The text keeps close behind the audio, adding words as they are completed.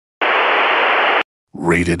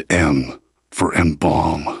Rated M for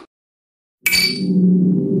Embalm.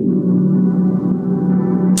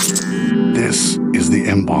 This is the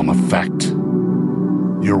Embalm Effect,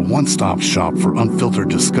 your one-stop shop for unfiltered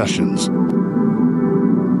discussions.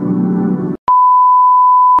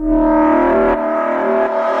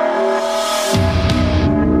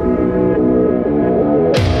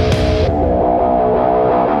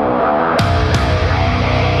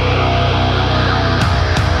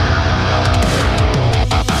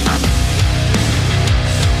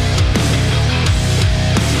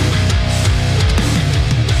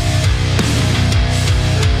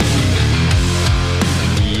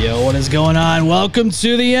 Going on? Welcome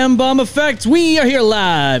to the Embalm Effect. We are here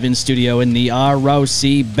live in studio in the ROC,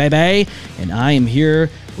 baby. And I am here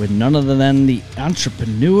with none other than the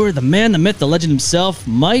entrepreneur, the man, the myth, the legend himself,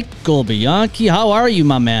 Michael Bianchi. How are you,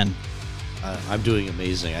 my man? I'm doing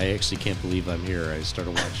amazing. I actually can't believe I'm here. I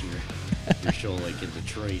started watching your show like in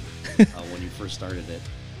Detroit when you first started it.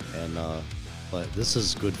 And but this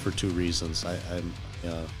is good for two reasons. I'm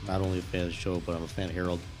not only a fan of the show, but I'm a fan of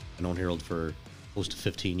Harold. I've known Harold for close to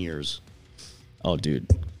 15 years. Oh, dude.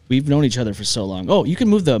 We've known each other for so long. Oh, you can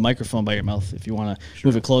move the microphone by your mouth if you want to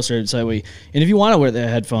move it closer. So that way, and if you want to wear the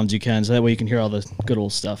headphones, you can. So that way you can hear all the good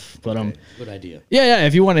old stuff. But okay, good idea. Yeah.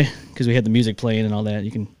 If you want to, because we had the music playing and all that, you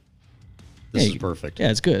can. This is perfect. Yeah,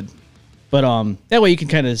 it's good. But that way you can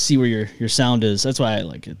kind of see where your sound is. That's why I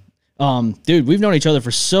like it. Dude, we've known each other for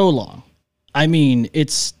so long. I mean,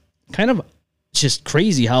 it's kind of just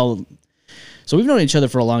crazy how. So we've known each other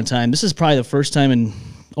for a long time. This is probably the first time in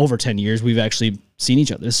over 10 years we've actually seen each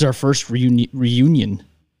other. This is our first reunion.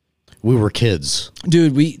 We were kids.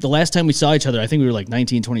 Dude, the last time we saw each other, I think we were like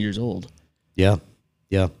 19, 20 years old. Yeah.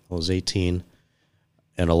 I was 18.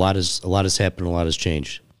 And a lot has happened, a lot has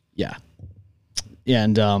changed. Yeah.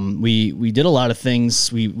 And we did a lot of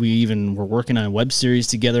things. We even were working on a web series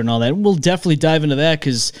together and all that. We'll definitely dive into that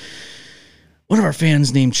because one of our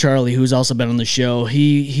fans named Charlie, who's also been on the show,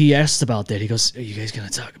 he asked about that. He goes, "Are you guys going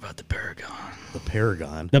to talk about the Paragon?" The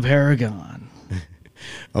Paragon? The Paragon.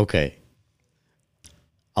 Okay.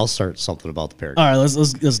 I'll start something about the Paragon. All right,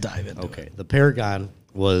 let's dive into it. Okay. The Paragon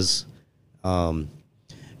was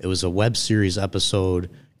it was a web series episode,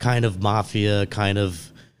 kind of mafia, kind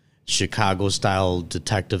of Chicago-style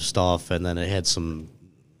detective stuff, and then it had some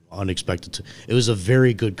unexpected... It was a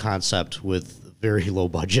very good concept with very low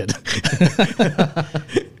budget.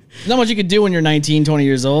 Not much you could do when you're 19, 20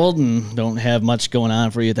 years old and don't have much going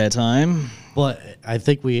on for you at that time. But I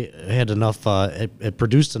think we had enough, it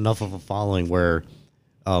produced enough of a following where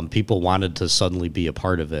people wanted to suddenly be a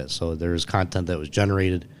part of it. So there was content that was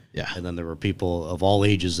generated. Yeah. And then there were people of all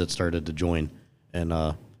ages that started to join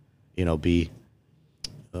and, be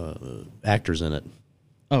actors in it.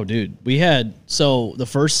 Oh, dude. So the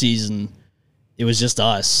first season, it was just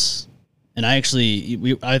us. And I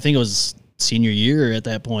think it was senior year at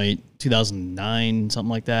that point, 2009, something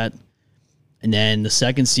like that. And then the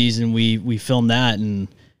second season, we filmed that, and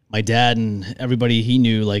my dad and everybody he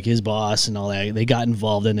knew, like his boss and all that, they got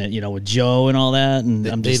involved in it, with Joe and all that. And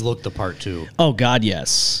they looked the part too. Oh God,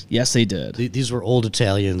 yes, they did. These were old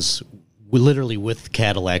Italians, literally with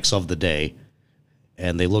Cadillacs of the day,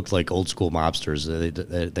 and they looked like old school mobsters.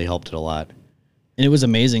 They helped it a lot, and it was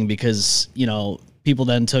amazing because people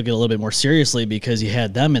then took it a little bit more seriously because you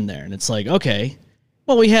had them in there, and it's like, okay.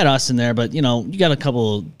 Well, we had us in there, but, you got a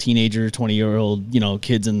couple teenager, 20-year-old,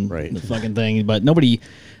 kids in the fucking thing. But nobody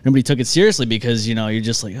took it seriously because, you're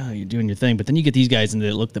just like, oh, you're doing your thing. But then you get these guys and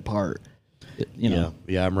they look the part, Yeah,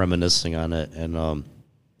 I'm reminiscing on it. And,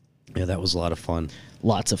 that was a lot of fun.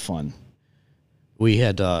 Lots of fun. We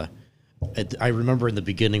had, I remember in the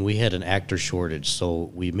beginning, we had an actor shortage.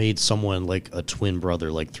 So we made someone like a twin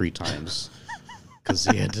brother like 3 times because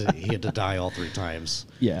he had to die all 3 times.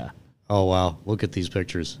 Yeah. Oh, wow. Look at these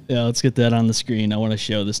pictures. Yeah, let's get that on the screen. I want to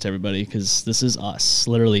show this to everybody because this is us,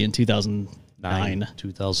 literally in 2009.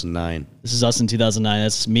 2009. This is us in 2009.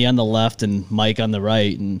 That's me on the left and Mike on the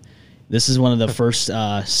right. And this is one of the first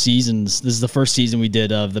seasons. This is the first season we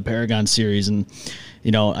did of the Paragon series. And,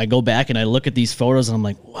 I go back and I look at these photos and I'm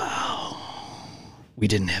like, wow. We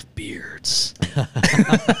didn't have beards. How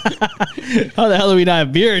the hell do we not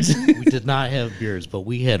have beards? We did not have beards, but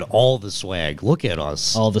we had all the swag. Look at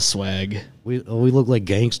us. All the swag. We look like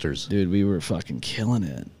gangsters. Dude, we were fucking killing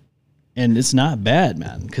it. And it's not bad,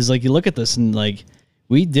 man. Because, you look at this and,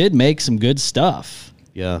 we did make some good stuff.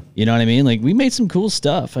 Yeah. You know what I mean? We made some cool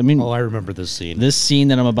stuff. I mean... Oh, I remember this scene. This scene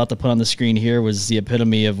that I'm about to put on the screen here was the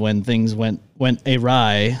epitome of when things went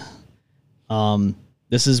awry.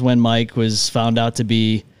 This is when Mike was found out to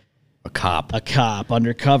be a cop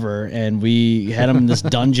undercover, and we had him in this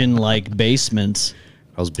dungeon-like basement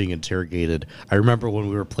I was being interrogated. I remember when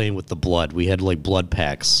we were playing with the blood. We had like blood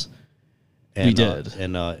packs. And, We did.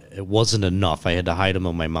 It wasn't enough. I had to hide them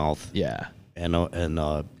in my mouth. Yeah. And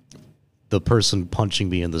the person punching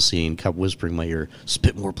me in the scene kept whispering in my ear,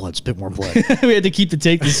 "Spit more blood, spit more blood." We had to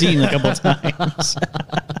take the scene a couple times.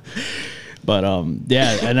 But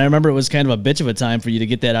yeah, and I remember it was kind of a bitch of a time for you to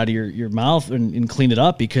get that out of your mouth and clean it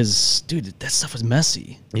up because, dude, that stuff was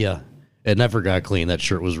messy. Yeah. It never got clean. That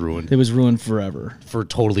shirt was ruined. It was ruined forever. For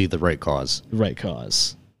totally the right cause. The right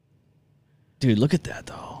cause. Dude, look at that,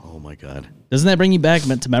 though. Oh, my God. Doesn't that bring you back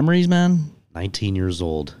to memories, man? 19 years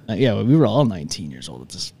old. Yeah, we were all 19 years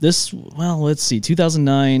old. Well, let's see.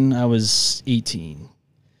 2009, I was 18.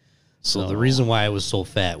 So the reason why I was so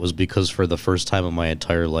fat was because for the first time in my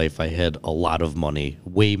entire life, I had a lot of money,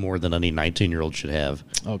 way more than any 19-year-old should have.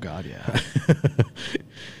 Oh God, yeah.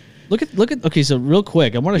 Look at. Okay, so real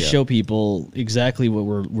quick, I want to show people exactly what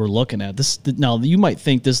we're looking at. This now, you might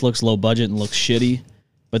think this looks low budget and looks shitty,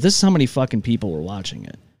 but this is how many fucking people were watching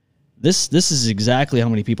it. This is exactly how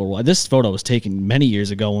many people were. This photo was taken many years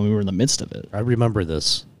ago when we were in the midst of it. I remember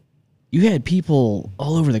this. You had people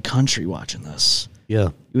all over the country watching this.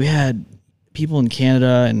 Yeah. We had people in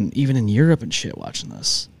Canada and even in Europe and shit watching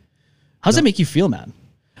this. How does that make you feel, man?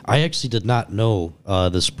 I actually did not know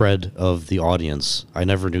the spread of the audience. I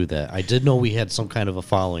never knew that. I did know we had some kind of a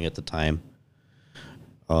following at the time.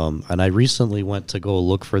 And I recently went to go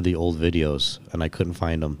look for the old videos, and I couldn't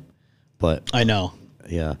find them. But I know.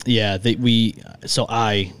 Yeah. Yeah. So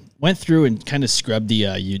I went through and kind of scrubbed the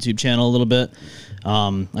YouTube channel a little bit.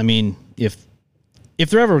 I mean, if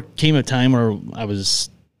there ever came a time where I was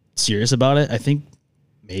serious about it, I think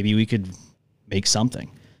maybe we could make something.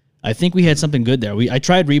 I think we had something good there. I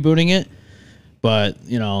tried rebooting it, but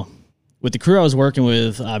with the crew I was working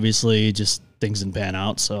with, obviously just things didn't pan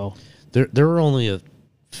out. So there were only a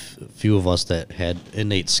few of us that had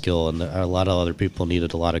innate skill, and a lot of other people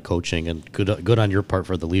needed a lot of coaching. And good on your part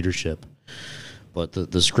for the leadership. But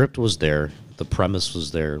the script was there, the premise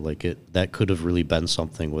was there. Like that could have really been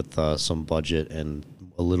something with some budget and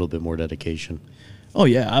a little bit more dedication. Oh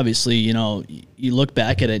yeah, obviously, you look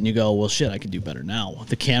back at it and you go, well, shit, I could do better now.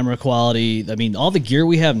 The camera quality, I mean, all the gear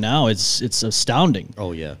we have now, it's astounding.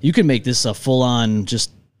 Oh yeah, you can make this a full-on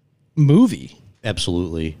just movie.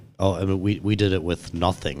 Absolutely. Oh, I mean, we did it with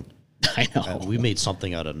nothing. I know. We made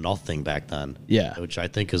something out of nothing back then. Yeah, which I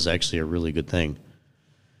think is actually a really good thing.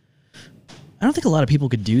 I don't think a lot of people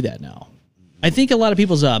could do that now. I think a lot of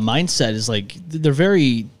people's mindset is like they're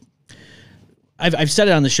very. I've said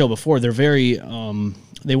it on the show before. They're very.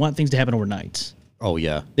 They want things to happen overnight. Oh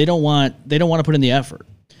yeah. They don't want to put in the effort.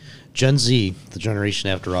 Gen Z, the generation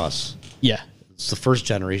after us. Yeah. It's the first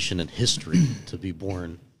generation in history to be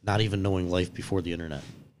born not even knowing life before the internet.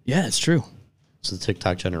 Yeah, it's true. It's the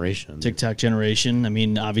TikTok generation. TikTok generation. I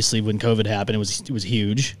mean, obviously, when COVID happened, it was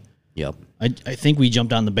huge. Yep. I think we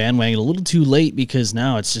jumped on the bandwagon a little too late because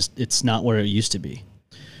now it's not where it used to be.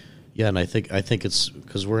 Yeah, and I think it's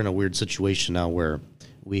because we're in a weird situation now where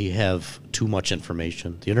we have too much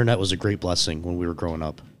information. The internet was a great blessing when we were growing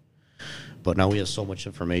up, but now we have so much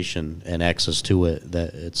information and access to it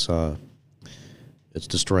that it's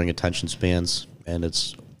destroying attention spans and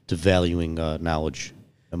it's devaluing knowledge,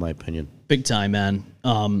 in my opinion. Big time, man.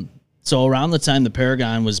 So around the time the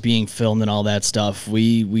Paragon was being filmed and all that stuff,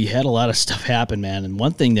 we had a lot of stuff happen, man. And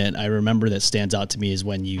one thing that I remember that stands out to me is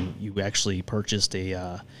when you actually purchased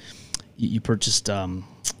what do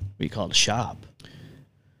you call it, a shop?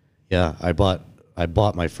 Yeah, I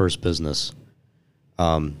bought my first business.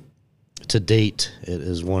 To date, it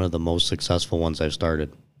is one of the most successful ones I've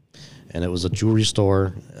started, and it was a jewelry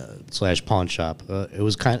store / pawn shop. It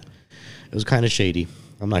was kind of shady.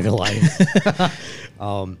 I'm not gonna lie.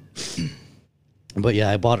 But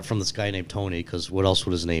yeah, I bought it from this guy named Tony because what else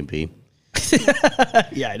would his name be?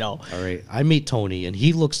 Yeah, I know. All right, I meet Tony, and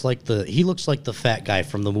he looks like the fat guy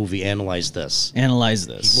from the movie Analyze This. Analyze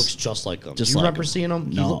This. He looks just like him. Just you like remember him. seeing him?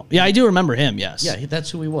 No. Yeah, I do remember him. Yes. Yeah,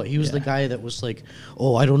 that's who he was. He was the guy that was like,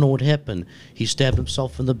 "Oh, I don't know what happened. He stabbed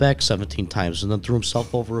himself in the back 17 times and then threw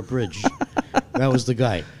himself over a bridge." That was the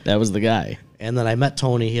guy. That was the guy. And then I met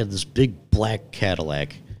Tony. He had this big black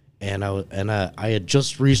Cadillac. And I had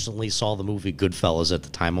just recently saw the movie Goodfellas at the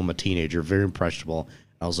time. I'm a teenager, very impressionable.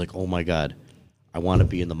 I was like, oh my God, I want to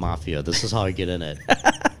be in the mafia. This is how I get in it.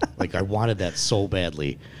 Like, I wanted that so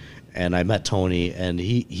badly. And I met Tony, and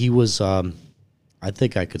he was, I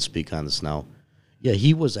think I could speak on this now. Yeah,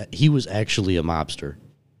 he was actually a mobster.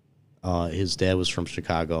 His dad was from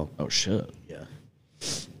Chicago. Oh, shit. Yeah.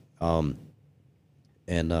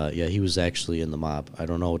 Yeah, he was actually in the mob. I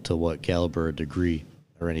don't know to what caliber or degree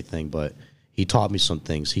or anything, but he taught me some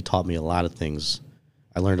things. He taught me a lot of things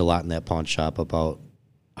I learned a lot in that pawn shop about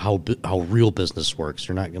how real business works.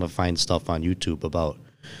 You're not going to find stuff on YouTube about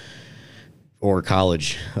or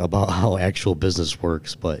college about how actual business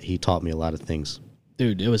works, but he taught me a lot of things.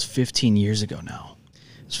 Dude, it was 15 years ago now.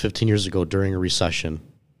 It was 15 years ago during a recession.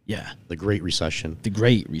 Yeah. The Great Recession. The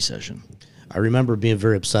Great Recession. I remember being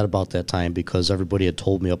very upset about that time because everybody had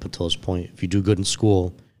told me up until this point, if you do good in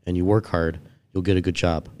school and you work hard, you'll get a good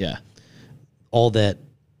job. Yeah. All that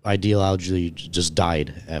ideology just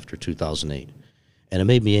died after 2008. And it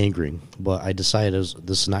made me angry. But I decided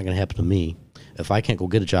this is not going to happen to me. If I can't go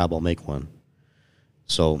get a job, I'll make one.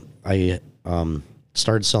 So I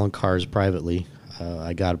started selling cars privately.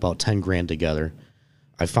 I got about 10 grand together.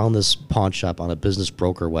 I found this pawn shop on a business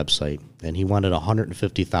broker website, and he wanted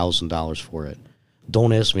 $150,000 for it.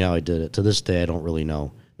 Don't ask me how I did it. To this day, I don't really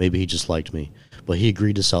know. Maybe he just liked me. But he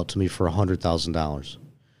agreed to sell it to me for $100,000.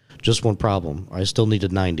 Just one problem. I still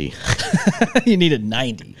needed 90. You needed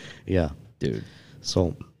 90. Yeah. Dude.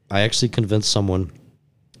 So I actually convinced someone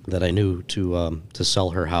that I knew to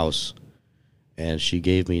sell her house, and she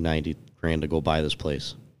gave me 90 grand to go buy this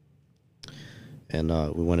place. And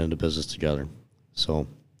we went into business together. So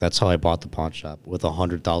that's how I bought the pawn shop, with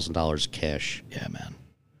 $100,000 cash. Yeah, man.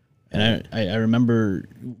 And I remember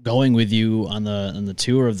going with you on the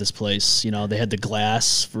tour of this place. You know, they had the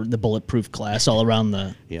glass, for the bulletproof glass all around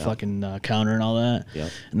the fucking counter and all that. Yeah.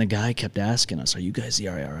 And the guy kept asking us, "Are you guys the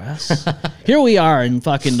IRS?" Here we are in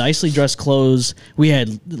fucking nicely dressed clothes. We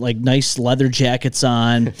had like nice leather jackets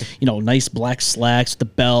on, you know, nice black slacks with the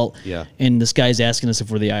belt. Yeah. And this guy's asking us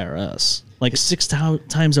if we're the IRS. Like 6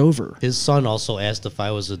 times over. His son also asked if I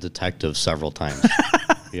was a detective several times.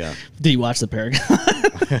 Yeah. Did you watch the Paragon?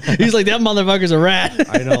 He's like, that motherfucker's a rat.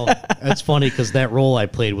 I know. That's funny because that role I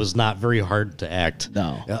played was not very hard to act.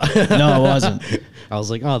 No. No, it wasn't. I was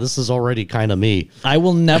like, oh, this is already kind of me. I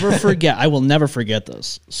will never forget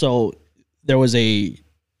this. So there was a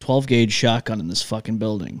 12 gauge shotgun in this fucking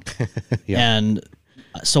building. Yeah. And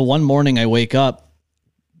so one morning I wake up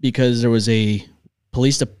because there was a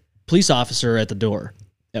police officer at the door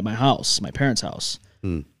at my house, my parents' house.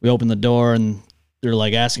 We opened the door and they're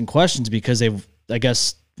like asking questions because they've, I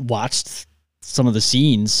guess, watched some of the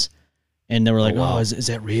scenes, and they were like, wow. "Oh, is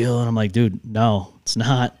that real?" And I'm like, "Dude, no, it's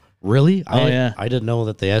not." Really? Oh, yeah. I didn't know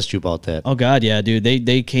that they asked you about that. Oh God, yeah, dude.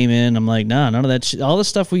 They came in. I'm like, nah, none of that shit. All the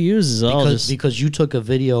stuff we use is all just because you took a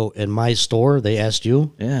video in my store. They asked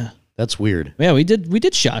you. Yeah, That's weird. yeah. We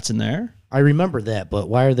did shots in there. I remember that, but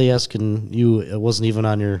why are they asking you? It wasn't even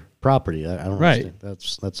on your property. I don't Right.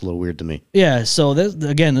 understand. That's a little weird to me. Yeah. So this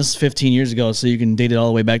is 15 years ago. So you can date it all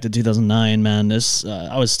the way back to 2009, man. This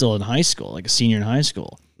I was still in high school, like a senior in high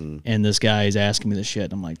school, and this guy is asking me this shit.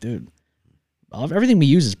 And I'm like, dude, everything we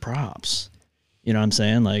use is props. You know what I'm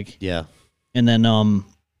saying? Like, Yeah. and then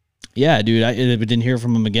yeah, dude. I didn't hear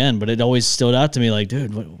from him again, but it always stood out to me, like,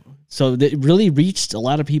 dude. So it really reached a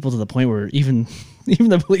lot of people to the point where even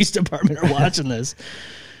the police department are watching this.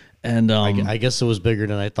 And I guess it was bigger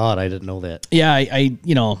than I thought. I didn't know that. yeah, I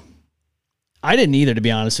I didn't either, to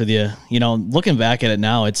be honest with you. You know, looking back at it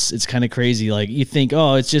now, it's kind of crazy. Like, you think,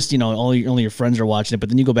 oh, it's just, you know, only your friends are watching it, but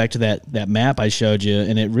then you go back to that map I showed you,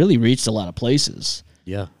 and it really reached a lot of places.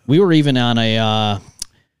 Yeah. We were even on I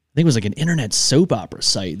think it was like an internet soap opera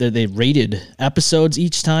site that they rated episodes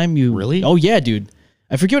each time you. Really? Oh yeah, dude.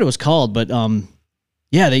 I forget what it was called, but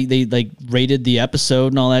yeah, they like rated the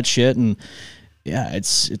episode and all that shit, and yeah,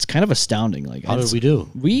 it's kind of astounding. Like, how did we do?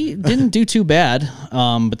 We didn't do too bad,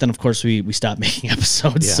 but then of course we stopped making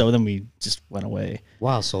episodes, Yeah. so then we just went away.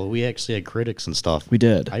 Wow. So we actually had critics and stuff. We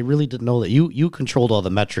did. I really didn't know that you controlled all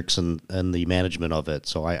the metrics and the management of it.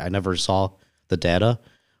 So I never saw the data,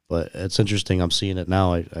 but it's interesting. I'm seeing it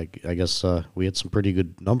now. I guess we had some pretty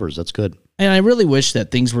good numbers. That's good. And I really wish that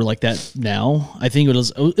things were like that now. I think it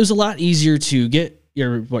was a lot easier to get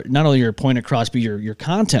not only your point across, but your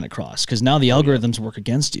content across, because now the algorithms work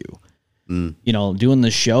against you. You know, doing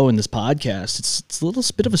this show and this podcast, it's a little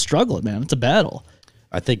bit of a struggle, man. It's a battle.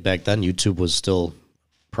 I think back then YouTube was still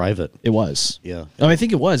private. It was. Yeah. Oh, I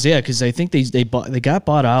think it was. Yeah, because I think they got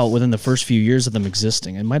bought out within the first few years of them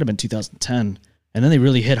existing. It might have been 2010, and then they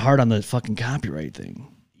really hit hard on the fucking copyright thing.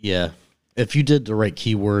 Yeah. If you did the right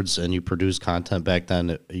keywords and you produced content back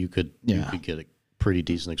then, you could get a pretty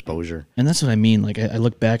decent exposure. And that's what I mean. Like, I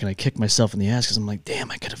look back and I kick myself in the ass because I'm like, damn,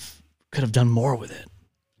 I could have done more with it.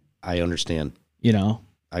 I understand. You know?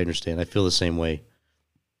 I understand. I feel the same way.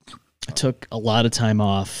 I took a lot of time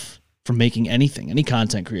off from making anything, any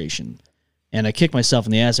content creation. And I kick myself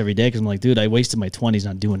in the ass every day because I'm like, dude, I wasted my 20s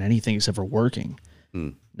not doing anything except for working.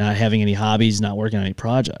 Not having any hobbies, not working on any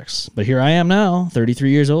projects. But here I am now,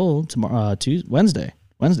 33 years old. Tomorrow, Wednesday.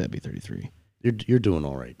 Wednesday I'll be 33. You're doing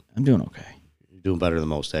all right. I'm doing okay. You're doing better than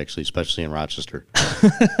most, actually, especially in Rochester.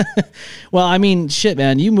 Well, I mean, shit,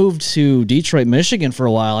 man, you moved to Detroit, Michigan for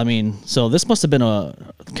a while. I mean, so this must have been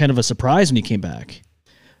a kind of a surprise when you came back.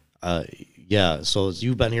 Yeah, so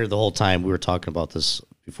you've been here the whole time. We were talking about this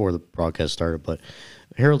before the broadcast started, but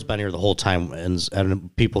Harold's been here the whole time,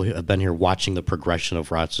 and people have been here watching the progression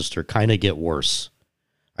of Rochester kind of get worse,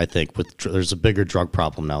 I think. There's a bigger drug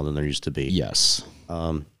problem now than there used to be. Yes.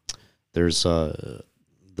 There's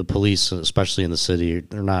the police, especially in the city,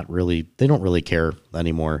 they don't really care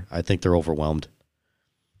anymore. I think they're overwhelmed.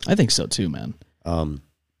 I think so too, man.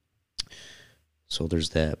 So there's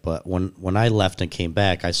that. But when I left and came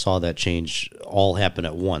back, I saw that change all happen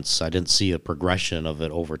at once. I didn't see a progression of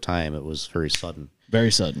it over time. It was very sudden.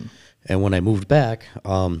 Very sudden. And when I moved back,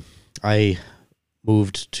 I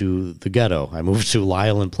moved to the ghetto. I moved to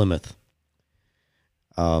Lisle and Plymouth.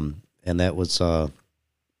 And that was, I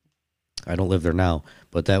don't live there now,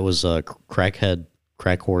 but that was crack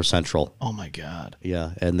whore central. Oh my God.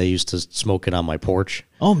 Yeah. And they used to smoke it on my porch.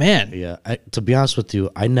 Oh man. Yeah. To be honest with you,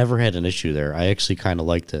 I never had an issue there. I actually kind of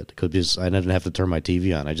liked it because I didn't have to turn my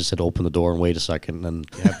TV on. I just had to open the door and wait a second and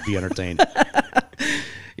have to be entertained.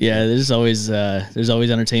 Yeah, there's always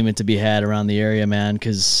entertainment to be had around the area, man.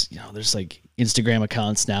 Because there's like Instagram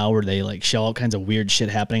accounts now where they like show all kinds of weird shit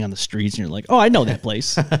happening on the streets, and you're like, oh, I know that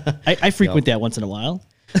place. I frequent that once in a while.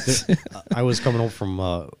 I was coming home from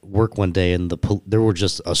work one day, and there were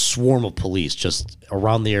just a swarm of police just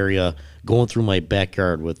around the area, going through my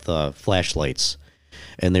backyard with flashlights,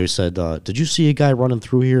 and they said, "Did you see a guy running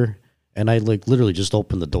through here?" And I literally just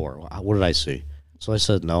opened the door. What did I see? So I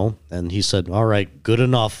said no, and he said, "All right, good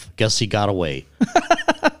enough. Guess he got away."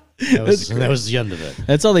 That was the end of it.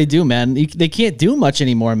 That's all they do, man. They can't do much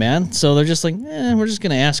anymore, man. So they're just like, we're just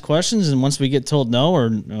gonna ask questions, and once we get told no or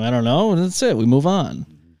I don't know, that's it. We move on.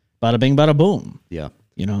 Bada bing, bada boom. Yeah.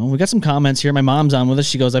 We got some comments here. My mom's on with us.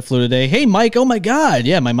 She goes, I flew today. Hey, Mike. Oh my God.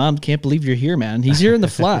 Yeah, my mom can't believe you're here, man. He's here in the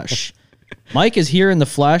flesh. Mike is here in the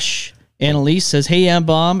flesh. Annalise says, hey,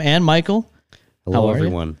 Ambom and Michael. Hello,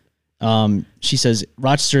 everyone. She says,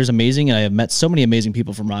 Rochester is amazing, and I have met so many amazing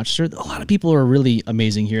people from Rochester. A lot of people are really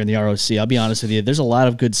amazing here in the ROC. I'll be honest with you. There's a lot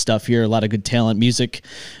of good stuff here, a lot of good talent, music,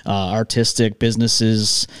 artistic,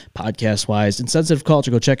 businesses, podcast-wise, and sensitive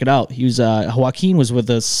culture. Go check it out. Joaquin was with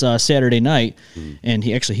us Saturday night, and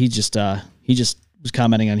he just was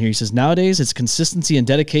commenting on here. He says, nowadays, it's consistency and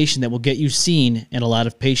dedication that will get you seen and a lot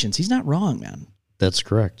of patience. He's not wrong, man. That's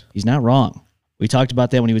correct. He's not wrong. We talked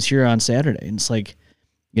about that when he was here on Saturday, and it's like,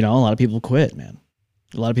 a lot of people quit, man.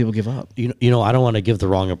 A lot of people give up. I don't want to give the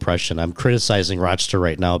wrong impression. I'm criticizing Rochester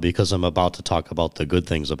right now because I'm about to talk about the good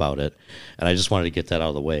things about it, and I just wanted to get that out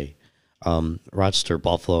of the way. Rochester,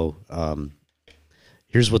 Buffalo,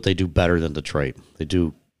 here's what they do better than Detroit. They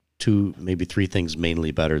do 2, maybe 3 things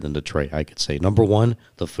mainly better than Detroit, I could say. Number 1,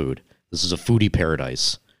 the food. This is a foodie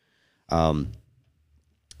paradise.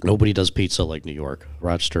 Nobody does pizza like New York.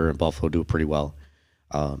 Rochester and Buffalo do it pretty well.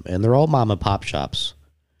 And they're all mom and pop shops.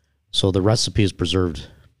 So the recipe is preserved.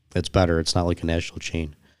 It's better. It's not like a national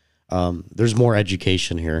chain. There's more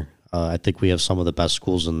education here. I think we have some of the best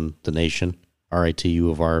schools in the nation. RIT, U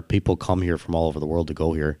of R. People come here from all over the world to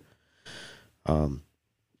go here.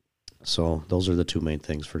 So those are the 2 main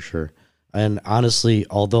things for sure. And honestly,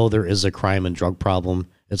 although there is a crime and drug problem,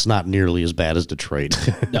 it's not nearly as bad as Detroit.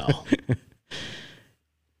 No.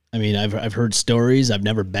 I mean, I've heard stories. I've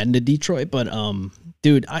never been to Detroit, but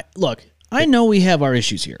dude, I know we have our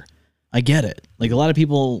issues here. I get it. Like a lot of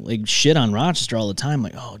people shit on Rochester all the time.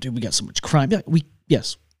 Like, oh, dude, we got so much crime. Yeah,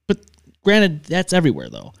 yes, but granted, that's everywhere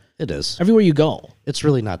though. It is everywhere you go. It's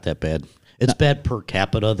really not that bad. It's bad per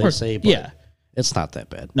capita, they say, but it's not that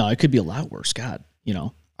bad. No, it could be a lot worse. God,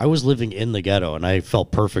 I was living in the ghetto and I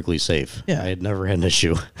felt perfectly safe. Yeah, I had never had an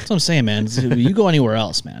issue. That's what I'm saying, man. You go anywhere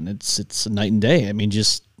else, man. It's a night and day. I mean,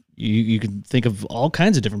 just. You can think of all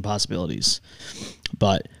kinds of different possibilities,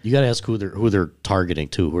 but you got to ask who they're targeting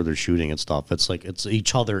too, who they're shooting and stuff. It's like it's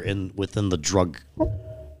each other within the drug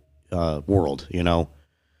world. They're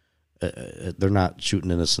not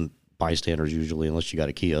shooting innocent bystanders usually, unless you got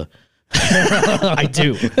a Kia. I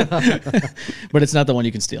do, but it's not the one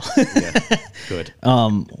you can steal. Yeah, good.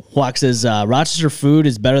 Walk says Rochester food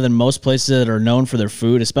is better than most places that are known for their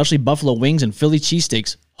food, especially buffalo wings and Philly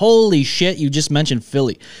cheesesteaks. Holy shit, you just mentioned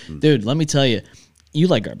Philly. Dude, let me tell you, you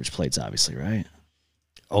like garbage plates, obviously, right?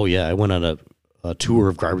 Oh yeah, I went on a tour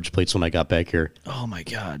of garbage plates when I got back here. Oh my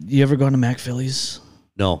God, you ever gone to Mac Philly's?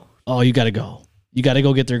 No. Oh, you got to go. You got to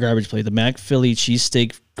go get their garbage plate, the Mac Philly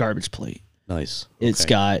cheesesteak garbage plate. Nice. It's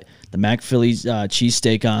got the Mac Philly's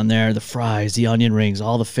cheesesteak on there, the fries, the onion rings,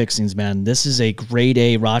 all the fixings, man. This is a grade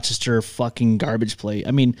A Rochester fucking garbage plate.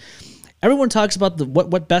 I mean, everyone talks about the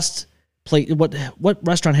what best plate, what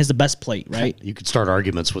restaurant has the best plate, right? You could start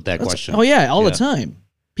arguments with that question. Oh yeah, all the time.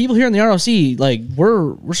 People here in the ROC, like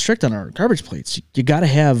we're strict on our garbage plates. You got to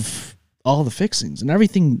have all the fixings, and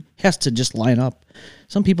everything has to just line up.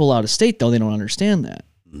 Some people out of state though, they don't understand that.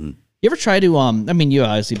 Mm-hmm. You ever try to I mean, you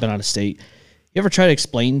obviously been out of state. You ever try to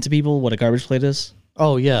explain to people what a garbage plate is?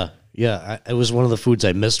 Oh, yeah. Yeah. It was one of the foods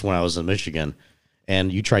I missed when I was in Michigan. And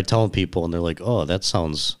you try telling people, and they're like, oh, that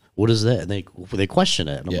sounds, what is that? And they question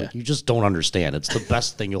it. And I'm like, you just don't understand. It's the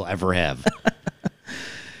best thing you'll ever have.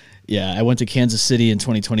 Yeah. I went to Kansas City in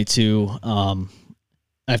 2022.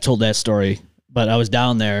 I've told that story, but I was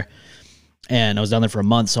down there, and I was down there for a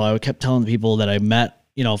month. So I kept telling people that I met,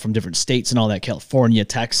 you know, from different states and all that, California,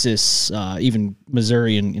 Texas, even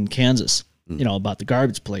Missouri and Kansas. You know, about the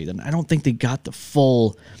garbage plate. And I don't think they got the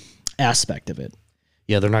full aspect of it.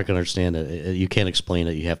 Yeah, they're not going to understand it. You can't explain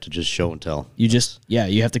it. You have to just show and tell. You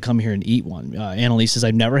have to come here and eat one. Annalise says,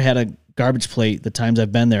 I've never had a garbage plate the times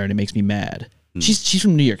I've been there, and it makes me mad. She's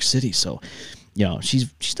from New York City, so, you know,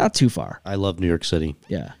 she's not too far. I love New York City.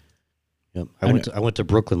 Yeah. Yep. I went to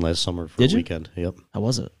Brooklyn last summer for a weekend. Yep. How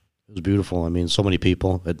was it? It was beautiful. I mean, so many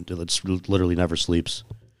people. It literally never sleeps.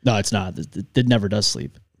 No, it's not. It never does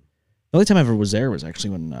sleep. The only time I ever was there was actually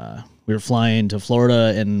when we were flying to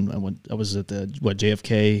Florida, and I was at the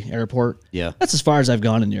JFK airport. Yeah, that's as far as I've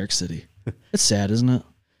gone in New York City. It's sad, isn't it?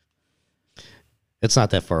 It's not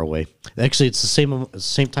that far away. Actually, it's the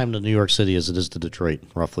same time to New York City as it is to Detroit,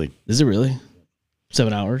 roughly. Is it really?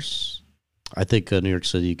 7 hours? I think New York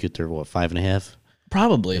City, you get there, 5.5?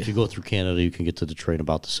 Probably. If you go through Canada, you can get to Detroit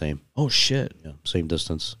about the same. Oh, shit. Yeah, same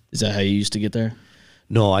distance. Is that how you used to get there?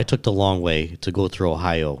 No, I took the long way to go through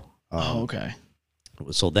Ohio. Okay.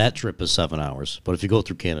 So that trip is 7 hours, but if you go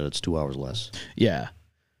through Canada, it's 2 hours less. Yeah.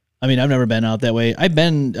 I mean, I've never been out that way. I've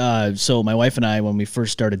been, so my wife and I, when we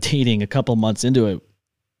first started dating, a couple months into it,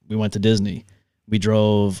 we went to Disney. We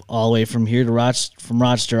drove all the way from here to from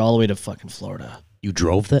Rochester all the way to fucking Florida. You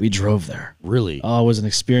drove that? We drove there. Really? Oh, it was an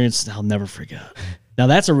experience I'll never forget. Now,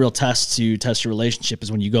 that's a real test to test your relationship, is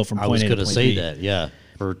when you go from point A to point B. I was going to say that, yeah.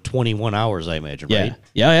 For 21 hours, I imagine, right?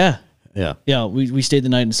 Yeah. Yeah. We stayed the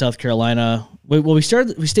night in South Carolina. Well, we stayed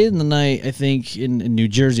in the night, I think, in New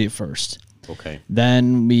Jersey at first. Okay.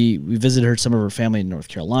 Then we visited some of her family in North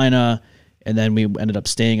Carolina, and then we ended up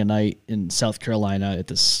staying a night in South Carolina at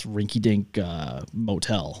this rinky-dink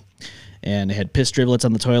motel. And they had piss driblets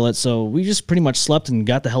on the toilet, so we just pretty much slept and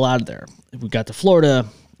got the hell out of there. We got to Florida,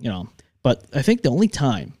 you know. But I think the only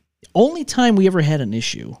time we ever had an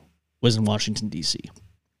issue was in Washington, D.C.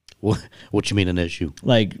 What you mean an issue?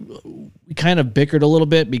 Like, we kind of bickered a little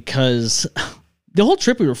bit because the whole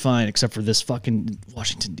trip we were fine except for this fucking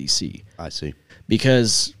Washington, D.C. I see.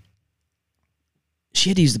 Because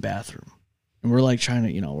she had to use the bathroom. And we're like trying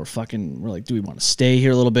to, we're like, do we want to stay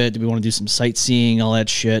here a little bit? Do we want to do some sightseeing, all that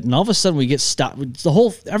shit? And all of a sudden we get stopped.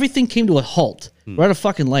 Everything came to a halt. We're at a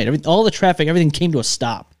fucking light. All the traffic, everything came to a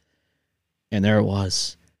stop. And there it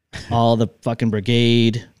was. All the fucking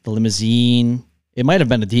brigade, the limousine. It might have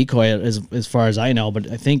been a decoy as far as I know,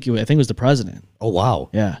 but I think it was the president. Oh, wow.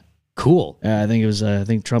 Yeah. Cool. I think it was. I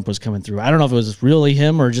think Trump was coming through. I don't know if it was really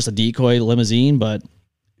him or just a decoy limousine, but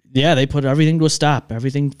yeah, they put everything to a stop.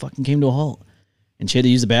 Everything fucking came to a halt, and she had to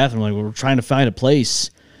use the bathroom. Like, we were trying to find a place.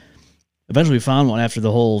 Eventually, we found one after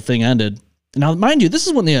the whole thing ended. Now, mind you, this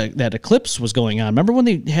is when that eclipse was going on. Remember when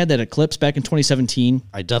they had that eclipse back in 2017?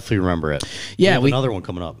 I definitely remember it. Yeah, we have another one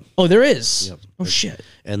coming up. Oh, there is. Yep. Oh shit.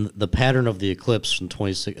 And the pattern of the eclipse from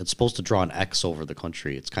 26, it's supposed to draw an X over the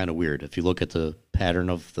country. It's kind of weird if you look at the pattern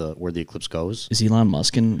of where the eclipse goes. Is Elon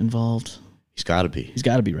Musk involved? He's got to be. He's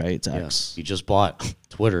got to be, right? It's X. He just bought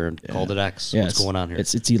Twitter and called it X. Yeah, what's going on here?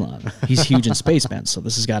 It's Elon. He's huge in space, man. So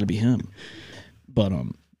this has got to be him. But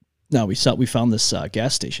no, we found this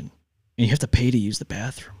gas station. And you have to pay to use the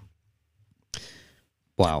bathroom.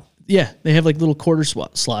 Wow. Yeah, they have like little quarter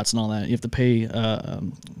slots and all that. You have to pay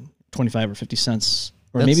 25 or 50 cents,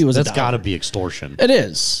 or maybe it was. That's got to be extortion. It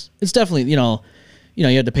is. It's definitely you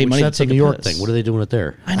had to pay money. That's to take a New York thing. What are they doing it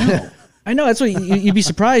there? I know. I know. That's what you'd be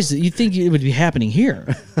surprised. You'd think it would be happening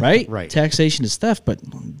here, right? Right. Taxation is theft, but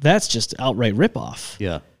that's just outright ripoff.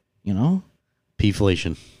 Yeah.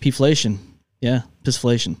 Pflation. Pflation. Yeah.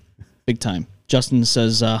 Pissflation. Big time. Justin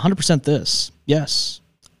says 100% this. Yes.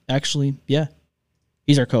 Actually, yeah.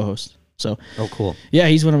 He's our co-host. So. Oh, cool. Yeah,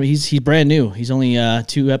 he's brand new. He's only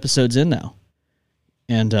 2 episodes in now.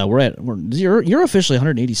 And you're officially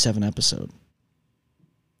 187 episode.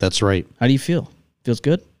 That's right. How do you feel? Feels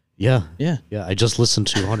good? Yeah. Yeah. Yeah. I just listened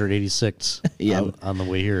to 186 Yeah. on the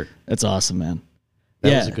way here. That's awesome, man.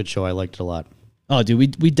 That was a good show. I liked it a lot. Oh,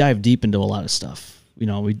 dude, we dive deep into a lot of stuff. You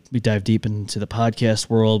know, we dive deep into the podcast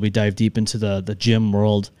world. We dive deep into the gym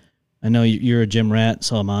world. I know you're a gym rat,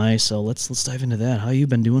 so am I. So let's dive into that. How you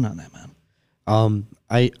been doing on that, man?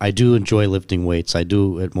 I do enjoy lifting weights. I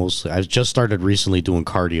do it mostly. I've just started recently doing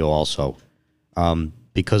cardio also,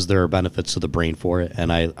 because there are benefits to the brain for it,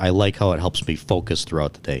 and I like how it helps me focus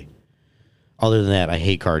throughout the day. Other than that, I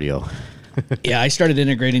hate cardio. Yeah, I started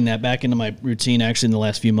integrating that back into my routine actually in the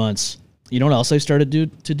last few months. You know what else I started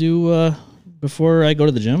to do before I go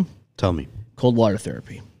to the gym? Tell me. Cold water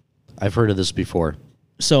therapy. I've heard of this before.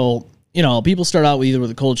 So, you know, people start out with either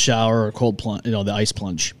a cold shower or cold plunge, you know, the ice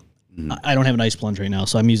plunge. I don't have an ice plunge right now,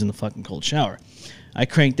 so I'm using the fucking cold shower. I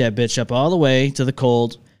crank that bitch up all the way to the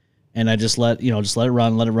cold, and I just let it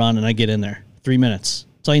run, and I get in there. 3 minutes.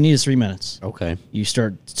 That's all you need is 3 minutes. Okay. You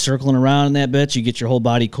start circling around in that bitch, you get your whole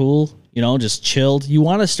body cool, you know, just chilled. You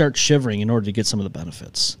want to start shivering in order to get some of the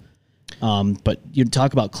benefits. But you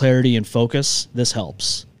talk about clarity and focus, this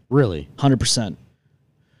helps. Really? 100%.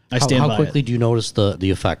 I stand by it. How quickly do you notice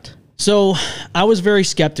the effect? So I was very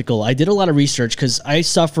skeptical. I did a lot of research because I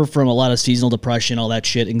suffer from a lot of seasonal depression, all that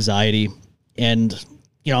shit, anxiety. And,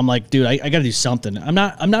 you know, I'm like, dude, I got to do something. I'm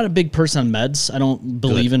not a big person on meds. I don't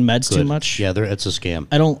believe in meds too much. Yeah, it's a scam.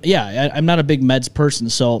 I'm not a big meds person.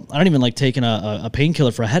 So I don't even like taking a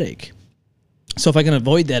painkiller for a headache. So if I can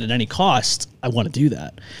avoid that at any cost, I want to do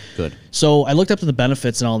that. Good. So I looked up to the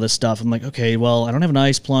benefits and all this stuff. I'm like, okay, well, I don't have an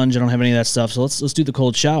ice plunge. I don't have any of that stuff. So let's do the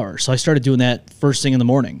cold shower. So I started doing that first thing in the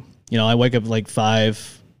morning. You know, I wake up like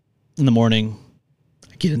 5 in the morning.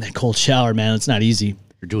 I get in that cold shower, man. It's not easy.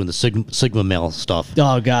 You're doing the Sigma male stuff.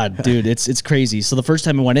 Oh, God, dude, it's crazy. So the first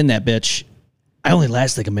time I went in that bitch, I only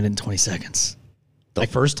lasted like a minute and 20 seconds. The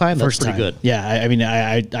first time? That's pretty good. Yeah, I mean,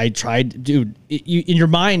 I tried, dude. In your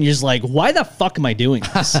mind, you're just like, why the fuck am I doing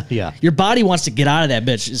this? Yeah. Your body wants to get out of that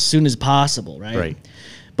bitch as soon as possible, right? Right.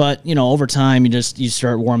 But, you know, over time, you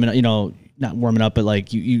start warming up, you know, not warming up, but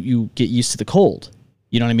like you get used to the cold.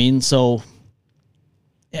 You know what I mean? So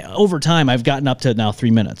yeah, over time, I've gotten up to now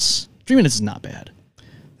 3 minutes. 3 minutes is not bad.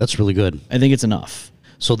 That's really good. I think it's enough.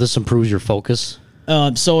 So this improves your focus?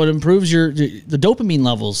 So it improves the dopamine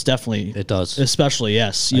levels, definitely. It does. Especially,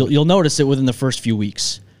 yes. You'll notice it within the first few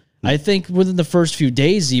weeks. I think within the first few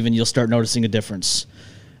days even, you'll start noticing a difference.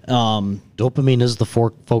 Dopamine is the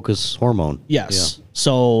focus hormone. Yes. Yeah.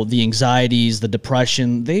 So the anxieties, the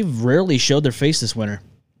depression, they've rarely showed their face this winter.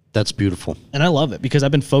 That's beautiful. And I love it because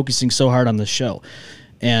I've been focusing so hard on this show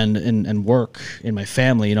and work in my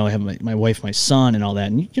family. You know, I have my wife, my son, and all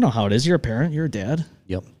that. And you know how it is. You're a parent. You're a dad.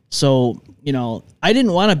 Yep. So, you know, I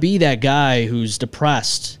didn't want to be that guy who's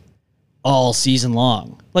depressed all season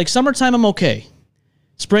long. Like summertime, I'm okay.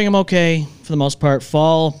 Spring, I'm okay for the most part.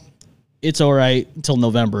 Fall, it's all right until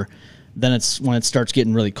November. Then it's when it starts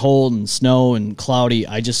getting really cold and snow and cloudy.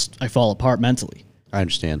 I fall apart mentally. I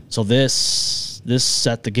understand. So this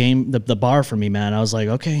set the bar for me, man. I was like,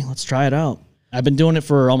 okay, let's try it out. I've been doing it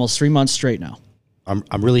for almost 3 months straight now. I'm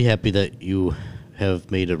really happy that you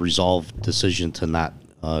have made a resolved decision to not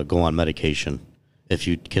go on medication if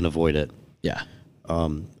you can avoid it. Yeah. A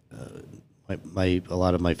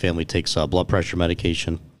lot of my family takes blood pressure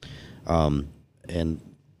medication, and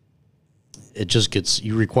it just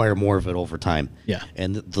you require more of it over time. Yeah.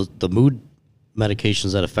 And the mood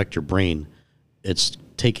medications that affect your brain, it's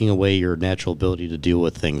taking away your natural ability to deal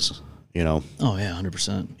with things, you know? Oh, yeah,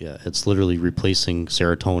 100%. Yeah, it's literally replacing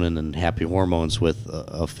serotonin and happy hormones with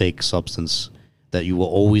a fake substance that you will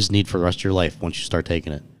always need for the rest of your life once you start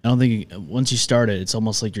taking it. I don't think once you start it, it's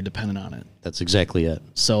almost like you're dependent on it. That's exactly it.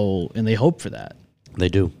 So, and they hope for that. They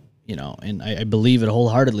do. You know, and I believe it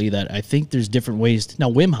wholeheartedly that I think there's different ways.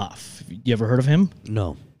 Now, Wim Hof, you ever heard of him?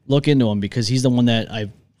 No. Look into him because he's the one that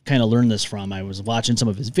I've kind of learned this from. I was watching some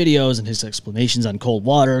of his videos and his explanations on cold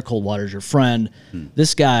water. Cold water's your friend.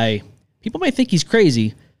 This guy, people might think he's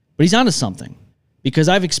crazy, but he's onto something because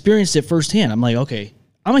I've experienced it firsthand. I'm like, okay,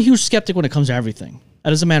 I'm a huge skeptic when it comes to everything. It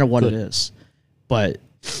doesn't matter what it is. But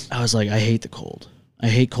I was like, I hate the cold. I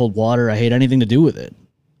hate cold water. I hate anything to do with it.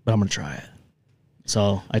 But I'm going to try it.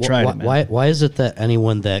 So I tried it, man. Why is it that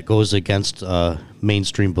anyone that goes against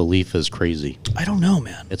mainstream belief is crazy? I don't know,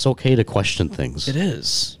 man. It's okay to question things. It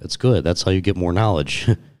is. It's good. That's how you get more knowledge.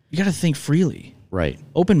 You got to think freely. Right.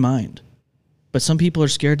 Open mind. But some people are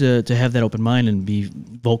scared to have that open mind and be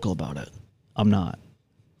vocal about it. I'm not.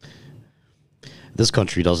 This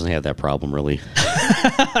country doesn't have that problem, really.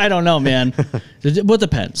 I don't know, man. Well, it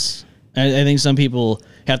depends. I think some people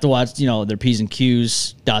have to watch, you know, their P's and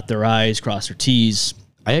Q's, dot their I's, cross their T's.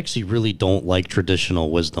 I actually really don't like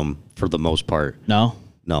traditional wisdom for the most part. No?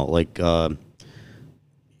 No, like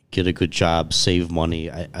get a good job, save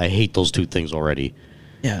money. I hate those two things already.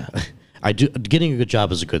 Yeah. I do. Getting a good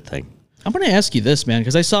job is a good thing. I'm going to ask you this, man,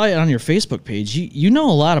 because I saw it on your Facebook page. You know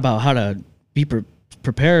a lot about how to be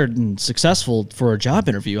prepared and successful for a job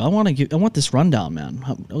interview. I want this rundown,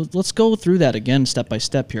 man. Let's go through that again, step by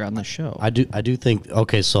step here on the show. I do think.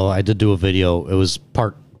 Okay, so I did do a video. It was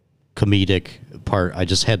part comedic, part I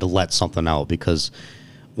just had to let something out because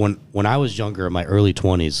when I was younger, in my early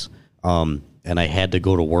 20s, and I had to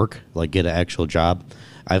go to work, like get an actual job.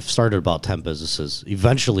 I've started about 10 businesses.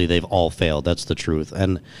 Eventually, they've all failed. That's the truth.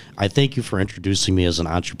 And I thank you for introducing me as an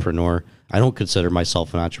entrepreneur. I don't consider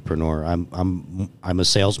myself an entrepreneur. I'm a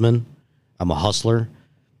salesman. I'm a hustler.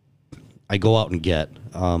 I go out and get,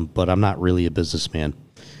 but I'm not really a businessman.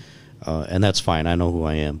 And that's fine. I know who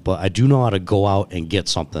I am. But I do know how to go out and get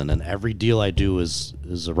something. And every deal I do is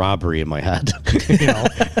a robbery in my head. You know?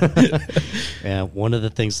 And one of the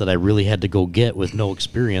things that I really had to go get with no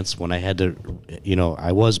experience when I had to,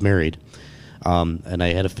 I was married, and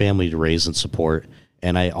I had a family to raise and support.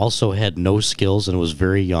 And I also had no skills and was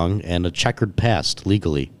very young and a checkered past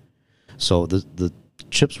legally. So the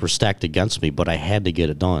chips were stacked against me, but I had to get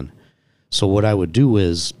it done. So what I would do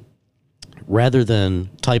is, rather than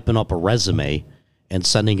typing up a resume and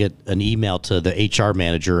sending it an email to the HR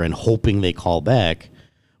manager and hoping they call back,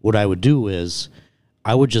 what I would do is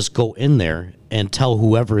I would just go in there and tell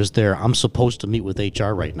whoever is there, I'm supposed to meet with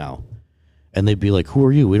HR right now. And they'd be like, who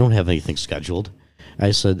are you? We don't have anything scheduled.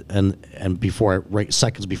 I said, and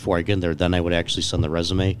seconds before I get in there, then I would actually send the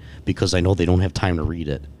resume because I know they don't have time to read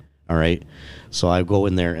it. All right. So I go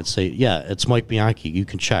in there and say, yeah, it's Mike Bianchi. You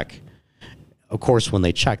can check. Of course, when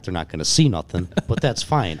they check, they're not going to see nothing, but that's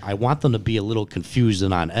fine. I want them to be a little confused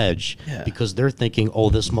and on edge because they're thinking, oh,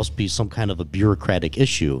 this must be some kind of a bureaucratic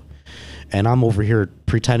issue. And I'm over here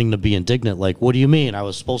pretending to be indignant, like, what do you mean? I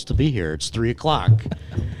was supposed to be here. It's 3:00.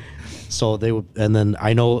 So and then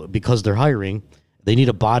I know because they're hiring, they need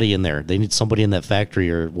a body in there. They need somebody in that factory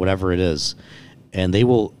or whatever it is. And they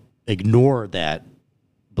will ignore that,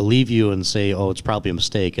 believe you and say, oh, it's probably a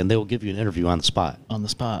mistake. And they will give you an interview on the spot. On the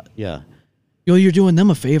spot. Yeah. You're doing them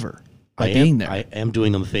a favor by being there. I am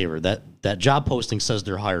doing them a favor. That job posting says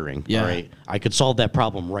they're hiring. Yeah. All right. I could solve that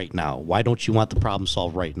problem right now. Why don't you want the problem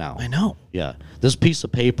solved right now? I know. Yeah. This piece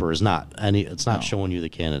of paper is not it's not showing you the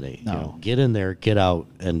candidate. No. Get in there, get out,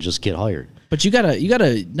 and just get hired. But you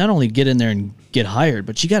gotta not only get in there and get hired,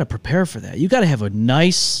 but you gotta prepare for that. You gotta have a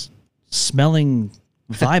nice smelling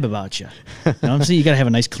vibe about you. You know what I'm saying? You gotta have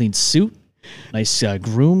a nice clean suit, nice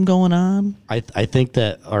groom going on. I think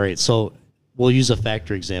that, all right, so we'll use a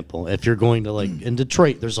factory example. If you're going to, like, in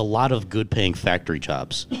Detroit, there's a lot of good paying factory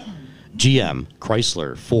jobs. GM,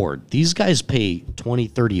 Chrysler, Ford, these guys pay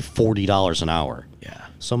 $20, $30, $40 an hour. Yeah.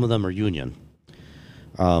 Some of them are union.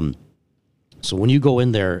 So when you go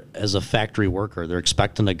in there as a factory worker, they're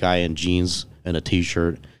expecting a guy in jeans and a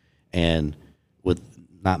T-shirt and with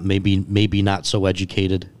maybe not so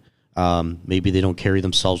educated. Maybe they don't carry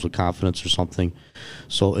themselves with confidence or something.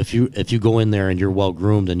 So if you go in there and you're well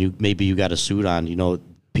groomed and maybe you got a suit on,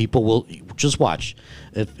 people will just watch.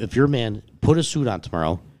 If your man, put a suit on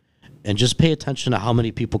tomorrow and just pay attention to how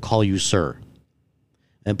many people call you sir,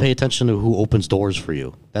 and pay attention to who opens doors for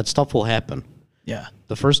you. That stuff will happen. Yeah.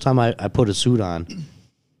 The first time I put a suit on,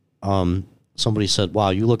 somebody said, wow,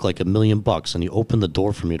 you look like $1 million, and he opened the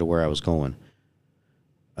door for me to where I was going.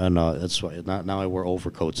 And that's why now I wear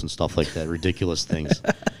overcoats and stuff like that, ridiculous things,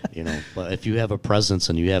 But if you have a presence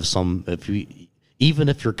and you have even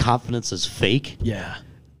if your confidence is fake,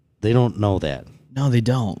 they don't know that. No, they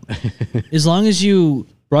don't. As long as you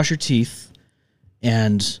brush your teeth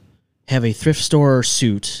and have a thrift store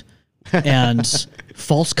suit and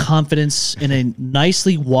false confidence in a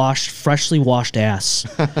nicely washed, freshly washed ass,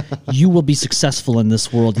 you will be successful in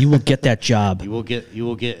this world. You will get that job. You will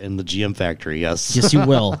get in the GM factory, yes. Yes, you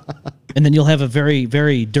will. And then you'll have a very,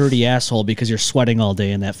 very dirty asshole because you're sweating all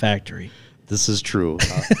day in that factory. This is true.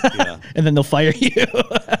 Yeah. And then they'll fire you.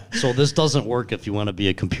 So this doesn't work if you want to be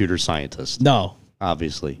a computer scientist. No.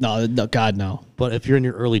 Obviously. No, God, no. But if you're in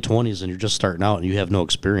your early 20s and you're just starting out and you have no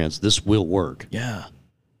experience, this will work. Yeah.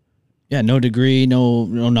 Yeah, no degree, no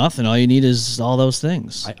nothing. All you need is all those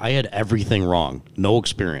things. I had everything wrong. No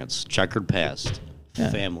experience, checkered past,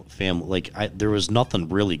 family. There was nothing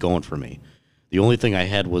really going for me. The only thing I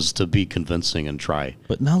had was to be convincing and try.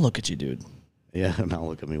 But now look at you, dude. Yeah, now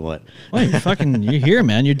look at me. What? Wait, you're here,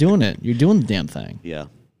 man. You're doing it. You're doing the damn thing. Yeah.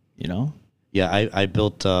 Yeah, I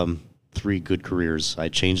built 3 good careers. I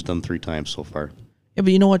changed them 3 times so far. Yeah,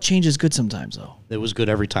 but you know what? Change is good sometimes, though. It was good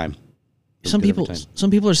every time. some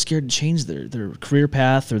people are scared to change their career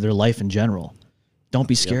path or their life in general. Don't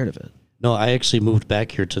be scared of it. No, I actually moved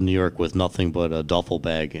back here to New York with nothing but a duffel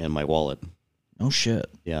bag and my wallet. Oh shit.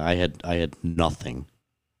 Yeah, I had nothing.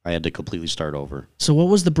 I had to completely start over. So what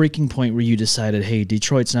was the breaking point where you decided, hey,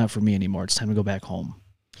 Detroit's not for me anymore. It's time to go back home?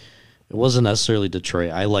 It wasn't necessarily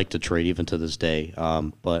Detroit. I like Detroit even to this day.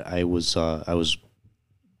 But I was,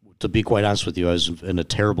 to be quite honest with you, I was in a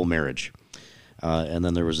terrible marriage. And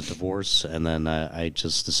then there was a divorce. And then I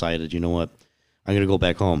just decided, you know what? I'm going to go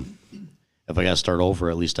back home. If I got to start over,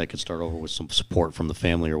 at least I could start over with some support from the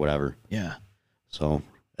family or whatever. Yeah. So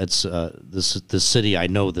it's this city. I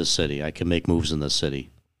know this city. I can make moves in this city.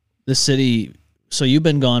 This city. So you've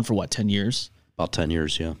been gone for what, 10 years? About 10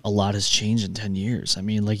 years, yeah. A lot has changed in 10 years. I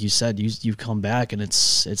mean, like you said, you've come back and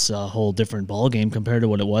it's a whole different ballgame compared to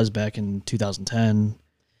what it was back in 2010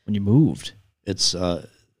 when you moved. It's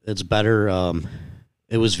better.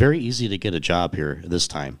 It was very easy to get a job here this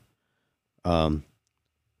time.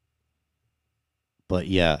 But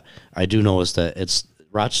yeah, I do notice that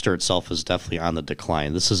Rochester itself is definitely on the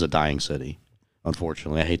decline. This is a dying city,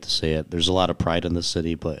 unfortunately. I hate to say it. There's a lot of pride in this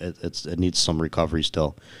city, but it needs some recovery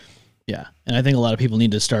still. Yeah, and I think a lot of people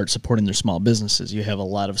need to start supporting their small businesses. You have a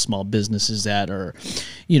lot of small businesses that are,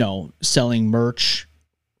 selling merch,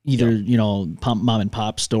 either, mom and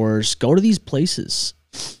pop stores. Go to these places.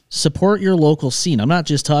 Support your local scene. I'm not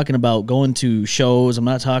just talking about going to shows. I'm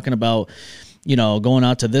not talking about going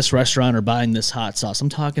out to this restaurant or buying this hot sauce. I'm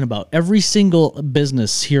talking about every single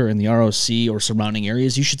business here in the ROC or surrounding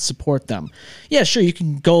areas. You should support them. Yeah, sure, you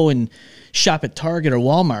can go and shop at Target or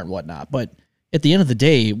Walmart and whatnot, but at the end of the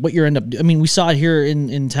day, what you're we saw it here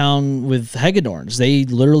in town with Hagedorn's. They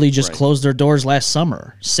literally just closed their doors last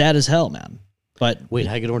summer. Sad as hell, man. But wait,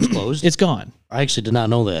 Hagedorn's closed? It's gone. I actually did not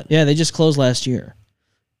know that. Yeah, they just closed last year.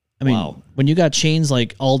 Wow. When you got chains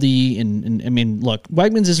like Aldi and look,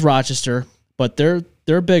 Wegmans is Rochester, but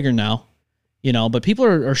they're bigger now, but people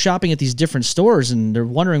are shopping at these different stores and they're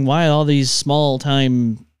wondering why all these small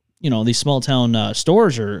town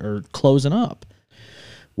stores are closing up.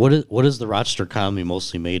 What is the Rochester economy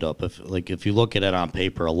mostly made up? If you look at it on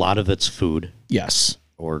paper, a lot of it's food. Yes.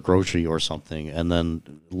 Or grocery or something. And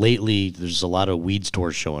then lately there's a lot of weed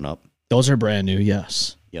stores showing up. Those are brand new,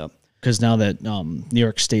 yes. Yep. Because now that New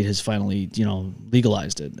York State has finally,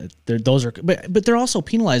 legalized it, but they're also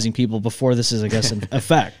penalizing people before this is, I guess, in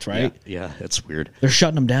effect, right? Yeah, it's weird. They're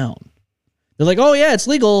shutting them down. They're like, oh yeah, it's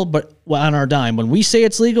legal, but on our dime, when we say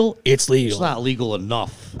it's legal, it's legal. It's not legal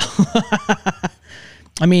enough.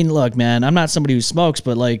 Look, man, I'm not somebody who smokes,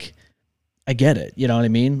 but I get it. You know what I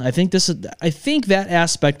mean? I think that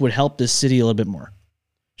aspect would help this city a little bit more.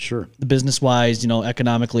 Sure. The business wise,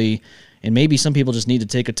 economically. And maybe some people just need to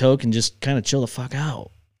take a toke and just kind of chill the fuck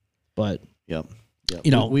out. But, yep.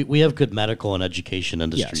 We have good medical and education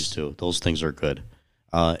industries, too. Those things are good.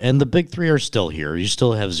 And the big three are still here. You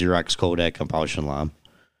still have Xerox, Kodak, and Bausch & Lomb.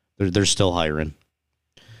 They're still hiring.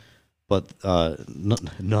 But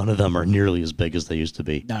none of them are nearly as big as they used to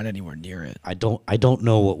be. Not anywhere near it. I don't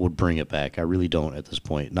know what would bring it back. I really don't at this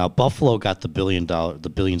point. Now, Buffalo got the billions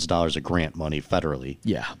of dollars of grant money federally.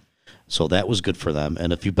 Yeah. So that was good for them.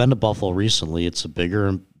 And if you've been to Buffalo recently, it's a bigger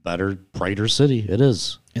and better, brighter city. It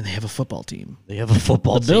is. And they have a football team. They have a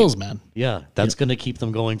football team. The Bills, man. Yeah, that's going to keep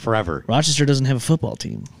them going forever. Rochester doesn't have a football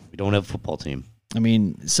team. We don't have a football team.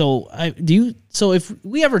 So if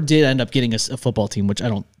we ever did end up getting a football team, which I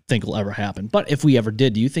don't think will ever happen, but if we ever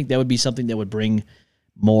did, do you think that would be something that would bring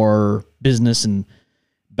more business and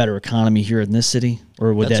better economy here in this city?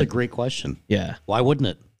 Or would That's a great question. Yeah. Why wouldn't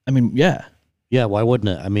it? Yeah. Yeah, why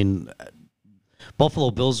wouldn't it? Buffalo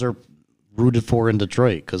Bills are rooted for in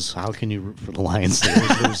Detroit, because how can you root for the Lions?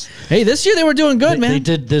 Hey, this year they were doing good, man. They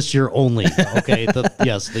did this year only. Okay,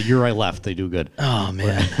 the year I left, they do good. Oh,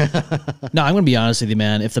 man. No, I'm going to be honest with you,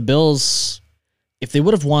 man. If the Bills, if they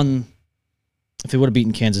would have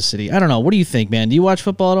beaten Kansas City, I don't know. What do you think, man? Do you watch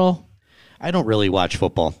football at all? I don't really watch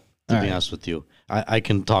football, to be honest with you. I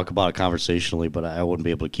can talk about it conversationally, but I wouldn't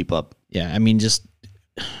be able to keep up. Yeah, just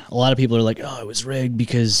a lot of people are like, oh, it was rigged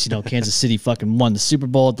because, Kansas City fucking won the Super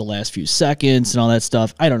Bowl at the last few seconds and all that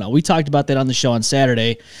stuff. I don't know. We talked about that on the show on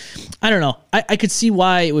Saturday. I don't know. I could see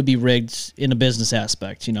why it would be rigged in a business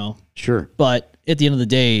aspect, Sure. But at the end of the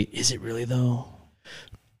day, is it really, though?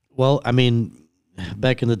 Well,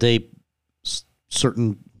 back in the day,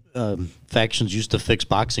 certain factions used to fix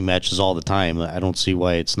boxing matches all the time. I don't see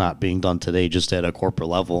why it's not being done today just at a corporate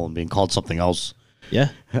level and being called something else. Yeah.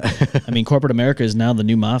 Corporate America is now the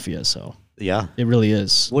new mafia, so. Yeah. It really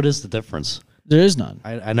is. What is the difference? There is none.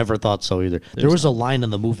 I never thought so either. There was a line in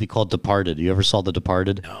the movie called Departed. You ever saw The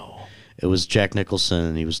Departed? No. It was Jack Nicholson,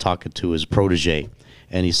 and he was talking to his protege,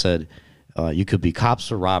 and he said, "You could be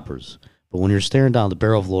cops or robbers, but when you're staring down the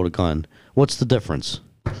barrel of a loaded gun, what's the difference?"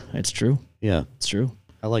 It's true. Yeah, It's true.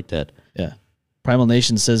 I like that. Yeah. Primal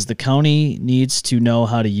Nation says the county needs to know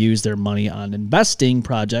how to use their money on investing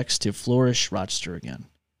projects to flourish Rochester again.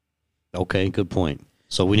 Okay, good point.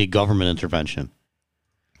 So we need government intervention.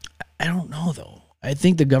 I don't know, though. I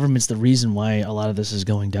think the government's the reason why a lot of this is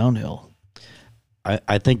going downhill.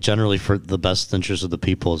 I think generally for the best interest of the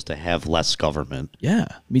people is to have less government. Yeah,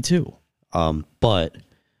 me too. But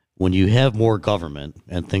when you have more government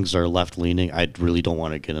and things are left-leaning, I really don't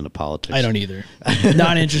want to get into politics. I don't either.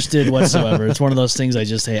 Not interested whatsoever. It's one of those things I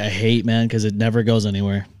hate, man, because it never goes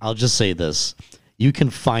anywhere. I'll just say this. You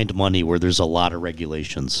can find money where there's a lot of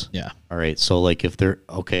regulations. Yeah. All right. So, like, if they're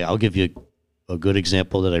okay, I'll give you a good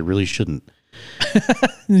example that I really shouldn't.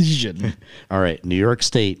 You shouldn't. All right. New York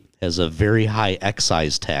State has a very high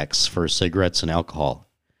excise tax for cigarettes and alcohol.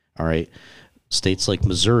 All right. States like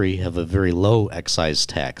Missouri have a very low excise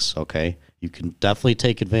tax. Okay. You can definitely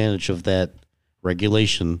take advantage of that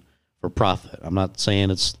regulation for profit. I'm not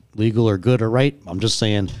saying it's legal or good or right. I'm just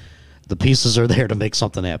saying the pieces are there to make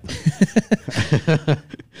something happen.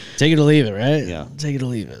 Take it or leave it, right? Yeah. Take it or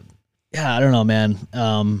leave it. Yeah, I don't know, man.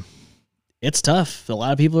 It's tough. A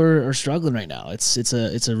lot of people are struggling right now. It's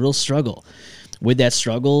a real struggle. With that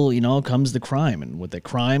struggle, comes the crime, and with the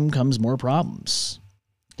crime comes more problems.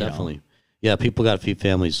 Definitely. Yeah, people got to feed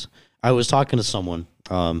families. I was talking to someone.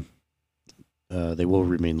 They will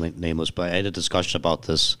remain nameless, but I had a discussion about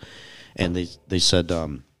this, and they said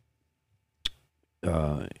the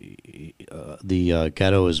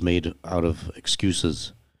ghetto is made out of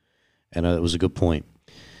excuses, and it was a good point.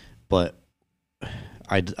 But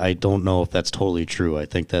I don't know if that's totally true. I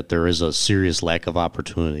think that there is a serious lack of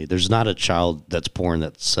opportunity. There's not a child that's born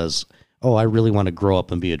that says, "Oh, I really want to grow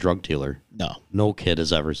up and be a drug dealer." No kid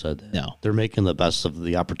has ever said that. No. They're making the best of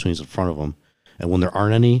the opportunities in front of them, and when there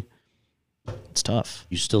aren't any, it's tough.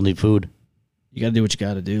 you still need food. You got to do what you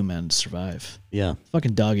got to do, man, to survive. Yeah.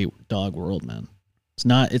 Fucking dog world, man.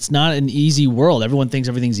 It's not an easy world. Everyone thinks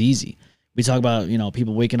everything's easy. We talk about,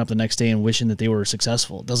 people waking up the next day and wishing that they were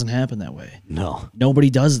successful. It doesn't happen that way. No. Nobody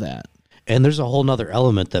does that. And there's a whole nother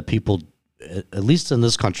element that people, at least in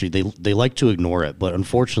this country, they like to ignore it, but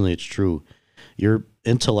unfortunately it's true. Your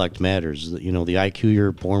intellect matters. The IQ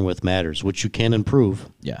you're born with matters, which you can improve.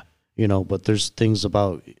 Yeah. But there's things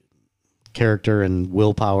about character and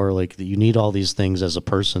willpower, like you need all these things as a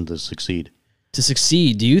person to succeed. To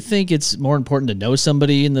succeed, do you think it's more important to know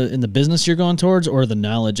somebody in the business you're going towards, or the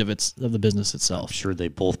knowledge of the business itself? I'm sure they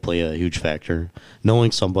both play a huge factor.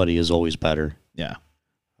 Knowing somebody is always better. Yeah.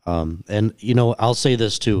 And I'll say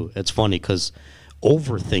this too. It's funny because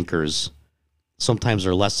overthinkers sometimes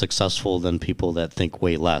are less successful than people that think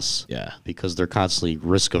way less. Yeah. Because they're constantly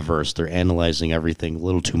risk averse. They're analyzing everything a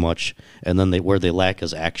little too much, and then where they lack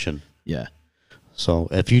is action. Yeah. So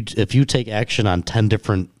if you take action on 10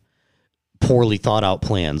 different poorly thought out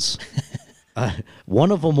plans,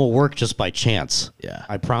 one of them will work just by chance. Yeah.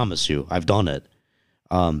 I promise you. I've done it.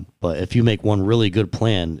 But if you make one really good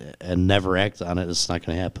plan and never act on it, it's not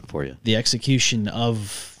going to happen for you. The execution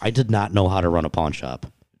of... I did not know how to run a pawn shop.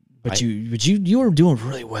 But you were doing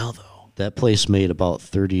really well, though. That place made about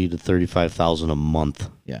 $30,000 to $35,000 a month.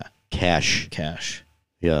 Yeah. Cash.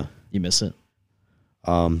 Yeah. You miss it?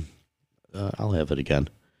 I'll have it again.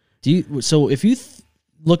 So if you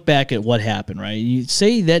look back at what happened, right? You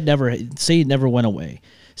say it never went away.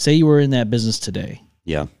 Say you were in that business today.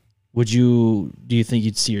 Yeah. Do you think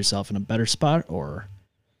you'd see yourself in a better spot or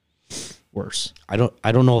worse? I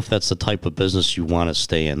don't know if that's the type of business you want to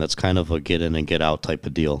stay in. That's kind of a get in and get out type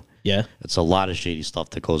of deal. Yeah. It's a lot of shady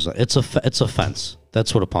stuff that goes on. It's a fence.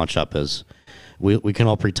 That's what a pawn shop is. We can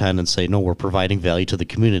all pretend and say, no, we're providing value to the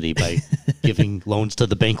community by giving loans to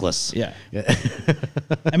the bankless. Yeah.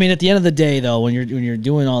 I mean, at the end of the day, though, when you're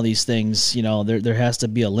doing all these things, there has to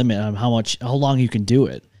be a limit on how long you can do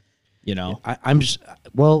it.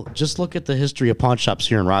 Just look at the history of pawn shops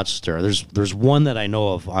here in Rochester. There's one that I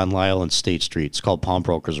know of on Lyle and State Street. It's called Pawn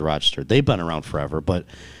Brokers of Rochester. They've been around forever, but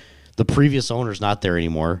the previous owner's not there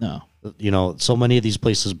anymore. No. So many of these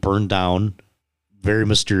places burned down very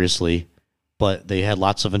mysteriously, but they had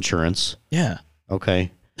lots of insurance. Yeah.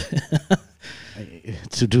 Okay.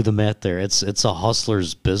 To do the math there, it's a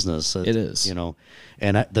hustler's business. It is.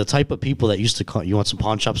 And the type of people that used to call, you want some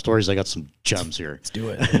pawn shop stories? I got some gems here. Let's do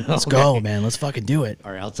it. Let's go, man. Let's fucking do it.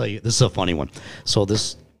 All right, I'll tell you. This is a funny one. So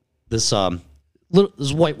this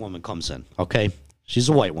white woman comes in. Okay, she's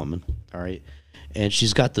a white woman. All right, and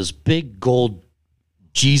she's got this big gold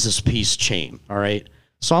Jesus piece chain. All right,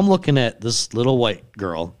 so I'm looking at this little white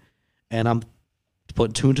girl, And I'm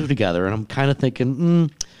putting two and two together, and I'm kind of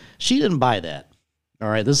thinking, she didn't buy that. All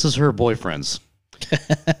right, this is her boyfriend's.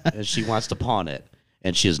 And she wants to pawn it,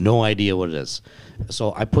 and she has no idea what it is.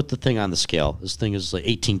 So I put the thing on the scale. This thing is like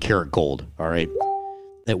 18 karat gold, all right?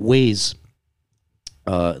 It weighs,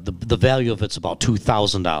 the value of it's about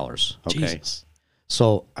 $2,000, okay? Jesus.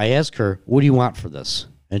 So I ask her, what do you want for this?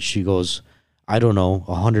 And she goes, I don't know,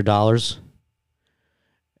 $100?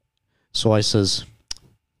 So I says,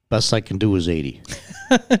 best I can do is 80.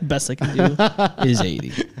 Best I can do is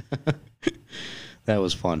 80. That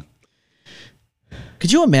was fun.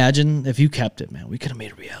 Could you imagine if you kept it, man? We could have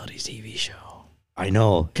made a reality TV show. I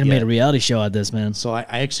know. Could have made a reality show out of this, man. So I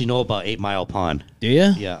actually know about 8 Mile Pond. Do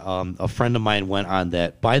you? Yeah. A friend of mine went on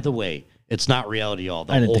that. By the way, it's not reality at all.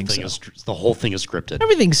 I didn't think so. The whole thing is scripted.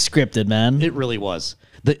 Everything's scripted, man. It really was.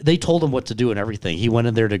 They told him what to do and everything. He went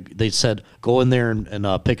in there they said, go in there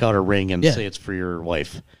and pick out a ring and say it's for your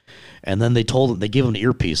wife. And then they gave him an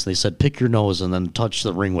earpiece. They said, pick your nose and then touch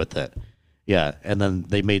the ring with it. Yeah. And then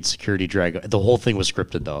they made security drag. The whole thing was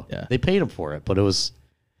scripted, though. Yeah. They paid him for it, but it was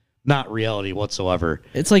not reality whatsoever.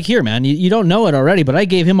 It's like here, man. You don't know it already, but I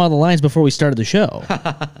gave him all the lines before we started the show.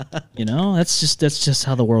 That's just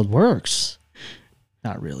how the world works.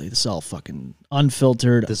 Not really. This is all fucking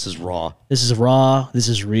unfiltered. This is raw. This is raw. This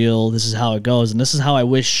is real. This is how it goes. And this is how I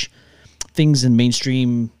wish things in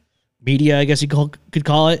mainstream media, I guess you could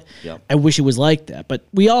call it. Yep. I wish it was like that. But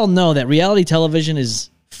we all know that reality television is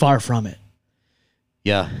far from it.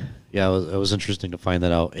 Yeah. Yeah, it was interesting to find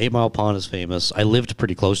that out. 8 Mile Pond is famous. I lived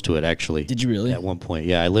pretty close to it, actually. Did you really? At one point.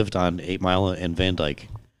 Yeah, I lived on 8 Mile and Van Dyke.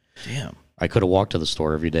 Damn. I could have walked to the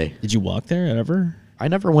store every day. Did you walk there ever? I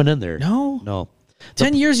never went in there. No?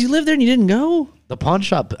 10 years you lived there and you didn't go? The pawn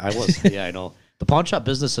shop, yeah, I know. The pawn shop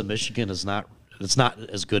business in Michigan it's not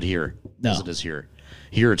as good here as it is here.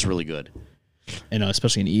 Here it's really good. I know,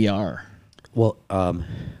 especially in ER. Well,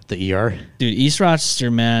 the ER? Dude, East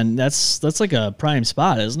Rochester, man, that's like a prime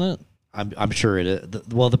spot, isn't it? I'm sure it is.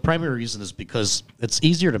 The primary reason is because it's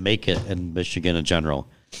easier to make it in Michigan in general.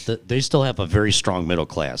 They still have a very strong middle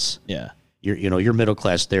class. Yeah. Your middle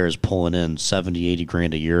class there is pulling in 70, 80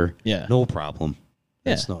 grand a year. Yeah. No problem.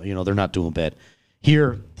 Yeah. It's they're not doing bad.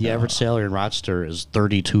 Here, the average salary in Rochester is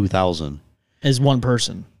 $32,000. As one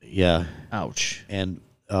person. Yeah. Ouch. And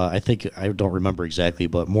I don't remember exactly,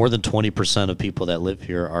 but more than 20% of people that live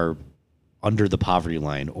here are under the poverty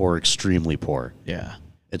line or extremely poor. Yeah.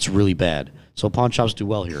 It's really bad. So pawn shops do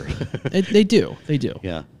well here. They do.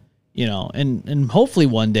 Yeah. And hopefully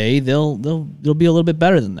one day they'll be a little bit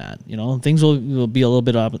better than that. Things will be a little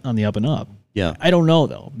bit on the up and up. Yeah. I don't know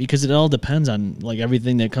though, because it all depends on like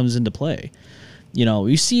everything that comes into play.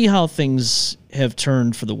 You see how things have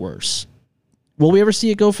turned for the worse. Will we ever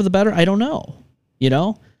see it go for the better? I don't know. We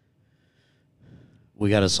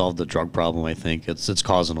got to solve the drug problem. I think it's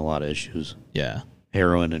causing a lot of issues. Yeah.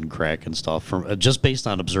 Heroin and crack and stuff. From just based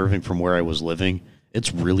on observing from where I was living,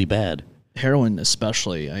 it's really bad. Heroin,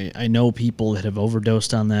 especially. I know people that have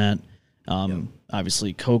overdosed on that.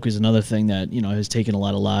 Obviously, coke is another thing that has taken a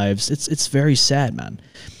lot of lives. It's very sad, man.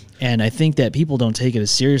 And I think that people don't take it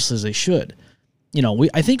as seriously as they should.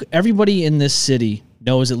 I think everybody in this city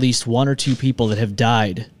knows at least one or two people that have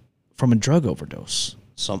died from a drug overdose.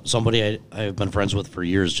 Somebody I've been friends with for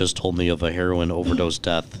years just told me of a heroin overdose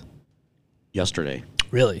death yesterday.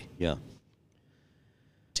 Really? Yeah.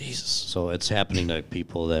 Jesus. So it's happening to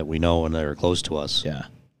people that we know and that are close to us. Yeah.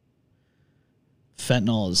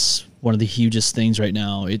 Fentanyl is one of the hugest things right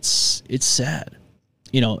now. It's sad.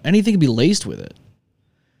 Anything can be laced with it.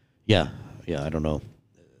 Yeah. I don't know.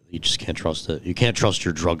 You just can't trust it. You can't trust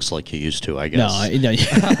your drugs like you used to, I guess. No.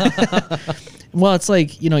 Well, it's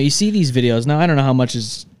like, you see these videos. Now, I don't know how much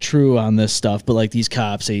is true on this stuff, but like these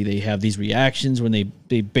cops, they have these reactions when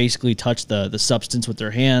they basically touch the substance with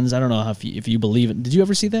their hands. I don't know if you believe it. Did you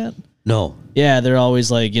ever see that? No. Yeah, they're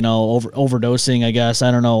always like, overdosing, I guess.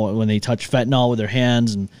 I don't know, when they touch fentanyl with their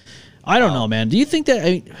hands. And I don't know, man. Do you think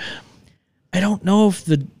that... I don't know if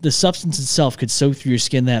the substance itself could soak through your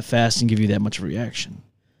skin that fast and give you that much of a reaction.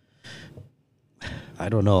 I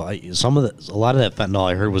don't know. A lot of that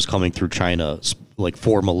fentanyl I heard was coming through China, like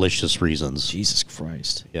for malicious reasons. Jesus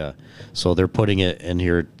Christ. Yeah. So they're putting it in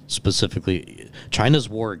here specifically. China's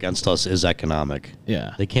war against us is economic.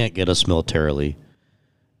 Yeah. They can't get us militarily.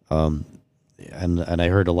 And I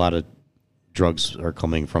heard a lot of drugs are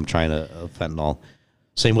coming from China, fentanyl.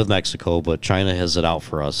 Same with Mexico, but China has it out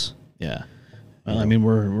for us. Yeah. Well, I mean,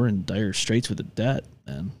 we're in dire straits with the debt,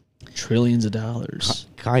 man. Trillions of dollars.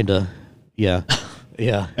 Kinda. Yeah.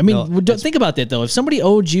 Yeah. I mean, think about that, though. If somebody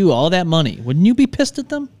owed you all that money, wouldn't you be pissed at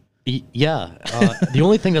them? Yeah. The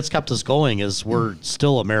only thing that's kept us going is we're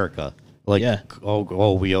still America. Like, Yeah.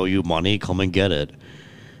 oh, we owe you money. Come and get it.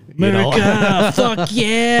 America, fuck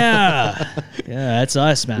yeah. Yeah, that's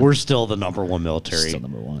us, man. We're still the number one military. Still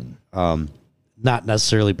number one. Not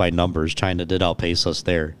necessarily by numbers. China did outpace us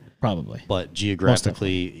there. Probably. But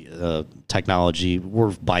geographically, technology,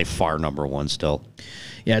 we're by far number one still.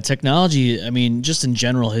 Yeah, technology, I mean, just in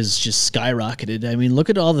general has just skyrocketed. I mean, look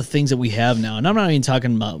at all the things that we have now. And I'm not even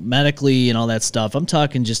talking about medically and all that stuff. I'm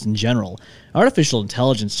talking just in general. Artificial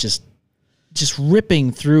intelligence just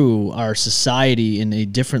ripping through our society in a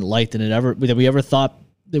different light than we ever thought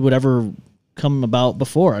it would ever come about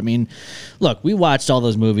before. I mean, look, we watched all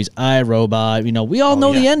those movies, I, Robot, we all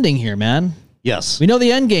know the ending here, man. Yes. We know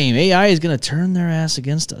the end game. AI is going to turn their ass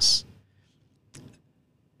against us.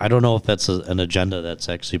 I don't know if that's an agenda that's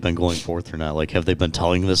actually been going forth or not. Like, have they been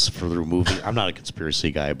telling this for the movie? I'm not a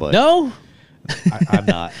conspiracy guy, but No? I'm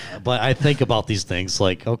not. But I think about these things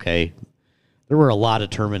like, okay, there were a lot of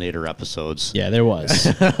Terminator episodes. Yeah, there was.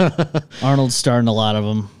 Arnold starred in a lot of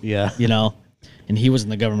them. Yeah. And he was in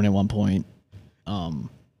the government at one point. I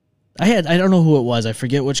don't know who it was. I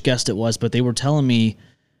forget which guest it was, but they were telling me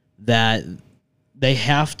that they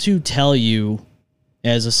have to tell you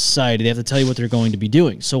as a society, they have to tell you what they're going to be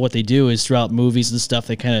doing. So what they do is throughout movies and stuff,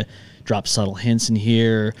 they kind of drop subtle hints in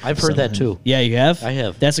here. I've heard that too. Yeah, you have? I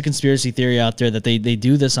have. That's a conspiracy theory out there that they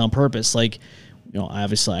do this on purpose. Like,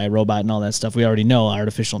 obviously iRobot and all that stuff. We already know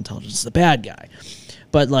artificial intelligence is the bad guy.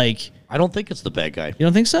 But like, I don't think it's the bad guy. you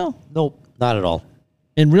don't think so? Nope, not at all.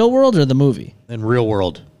 In real world or the movie? In real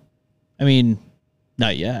world. I mean,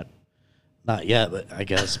 not yet. Not yet, but I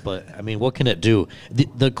guess. But I mean, what can it do?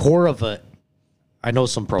 The core of I know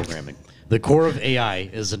some programming. The core of AI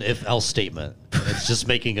is an if-else statement. It's just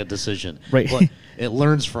making a decision. Right. But it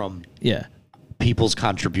learns from Yeah. people's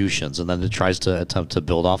contributions, and then it tries to attempt to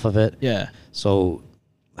build off of it. Yeah. So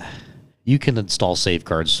you can install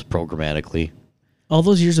safeguards programmatically. All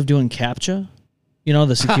those years of doing CAPTCHA,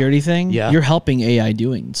 the security thing, Yeah. you're helping AI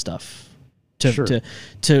doing stuff Sure.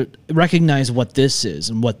 to recognize what this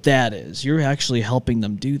is and what that is. You're actually helping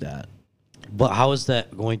them do that. But how is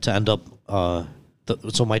that going to end up?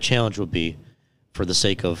 So my challenge would be, for the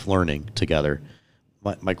sake of learning together,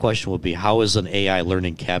 my question would be, how is an AI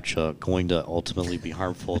learning CAPTCHA going to ultimately be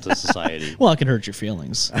harmful to society? Well, it can hurt your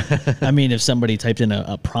feelings. I mean, if somebody typed in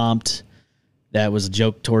a prompt that was a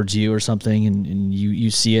joke towards you or something, and you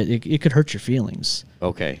see it could hurt your feelings.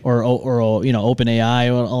 Okay. Or open AI,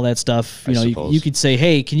 all that stuff. I suppose. You could say,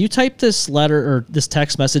 hey, can you type this letter or this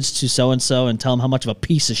text message to so and so and tell them how much of a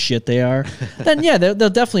piece of shit they are? Then yeah, they'll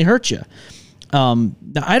definitely hurt you.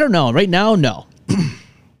 I don't know. Right now, no.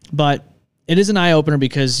 But it is an eye opener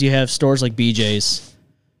because you have stores like BJ's,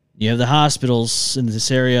 you have the hospitals in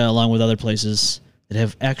this area, along with other places that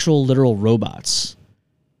have actual literal robots.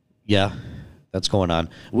 Yeah. That's going on.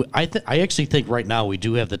 I actually think right now we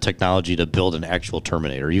do have the technology to build an actual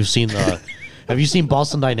Terminator. You've seen have you seen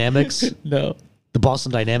Boston Dynamics? No. The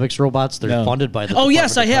Boston Dynamics robots, they're funded by the Oh,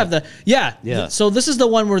 yes, I Department of have. Yeah. So this is the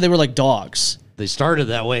one where they were like dogs. They started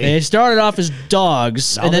that way. They started off as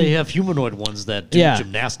dogs. Now and then they have humanoid ones that do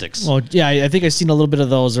gymnastics. Well, yeah, I think I've seen a little bit of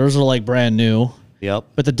those. Those are like brand new. Yep.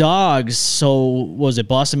 But the dogs, so was it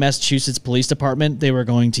Boston, Massachusetts Police Department? They were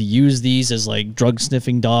going to use these as like drug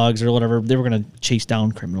sniffing dogs or whatever. They were going to chase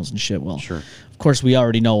down criminals and shit. Well, Sure. Of course, we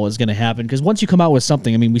already know what's going to happen because once you come out with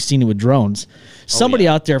something, I mean, we've seen it with drones. Somebody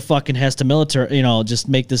out there fucking has to just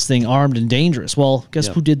make this thing armed and dangerous. Well, guess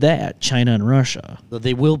who did that? China and Russia.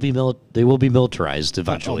 They will be militarized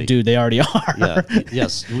eventually. Oh, dude, they already are. Yeah.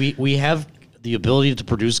 Yes. We have the ability to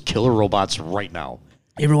produce killer robots right now.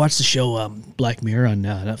 You ever watch the show Black Mirror on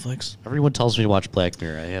Netflix? Everyone tells me to watch Black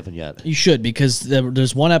Mirror. I haven't yet. You should, because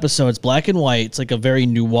there's one episode. It's black and white. It's like a very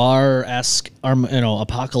noir-esque,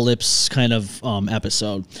 apocalypse kind of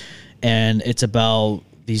episode, and it's about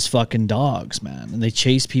these fucking dogs, man, and they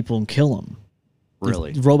chase people and kill them.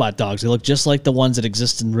 Really? They're robot dogs. They look just like the ones that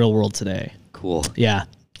exist in real world today. Cool. Yeah.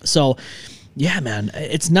 So, yeah, man,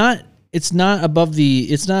 it's not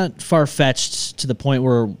far-fetched to the point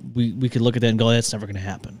where we could look at that and go, that's never going to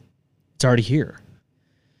happen. It's already here.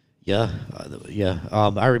 Yeah.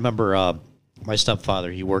 I remember my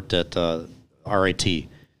stepfather, he worked at RIT,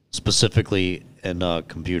 specifically in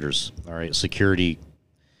computers, all right, security.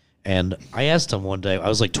 And I asked him one day, I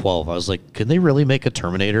was like 12, I was like, can they really make a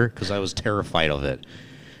Terminator? Because I was terrified of it.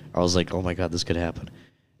 I was like, oh my God, this could happen.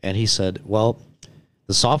 And he said, well,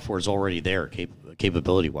 the software is already there,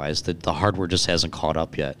 capability-wise. The hardware just hasn't caught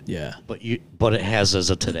up yet. Yeah. But it has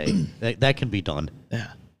as of today. that can be done.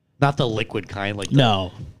 Yeah. Not the liquid kind,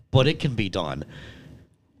 no. But it can be done.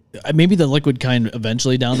 Maybe the liquid kind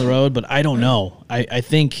eventually down the road, but I don't know. I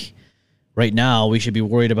think right now we should be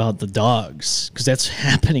worried about the dogs because that's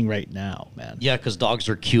happening right now, man. Yeah, because dogs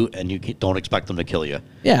are cute and you don't expect them to kill you.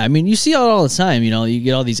 Yeah, I mean, you see it all the time. You know, you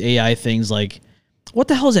get all these AI things like, what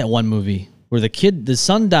the hell is that one movie where the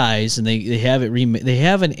son dies and they have it they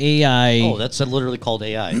have an AI. Oh, that's literally called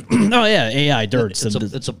AI. Oh yeah, AI dirt.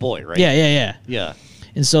 It's a boy, right? Yeah. Yeah.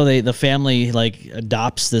 And so the family like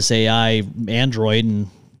adopts this AI android, and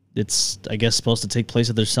it's, I guess, supposed to take place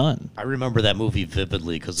with their son. I remember that movie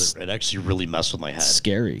vividly because it actually really messed with my head.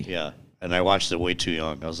 Scary. Yeah. And I watched it way too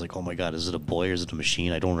young. I was like, oh my God, is it a boy or is it a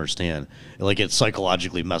machine? I don't understand. Like, it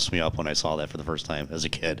psychologically messed me up when I saw that for the first time as a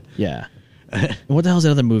kid. Yeah. What the hell is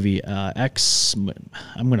that other movie? I'm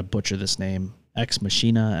going to butcher this name. Ex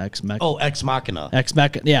Machina, Ex Mech. Oh, Ex Machina.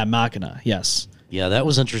 Yeah, Machina, yes. Yeah, that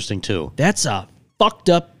was interesting too. That's a fucked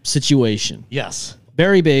up situation. Yes.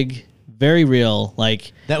 Very big, very real.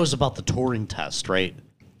 Like, that was about the Turing test, right?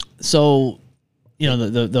 So, you know,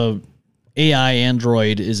 the AI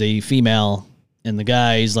android is a female, and the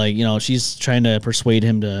guy's like, you know, she's trying to persuade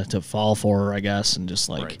him to fall for her, I guess, and just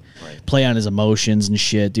like right. play on his emotions and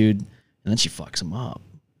shit, dude. And then she fucks him up.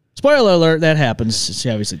 Spoiler alert, that happens. She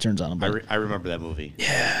obviously turns on him. But I remember that movie.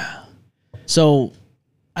 Yeah. So,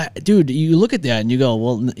 dude, you look at that and you go,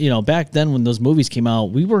 well, you know, back then when those movies came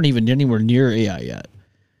out, we weren't even anywhere near AI yet.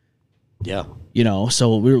 Yeah. You know,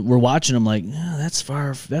 so we're watching them like, oh, that's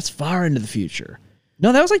far into the future.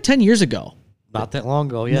 No, that was like 10 years ago. Not that long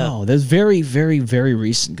ago, yeah. No, that's very, very, very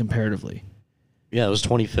recent comparatively. Yeah, it was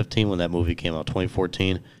 2015 when that movie came out,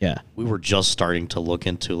 2014. Yeah. We were just starting to look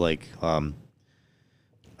into, like, I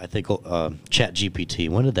think Chat GPT.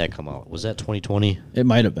 When did that come out? Was that 2020? It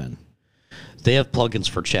might have been. They have plugins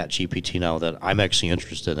for Chat GPT now that I'm actually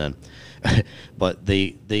interested in. But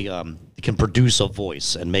they can produce a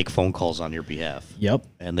voice and make phone calls on your behalf. Yep.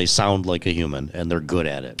 And they sound like a human, and they're good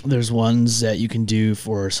at it. There's ones that you can do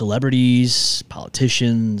for celebrities,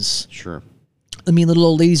 politicians. Sure. I mean, little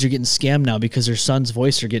old ladies are getting scammed now because their son's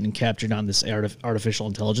voice are getting captured on this artificial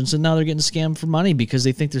intelligence, and now they're getting scammed for money because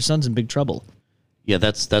they think their son's in big trouble. Yeah,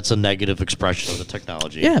 that's a negative expression of the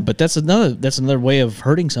technology. Yeah, but that's another way of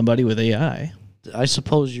hurting somebody with AI. I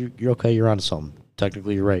suppose you're okay. You're onto something.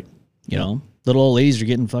 Technically, you're right. You know, little old ladies are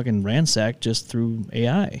getting fucking ransacked just through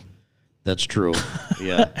AI. That's true.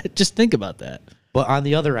 Yeah. Just think about that. But on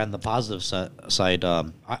the other end, the positive side,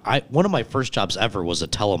 one of my first jobs ever was a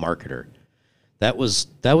telemarketer. That was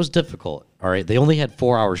difficult. All right, they only had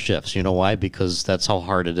 4-hour shifts. You know why? Because that's how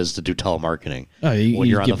hard it is to do telemarketing. Oh, when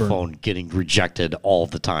you're on the phone, getting rejected all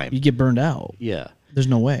the time. You get burned out. Yeah, there's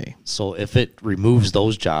no way. So if it removes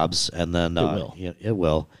those jobs, and then it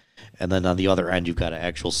will. And then on the other end, you've got an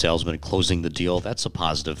actual salesman closing the deal. That's a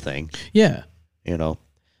positive thing. Yeah, you know,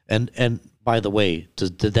 and by the way,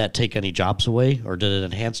 did that take any jobs away, or did it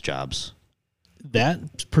enhance jobs?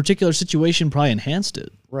 That particular situation probably enhanced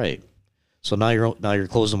it. Right. So now you're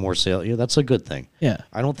closing more sales. Yeah, that's a good thing. Yeah.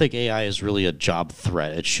 I don't think AI is really a job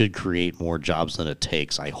threat. It should create more jobs than it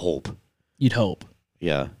takes, I hope. You'd hope.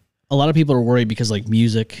 Yeah. A lot of people are worried because like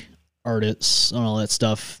music artists and all that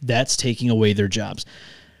stuff, that's taking away their jobs.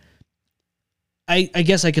 I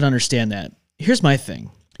guess I can understand that. Here's my thing.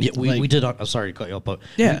 Yeah, we did. I'm sorry to cut you off, but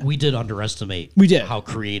yeah, we did underestimate. We did how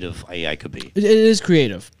creative AI could be. It is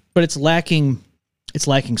creative, but it's lacking. It's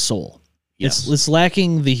lacking soul. Yes. It's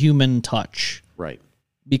lacking the human touch. Right.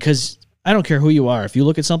 Because I don't care who you are. If you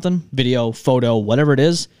look at something, video, photo, whatever it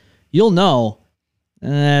is, you'll know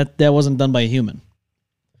that wasn't done by a human.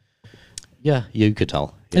 Yeah, you could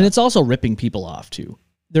tell. Yeah. And it's also ripping people off too.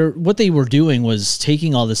 What they were doing was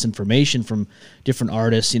taking all this information from different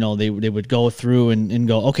artists. You know, they would go through and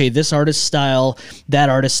go, okay, this artist style, that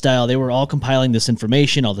artist style. They were all compiling this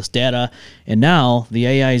information, all this data, and now the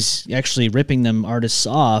AI is actually ripping them artists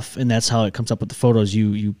off, and that's how it comes up with the photos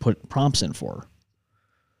you put prompts in for.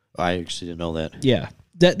 I actually didn't know that. Yeah,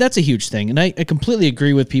 that's a huge thing, and I completely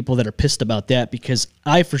agree with people that are pissed about that because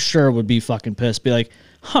I for sure would be fucking pissed. Be like,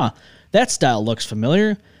 huh, that style looks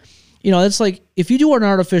familiar. You know, it's like if you do an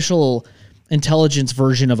artificial intelligence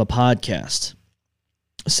version of a podcast,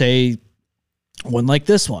 say one like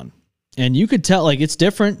this one, and you could tell like it's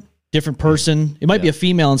different person. It might be a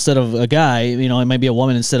female instead of a guy. You know, it might be a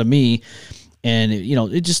woman instead of me. And, you know,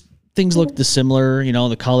 it just things look dissimilar. You know,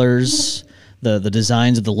 the colors, the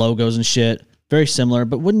designs of the logos and shit, very similar.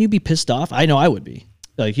 But wouldn't you be pissed off? I know I would be.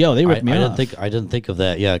 Like, yo, they ripped me off. I didn't think of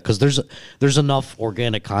that. Yeah, because there's enough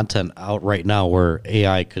organic content out right now where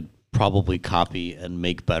AI could probably copy and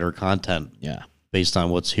make better content. Yeah, based on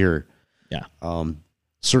what's here. Yeah,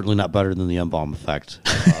 certainly not better than the M-bomb effect.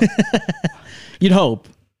 You'd hope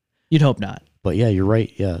not. But yeah, you're right.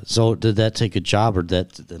 Yeah. So did that take a job, or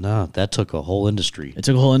that took a whole industry? It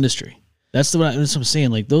took a whole industry. That's what I'm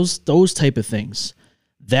saying. Like those type of things,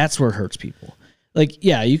 that's where it hurts people. Like,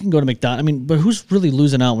 yeah, you can go to McDonald's. I mean, but who's really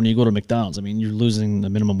losing out when you go to McDonald's? I mean, you're losing the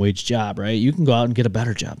minimum wage job, right? You can go out and get a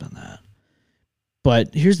better job than that.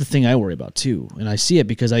 But here's the thing I worry about too, and I see it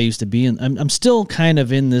because I used to be I'm still kind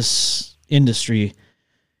of in this industry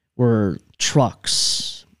where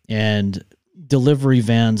trucks and delivery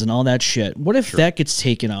vans and all that shit. What if that gets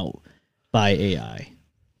taken out by AI?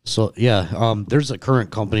 So yeah, there's a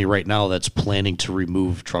current company right now that's planning to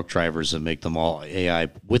remove truck drivers and make them all AI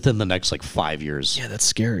within the next like 5 years. Yeah, that's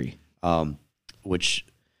scary. Which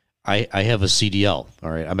I have a CDL. All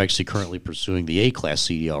right, I'm actually currently pursuing the A-class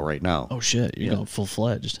CDL right now. Oh shit, you're going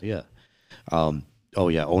full-fledged. Yeah. Oh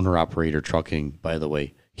yeah, owner operator trucking. By the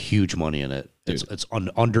way, huge money in it. Dude. It's an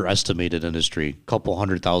underestimated industry. Couple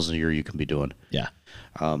 $100,000 a year you can be doing. Yeah.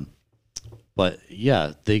 But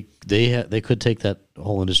yeah, they could take that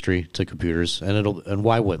whole industry to computers, and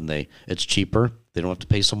why wouldn't they? It's cheaper. They don't have to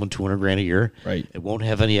pay someone $200,000 a year. Right. It won't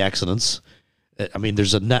have any accidents. I mean,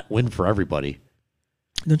 there's a net win for everybody.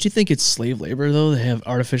 Don't you think it's slave labor though? They have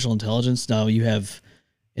artificial intelligence now. You have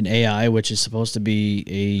an AI, which is supposed to be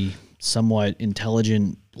a somewhat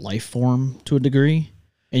intelligent life form to a degree,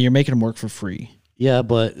 and you're making them work for free. Yeah,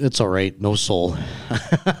 but it's all right. No soul.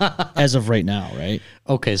 As of right now, right?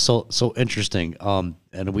 Okay, so interesting.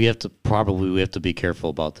 And we have to be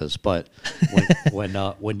careful about this. But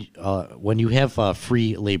when you have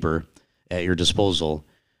free labor at your disposal,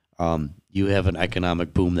 you have an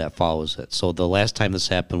economic boom that follows it. So the last time this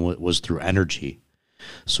happened was through energy.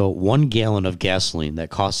 So 1 gallon of gasoline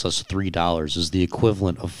that costs us $3 is the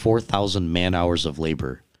equivalent of 4,000 man-hours of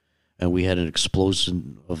labor, and we had an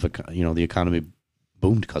explosion of the economy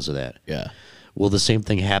boomed because of that. Yeah. Will the same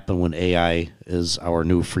thing happen when AI is our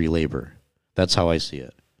new free labor? That's how I see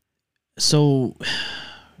it. So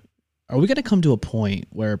are we going to come to a point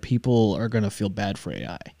where people are going to feel bad for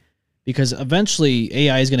AI? Because eventually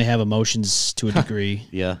AI is going to have emotions to a degree.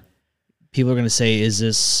 Yeah. People are going to say, is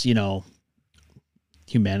this,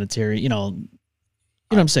 humanitarian, you know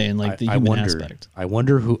what I'm saying? Like the human aspect. I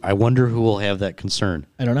wonder who will have that concern.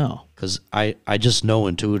 I don't know. Because I just know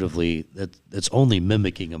intuitively that it's only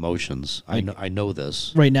mimicking emotions. I know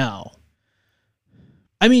this. Right now.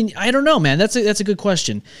 I mean, I don't know, man. That's a good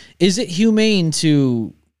question. Is it humane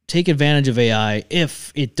to take advantage of AI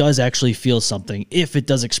if it does actually feel something, if it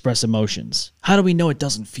does express emotions? How do we know it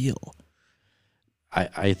doesn't feel?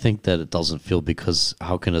 I think that it doesn't feel because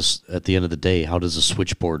at the end of the day, how does a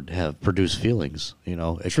switchboard produce feelings?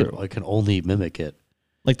 It can only mimic it.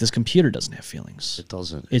 Like this computer doesn't have feelings. It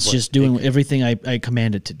doesn't. It's just doing everything I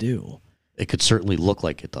command it to do. It could certainly look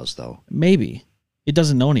like it does, though. Maybe. It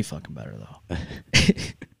doesn't know any fucking better, though.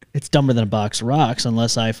 It's dumber than a box of rocks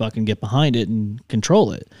unless I fucking get behind it and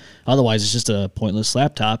control it. Otherwise, it's just a pointless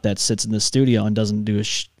laptop that sits in the studio and doesn't do a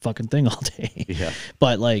fucking thing all day. Yeah.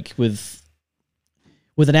 But like with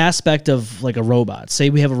an aspect of like a robot,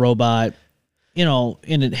 say we have a robot,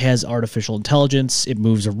 and it has artificial intelligence, it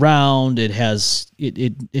moves around,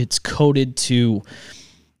 it's coded to,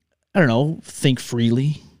 I don't know, think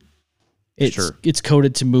freely. It's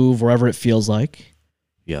coded to move wherever it feels like.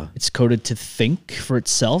 Yeah. It's coded to think for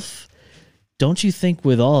itself. Don't you think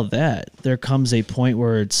with all of that, there comes a point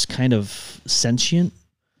where it's kind of sentient?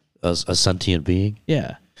 A sentient being?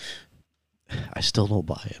 Yeah. I still don't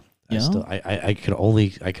buy it. I can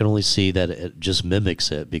only see that it just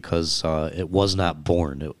mimics it because it was not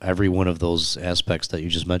born. Every one of those aspects that you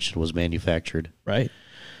just mentioned was manufactured. Right.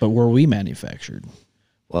 But were we manufactured?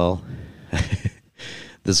 Well,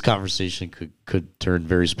 this conversation could turn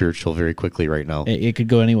very spiritual very quickly right now. It could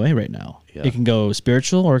go any way right now. Yeah. It can go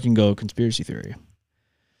spiritual or it can go conspiracy theory.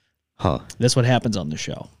 Huh. That's what happens on the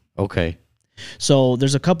show. Okay. So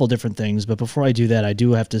there's a couple different things, but before I do that, I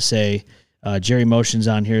do have to say, Jerry Motion's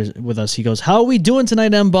on here with us. He goes, "How are we doing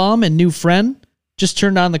tonight, M-Bomb and new friend? Just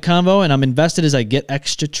turned on the convo, and I'm invested as I get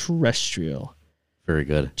extraterrestrial." Very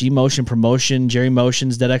good. G-Motion Promotion, Jerry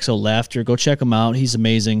Motion's, Dead Exo Laughter. Go check him out. He's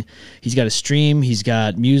amazing. He's got a stream. He's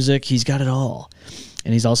got music. He's got it all.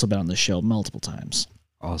 And he's also been on the show multiple times.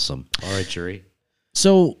 Awesome. All right, Jerry.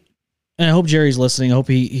 So, and I hope Jerry's listening. I hope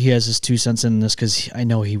he has his 2 cents in this because I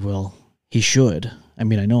know he will. He should. I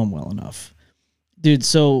mean, I know him well enough. Dude,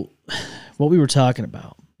 so what we were talking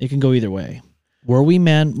about, it can go either way. Were we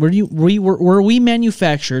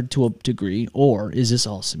manufactured to a degree, or is this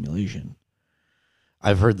all simulation?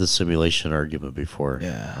 I've heard the simulation argument before.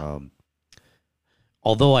 Yeah.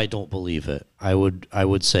 Although I don't believe it, I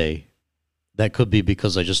would say that could be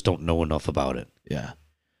because I just don't know enough about it. Yeah.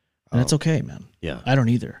 And that's okay, man. Yeah. I don't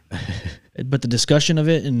either. But the discussion of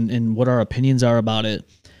it and what our opinions are about it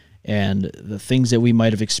and the things that we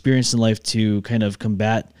might have experienced in life to kind of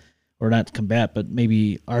combat, or not combat, but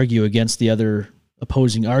maybe argue against the other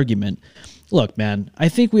opposing argument. Look, man, I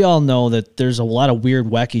think we all know that there's a lot of weird,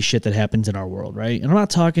 wacky shit that happens in our world, right? And I'm not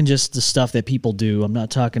talking just the stuff that people do. I'm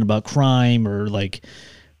not talking about crime or like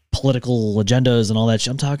political agendas and all that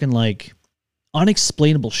shit. I'm talking like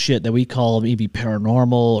unexplainable shit that we call maybe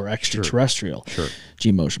paranormal or extraterrestrial. Sure.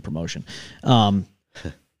 G-motion promotion. I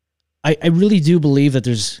really do believe that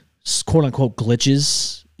there's quote unquote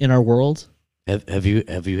glitches in our world. Have you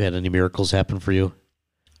had any miracles happen for you?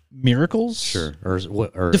 Miracles? Sure.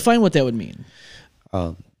 Or define what that would mean.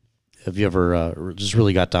 Have you ever just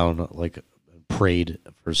really got down, like prayed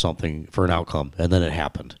for something, for an outcome, and then it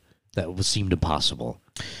happened that seemed impossible?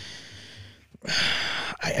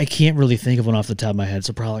 I can't really think of one off the top of my head,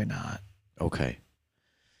 so probably not. Okay.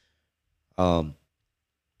 I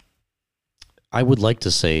would like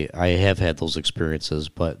to say I have had those experiences,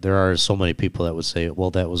 but there are so many people that would say,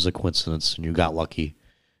 well, that was a coincidence and you got lucky.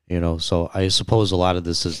 So I suppose a lot of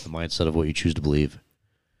this is the mindset of what you choose to believe.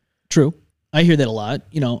 True. I hear that a lot.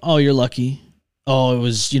 Oh, you're lucky. Oh, it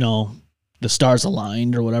was, the stars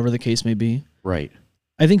aligned or whatever the case may be. Right.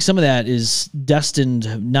 I think some of that is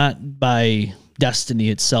destined, not by destiny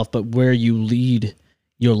itself, but where you lead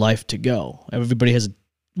your life to go. Everybody has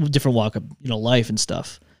a different walk of, life and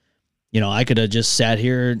stuff. I could have just sat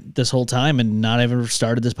here this whole time and not ever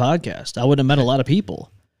started this podcast. I wouldn't have met a lot of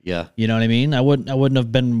people. Yeah. You know what I mean? I wouldn't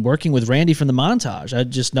have been working with Randy from the Montage. I'd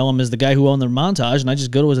just know him as the guy who owned the Montage, and I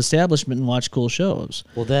just go to his establishment and watch cool shows.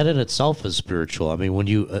 Well, that in itself is spiritual. I mean, when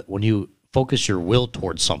you focus your will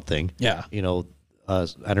towards something, yeah,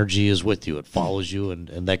 energy is with you. It follows you,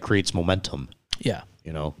 and that creates momentum. Yeah.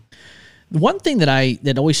 One thing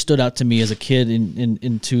that always stood out to me as a kid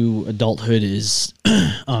into adulthood is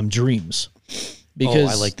dreams.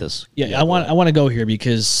 Because I like this. Yeah, I want to go here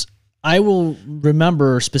because I will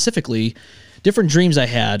remember specifically different dreams I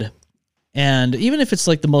had, and even if it's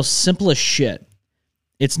like the most simplest shit,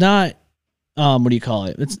 it's not what do you call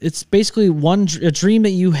it? It's basically a dream that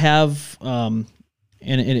you have and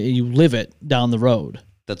you live it down the road.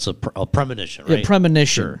 That's a premonition, right? A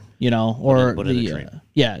premonition, sure. Or but in a dream.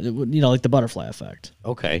 Like the butterfly effect.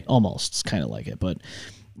 Okay. Almost, it's kind of like it, but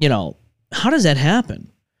how does that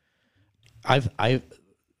happen? I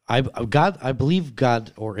believe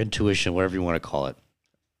God or intuition, whatever you want to call it,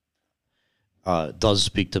 does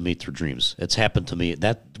speak to me through dreams. It's happened to me.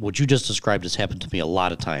 That what you just described has happened to me a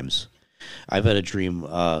lot of times. I've had a dream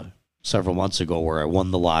several months ago where I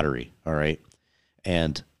won the lottery. All right,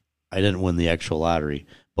 and I didn't win the actual lottery,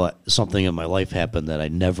 but something in my life happened that I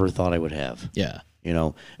never thought I would have. Yeah,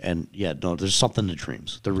 there's something to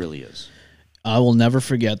dreams. There really is. I will never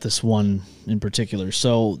forget this one in particular.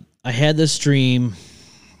 So I had this dream.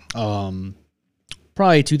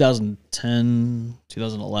 Probably 2010,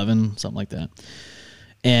 2011, something like that.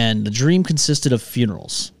 And the dream consisted of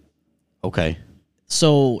funerals. Okay.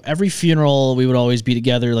 So every funeral, we would always be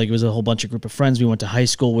together. Like it was a whole bunch of group of friends we went to high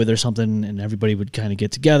school with or something, and everybody would kind of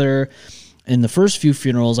get together. In the first few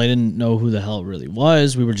funerals, I didn't know who the hell it really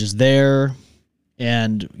was. We were just there,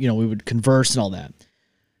 and, we would converse and all that.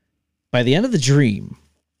 By the end of the dream,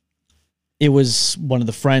 it was one of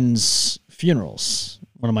the friends' funerals.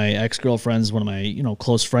 One of my ex-girlfriends, one of my,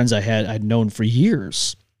 close friends I'd known for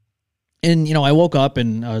years. And, I woke up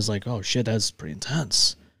and I was like, oh shit, that's pretty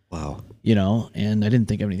intense. Wow. And I didn't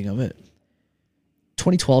think anything of it.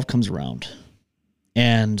 2012 comes around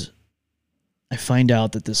and I find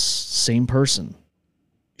out that this same person,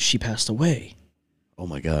 she passed away. Oh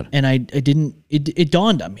my God. And it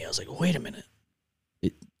dawned on me. I was like, wait a minute.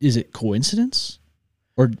 Is it coincidence?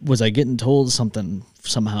 Or was I getting told something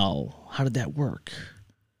somehow? How did that work?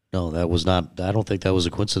 No, that was not. I don't think that was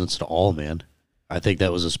a coincidence at all, man. I think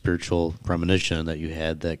that was a spiritual premonition that you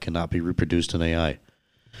had that cannot be reproduced in AI.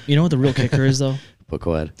 You know what the real kicker is, though? But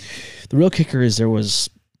go ahead. The real kicker is there was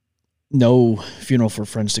no funeral for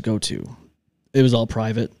friends to go to. It was all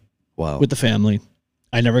private. Wow. With the family.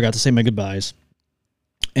 I never got to say my goodbyes.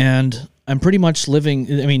 And I'm pretty much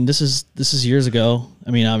living. I mean, this is years ago.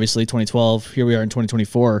 I mean, obviously 2012. Here we are in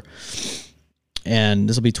 2024. And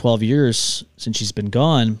this will be 12 years since she's been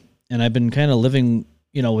gone. And I've been kind of living,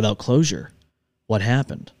 without closure. What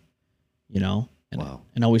happened? And, wow.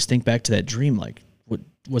 And I always think back to that dream. Like,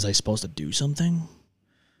 was I supposed to do something?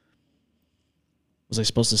 Was I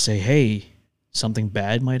supposed to say, hey, something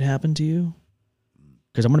bad might happen to you?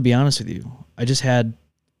 Because I'm going to be honest with you. I just had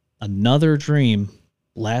another dream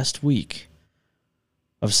last week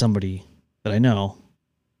of somebody that I know.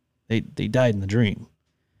 They died in the dream.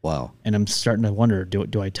 Wow. And I'm starting to wonder,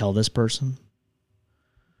 do I tell this person?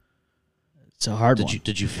 It's a hard one.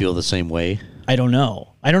 Did you feel the same way? I don't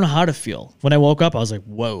know. I don't know how to feel. When I woke up, I was like,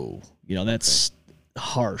 whoa, that's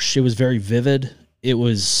harsh. It was very vivid. It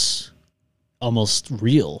was almost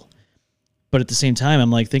real. But at the same time,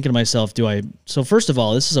 I'm like thinking to myself, so first of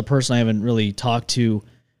all, this is a person I haven't really talked to.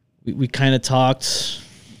 We kind of talked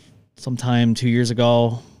sometime 2 years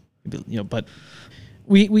ago, but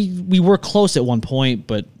we were close at one point,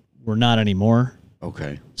 but we're not anymore.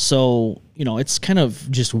 Okay. So, it's kind of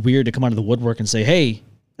just weird to come out of the woodwork and say, hey,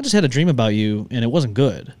 I just had a dream about you and it wasn't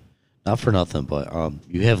good. Not for nothing, but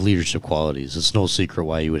you have leadership qualities. It's no secret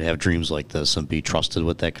why you would have dreams like this and be trusted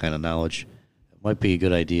with that kind of knowledge. It might be a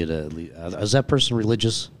good idea to is that person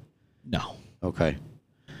religious? No. Okay.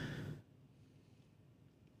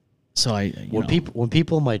 So when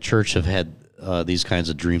people in my church have had these kinds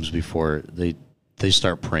of dreams before, they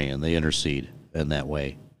start praying, they intercede in that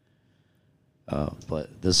way.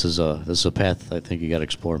 But this is a path I think you got to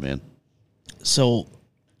explore, man. So,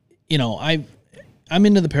 I'm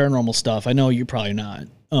into the paranormal stuff. I know you're probably not.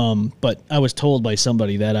 But I was told by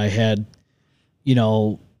somebody that I had,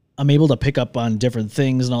 I'm able to pick up on different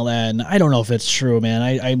things and all that. And I don't know if it's true, man.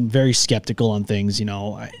 I'm very skeptical on things.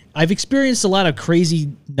 I've experienced a lot of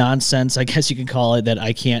crazy nonsense, I guess you could call it, that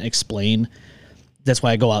I can't explain. That's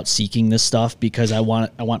why I go out seeking this stuff, because I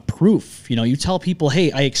want proof. You tell people,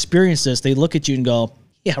 hey, I experienced this. They look at you and go,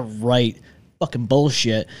 yeah, right. Fucking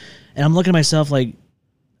bullshit. And I'm looking at myself like,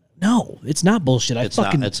 no, it's not bullshit. It's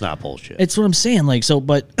not bullshit. It's what I'm saying.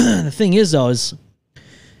 But the thing is, though, is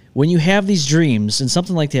when you have these dreams and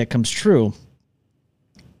something like that comes true,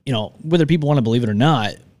 whether people want to believe it or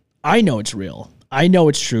not, I know it's real. I know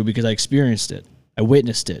it's true because I experienced it. I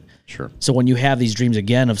witnessed it. Sure. So when you have these dreams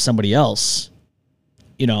again of somebody else,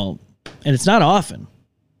 and it's not often,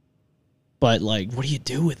 but what do you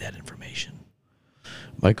do with that information?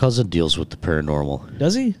 My cousin deals with the paranormal.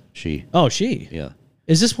 Does he? She. Oh, she? Yeah.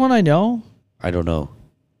 Is this one I know? I don't know.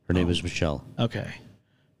 Her name is Michelle. Okay.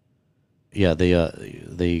 Yeah,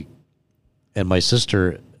 they and my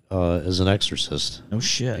sister is an exorcist. No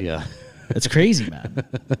shit. Yeah. That's crazy, man.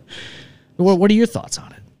 What are your thoughts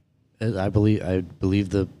on it? I believe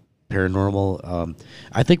the paranormal.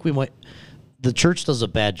 I think we might. The church does a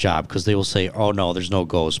bad job because they will say, "Oh no, there's no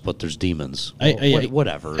ghosts, but there's demons." Well,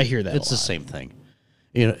 whatever. I hear that. It's the same thing.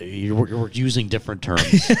 You're using different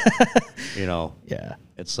terms. Yeah.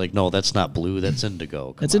 It's like, no, that's not blue. That's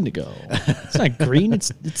indigo. That's indigo. It's not green.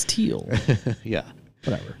 It's teal. Yeah.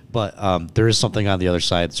 Whatever. But there is something on the other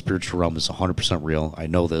side. The spiritual realm is 100% real. I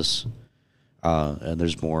know this. And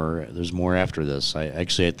there's more. There's more after this. I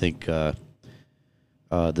think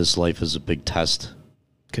this life is a big test.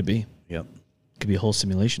 Could be. Yep. Could be a whole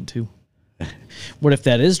simulation too. What if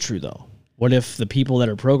that is true though? What if the people that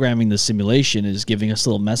are programming the simulation is giving us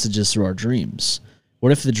little messages through our dreams?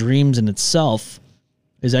 What if the dreams in itself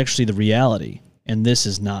is actually the reality, and this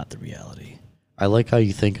is not the reality? I like how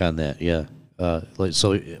you think on that. Yeah.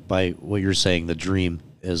 So by what you're saying, the dream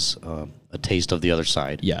is a taste of the other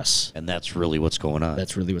side. Yes. And that's really what's going on.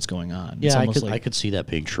 That's really what's going on. Yeah, I could see that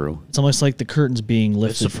being true. It's almost like the curtains being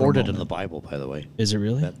lifted. It's supported in the Bible, by the way. Is it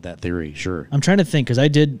really? That theory, sure. I'm trying to think, because I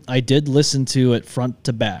did listen to it front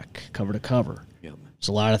to back, cover to cover. Yep. There's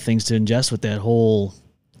a lot of things to ingest with that whole.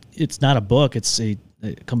 It's not a book. It's a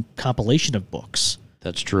compilation of books.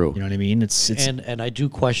 That's true. You know what I mean? It's and I do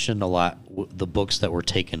question a lot the books that were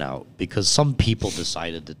taken out, because some people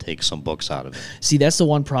decided to take some books out of it. See, that's the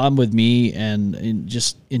one problem with me and in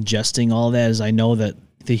just ingesting all that, is I know that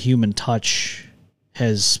the human touch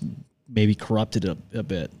has maybe corrupted a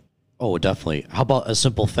bit. Oh, definitely. How about a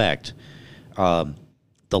simple fact? The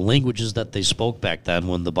languages that they spoke back then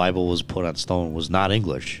when the Bible was put on stone was not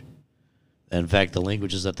English. In fact, the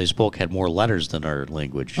languages that they spoke had more letters than our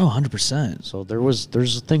language. Oh, 100%. So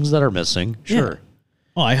there's things that are missing, sure. Yeah.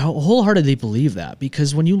 Oh, I wholeheartedly believe that,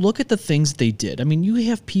 because when you look at the things that they did, I mean, you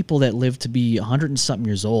have people that live to be 100 and something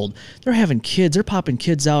years old. They're having kids. They're popping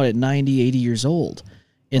kids out at 90, 80 years old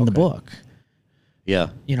in the book. Yeah.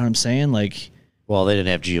 You know what I'm saying? Well, they didn't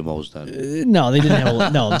have GMOs then. No, they didn't have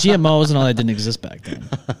GMOs and all that didn't exist back then.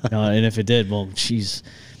 And if it did, well, geez.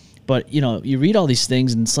 But, you read all these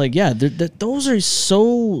things and it's like, yeah, those are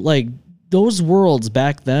so, those worlds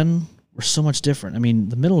back then were so much different. I mean,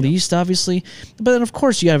 the Middle East, obviously. But then, of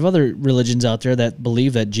course, you have other religions out there that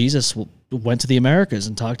believe that Jesus went to the Americas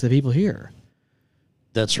and talked to the people here.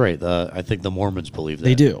 That's right. I think the Mormons believe that.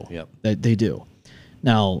 They do. Yep. They do.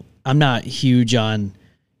 Now, I'm not huge on,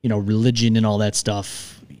 religion and all that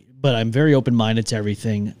stuff, but I'm very open-minded to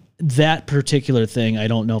everything. That particular thing, I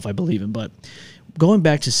don't know if I believe in, but going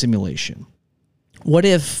back to simulation, what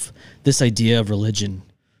if this idea of religion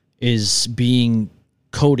is being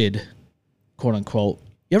coded, quote unquote.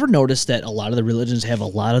 You ever notice that a lot of the religions have a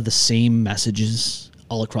lot of the same messages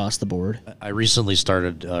all across the board? I recently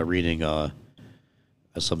started reading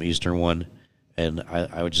some Eastern one, and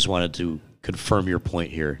I just wanted to confirm your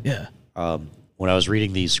point here. Yeah. When I was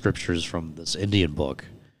reading these scriptures from this Indian book,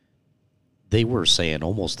 they were saying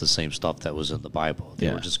almost the same stuff that was in the Bible.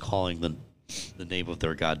 They were just calling the name of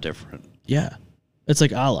their God different. Yeah. It's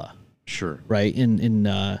like Allah. Sure. Right?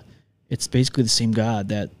 It's basically the same God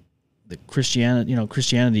that the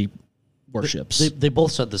Christianity worships. They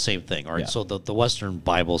both said the same thing. All right. Yeah. So the Western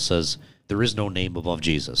Bible says there is no name above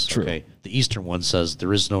Jesus. True. Okay. The Eastern one says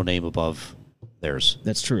there is no name above theirs.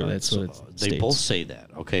 That's true. That's what it they states. both say that.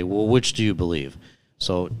 Okay. Well, which do you believe?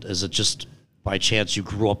 So is it just by chance you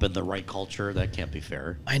grew up in the right culture? That can't be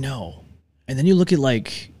fair. I know. And then you look at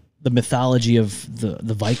like the mythology of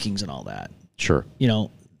the Vikings and all that. Sure.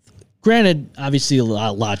 Granted, obviously a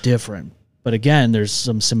lot different, but again, there's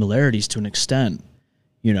some similarities to an extent.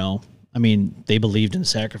 I mean, they believed in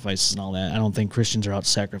sacrifices and all that. I don't think Christians are out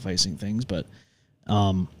sacrificing things, but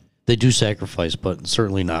they do sacrifice, but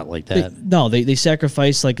certainly not like that. They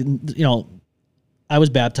sacrifice I was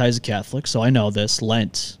baptized a Catholic, so I know this.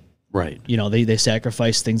 Lent, right? They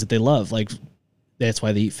sacrifice things that they love. Like that's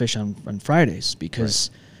why they eat fish on Fridays, because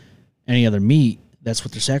any other meat, that's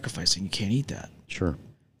what they're sacrificing. You can't eat that. Sure.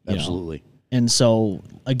 Absolutely. And so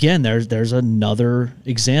again, there's another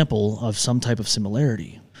example of some type of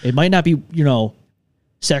similarity. It might not be,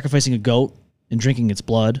 sacrificing a goat and drinking its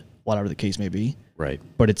blood, whatever the case may be. Right.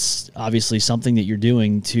 But it's obviously something that you're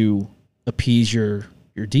doing to appease your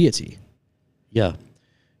deity. Yeah.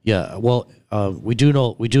 Yeah. Well, we do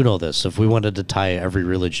know this. If we wanted to tie every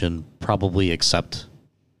religion, probably except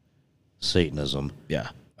Satanism. Yeah.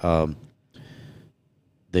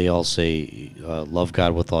 They all say, love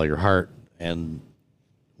God with all your heart and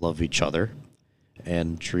love each other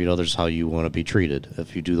and treat others how you want to be treated.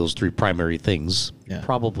 If you do those three primary things,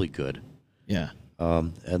 probably good. Yeah.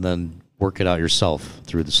 And then work it out yourself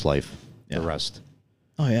through this life, the rest.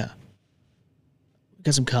 Oh, yeah.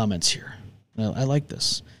 Got some comments here. I like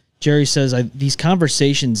this. Jerry says, these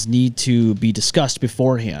conversations need to be discussed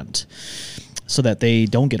beforehand so that they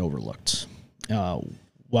don't get overlooked.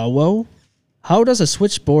 Wow. How does a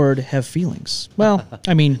switchboard have feelings? Well,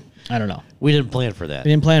 I mean, I don't know. We didn't plan for that.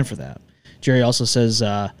 We didn't plan for that. Jerry also says,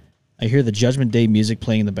 I hear the Judgment Day music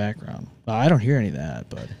playing in the background. Well, I don't hear any of that,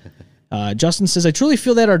 but Justin says, I truly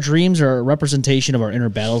feel that our dreams are a representation of our inner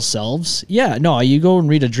battle selves. Yeah, no, you go and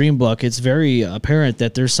read a dream book, it's very apparent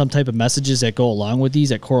that there's some type of messages that go along with these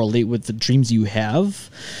that correlate with the dreams you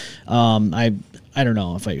have. I don't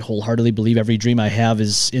know if I wholeheartedly believe every dream I have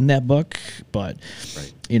is in that book, but,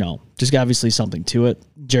 just obviously something to it.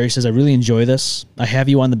 Jerry says, I really enjoy this. I have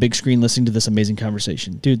you on the big screen listening to this amazing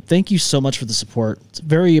conversation. Dude, thank you so much for the support. It's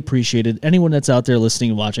very appreciated. Anyone that's out there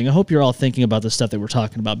listening and watching, I hope you're all thinking about the stuff that we're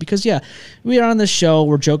talking about because, we are on this show.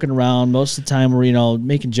 We're joking around. Most of the time we're,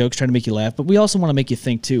 making jokes, trying to make you laugh, but we also want to make you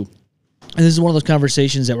think too. And this is one of those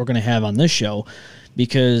conversations that we're going to have on this show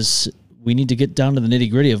because we need to get down to the nitty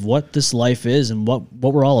gritty of what this life is and what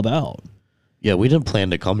we're all about. Yeah, we didn't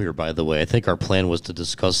plan to come here, by the way. I think our plan was to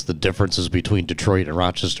discuss the differences between Detroit and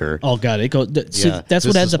Rochester. Oh, God. That's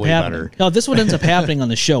what ends up happening. Better. No, this is what ends up happening on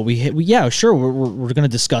the show. We're going to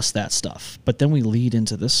discuss that stuff. But then we lead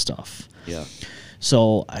into this stuff. Yeah.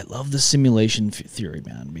 So I love the simulation theory,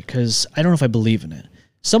 man, because I don't know if I believe in it.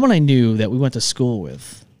 Someone I knew that we went to school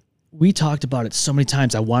with, we talked about it so many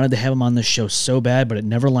times. I wanted to have him on this show so bad, but it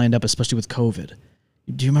never lined up, especially with COVID.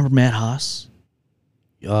 Do you remember Matt Haas?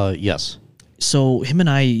 Yes. So him and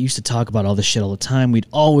I used to talk about all this shit all the time. We'd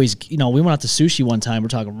always, we went out to sushi one time. We're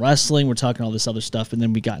talking wrestling. We're talking all this other stuff. And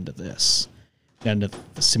then we got into this. We got into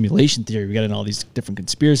the simulation theory. We got into all these different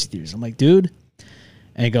conspiracy theories. I'm like, dude.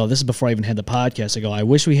 And I go, this is before I even had the podcast. I go, I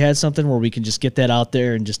wish we had something where we can just get that out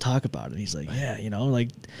there and just talk about it. And he's like, yeah,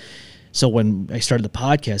 So when I started the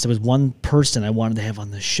podcast, there was one person I wanted to have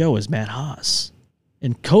on the show is Matt Haas.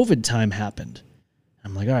 And COVID time happened.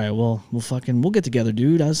 I'm like, all right, well, we'll get together,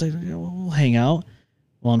 dude. I was like, we'll hang out.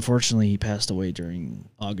 Well, unfortunately, he passed away during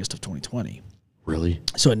August of 2020. Really?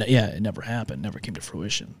 So, it never happened, never came to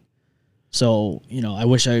fruition. So, I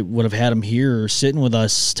wish I would have had him here sitting with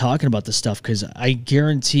us talking about this stuff because I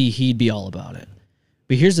guarantee he'd be all about it.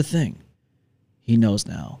 But here's the thing. He knows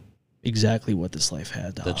now exactly what this life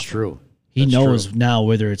had to offer. That's true. He knows now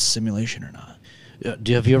whether it's simulation or not.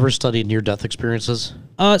 Have you ever studied near-death experiences?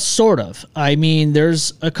 Sort of. I mean,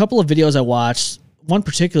 there's a couple of videos I watched. One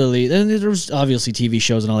particularly, and there's obviously TV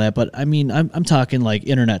shows and all that, but I mean, I'm talking like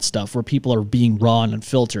internet stuff where people are being raw and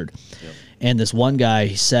unfiltered. Yep. And this one guy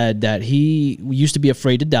said that he used to be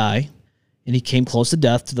afraid to die and he came close to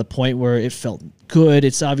death to the point where it felt good.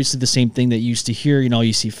 It's obviously the same thing that you used to hear. You know,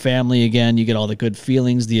 you see family again, you get all the good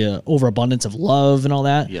feelings, the overabundance of love and all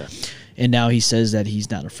that. Yeah. And now he says that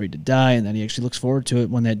he's not afraid to die and that he actually looks forward to it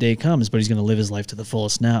when that day comes, but he's going to live his life to the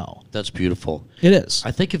fullest now. That's beautiful. It is.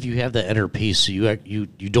 I think if you have that inner peace, you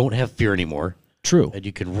don't have fear anymore. True. And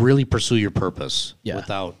you can really pursue your purpose Yeah.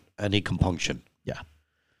 without any compunction. Yeah.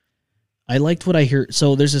 I liked what I hear.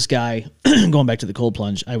 So there's this guy, going back to the cold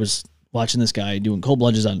plunge, I was watching this guy doing cold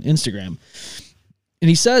plunges on Instagram. And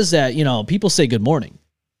he says that, you know, people say good morning.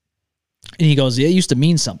 And he goes, yeah, it used to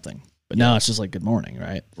mean something, but now it's just like good morning,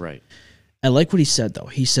 right? Right. I like what he said, though.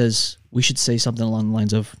 He says we should say something along the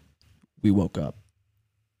lines of, we woke up.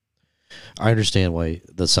 I understand why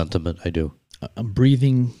the sentiment. I do. I'm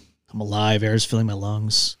breathing. I'm alive. Air's filling my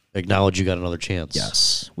lungs. Acknowledge you got another chance.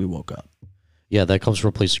 Yes, we woke up. Yeah, that comes from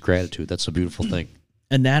a place of gratitude. That's a beautiful thing.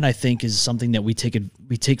 And that, I think, is something that we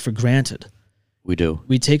take for granted. We do.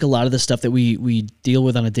 We take a lot of the stuff that we deal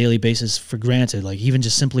with on a daily basis for granted, like even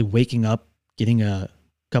just simply waking up, getting a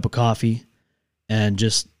cup of coffee, and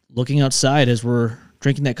just looking outside as we're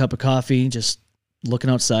drinking that cup of coffee, just looking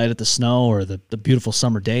outside at the snow or the beautiful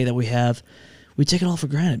summer day that we have. We take it all for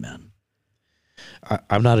granted, man.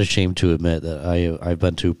 I'm not ashamed to admit that I've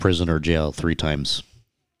been to prison or jail 3 times.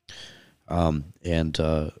 And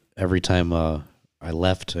every time I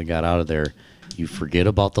left and got out of there, you forget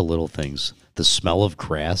about the little things. The smell of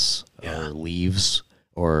grass or leaves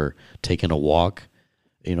or taking a walk.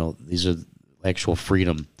 You know, these are actual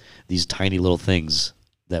freedom. These tiny little things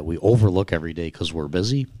that we overlook every day because we're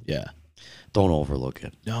busy. Yeah. Don't overlook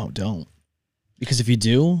it. No, don't. Because if you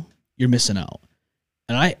do, you're missing out.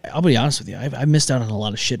 And I'll be honest with you, I've missed out on a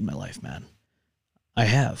lot of shit in my life, man. I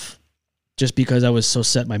have. Just because I was so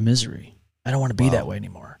set in my misery. I don't want to be that way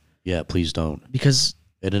anymore. Yeah, please don't. Because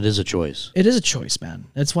and it is a choice. It is a choice, man.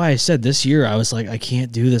 That's why I said this year, I was like, I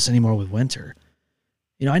can't do this anymore with winter.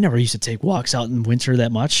 You know, I never used to take walks out in winter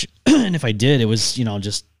that much. And if I did, it was, you know,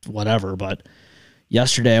 just whatever. But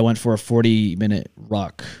yesterday I went for a 40-minute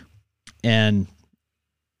ruck. And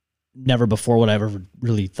never before would I ever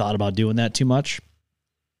really thought about doing that too much.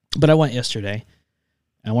 But I went yesterday.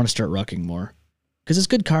 I want to start rucking more. Because it's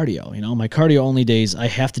good cardio, you know. My cardio only days, I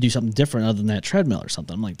have to do something different other than that treadmill or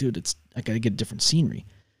something. I'm like, dude, I got to get different scenery.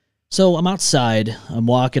 So I'm outside. I'm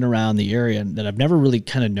walking around the area that I've never really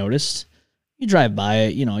kind of noticed. You drive by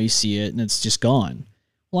it, you know, you see it, and it's just gone.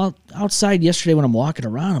 Well, outside yesterday when I'm walking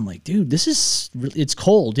around, I'm like, dude, it's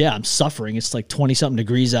cold. Yeah, I'm suffering. It's like 20-something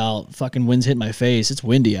degrees out. Fucking wind's hitting my face. It's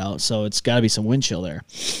windy out, so it's got to be some wind chill there.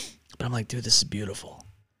 But I'm like, dude, this is beautiful.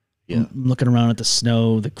 Yeah. I'm looking around at the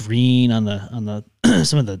snow, the green on the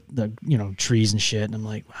some of the you know, trees and shit, and I'm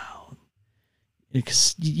like, wow,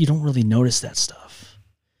 because you don't really notice that stuff.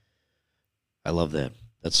 I love that.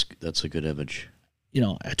 That's a good image. You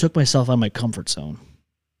know, I took myself out of my comfort zone,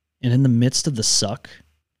 and in the midst of the suck,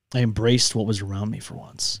 I embraced what was around me for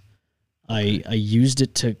once. I used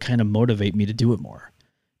it to kind of motivate me to do it more.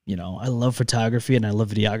 You know, I love photography and I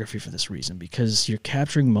love videography for this reason, because you're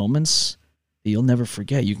capturing moments that you'll never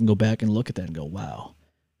forget. You can go back and look at that and go, wow,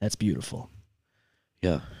 that's beautiful.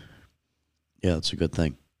 Yeah. Yeah, that's a good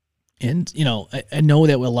thing. And, you know, I know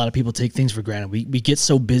that a lot of people take things for granted. We get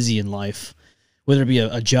so busy in life, whether it be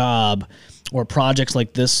a job or projects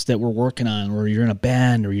like this that we're working on, or you're in a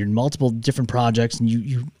band or you're in multiple different projects, and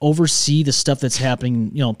you oversee the stuff that's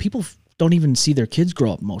happening. You know, people don't even see their kids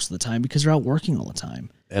grow up most of the time because they're out working all the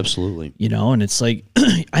time. Absolutely. You know, and it's like,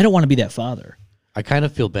 I don't want to be that father. I kind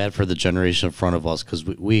of feel bad for the generation in front of us, because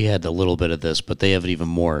we had a little bit of this, but they have it even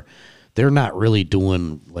more. They're not really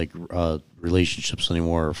doing like relationships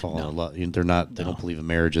anymore or falling in love. They're not. They don't believe in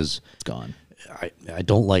marriages. It's gone. I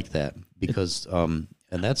don't like that, because and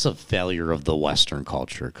that's a failure of the Western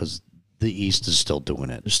culture, because the East is still doing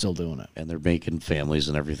it. They're still doing it, and they're making families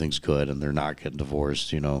and everything's good, and they're not getting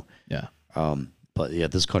divorced. You know. Yeah. But yeah,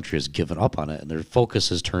 this country has given up on it, and their focus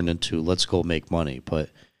has turned into let's go make money. But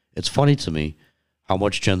it's funny to me how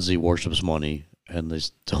much Gen Z worships money, and they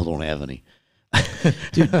still don't have any.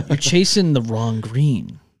 Dude, you're chasing the wrong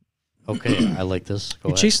green. Okay, I like this.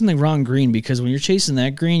 You're chasing the wrong green, because when you're chasing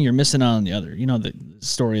that green, you're missing out on the other. You know the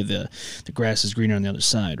story of the grass is greener on the other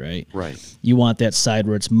side, right? Right. You want that side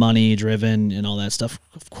where it's money driven and all that stuff.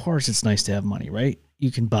 Of course, it's nice to have money, right?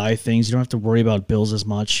 You can buy things. You don't have to worry about bills as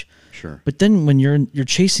much. Sure. But then when you're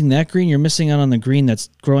chasing that green, you're missing out on the green that's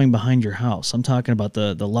growing behind your house. I'm talking about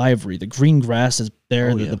the livery, the green grass is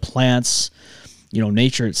there, the plants, you know,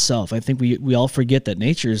 nature itself. I think we all forget that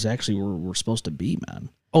nature is actually where we're supposed to be, man.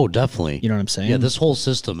 Oh, definitely. You know what I'm saying? Yeah, this whole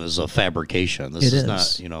system is a fabrication. This is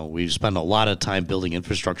not, you know, we spend a lot of time building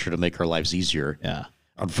infrastructure to make our lives easier. Yeah.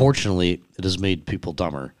 unfortunately, it has made people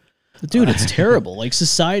dumber. Dude, it's terrible. Like,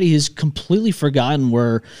 society has completely forgotten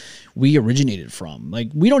where we originated from. Like,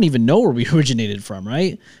 we don't even know where we originated from,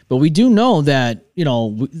 right? But we do know that, you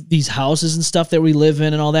know, these houses and stuff that we live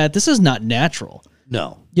in and all that, this is not natural.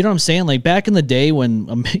 No. You know what I'm saying? Like, back in the day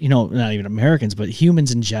when, you know, not even Americans, but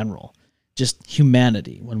humans in general, just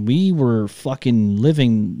humanity, when we were fucking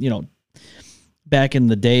living, you know, back in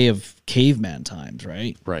the day of caveman times,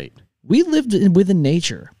 right? Right. We lived within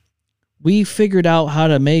nature. We figured out how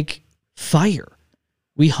to make fire.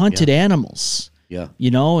 We hunted animals. Yeah.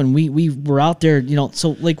 You know, and we were out there, you know,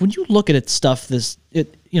 so like when you look at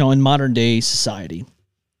you know, in modern day society,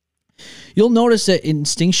 you'll notice that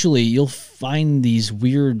instinctually you'll find these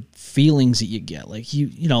weird feelings that you get. Like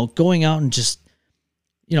you know, going out and just,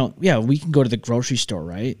 you know, yeah, we can go to the grocery store,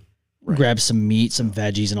 right? Grab some meat, some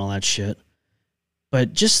veggies and all that shit.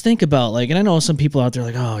 But just think about, like, and I know some people out there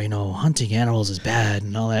like, oh, you know, hunting animals is bad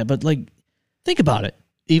and all that, but like, think about it.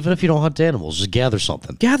 Even if you don't hunt animals, just gather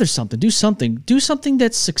something. Gather something. Do something. Do something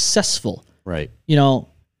that's successful. Right. You know,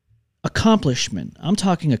 accomplishment. I'm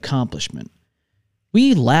talking accomplishment.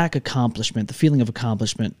 We lack accomplishment, the feeling of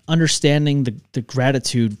accomplishment, understanding the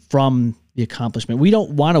gratitude from the accomplishment. We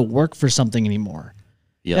don't want to work for something anymore.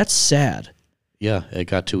 Yeah. That's sad. Yeah, it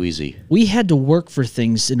got too easy. We had to work for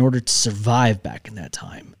things in order to survive back in that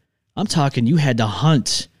time. I'm talking you had to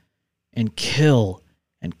hunt and kill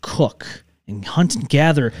and cook and hunt and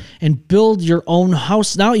gather and build your own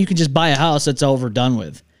house. Now you can just buy a house that's overdone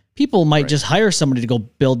with. People might just hire somebody to go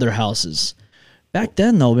build their houses. Back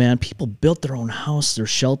then, though, man, people built their own house, their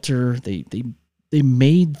shelter. They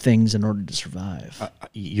made things in order to survive.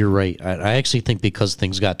 You're right. I actually think because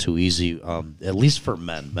things got too easy, at least for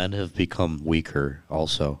men have become weaker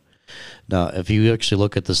also. Now, if you actually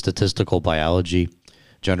look at the statistical biology,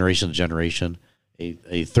 generation to generation,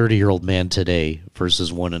 a 30-year-old man today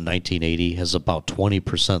versus one in 1980 has about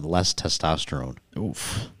 20% less testosterone.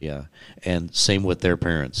 Oof. Yeah. And same with their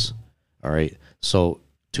parents. All right. So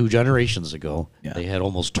 2 generations ago, they had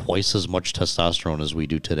almost twice as much testosterone as we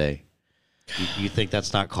do today. You think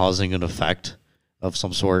that's not causing an effect of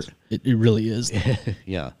some sort? It really is.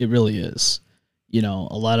 Yeah. It really is. You know,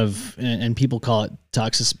 a lot of, and people call it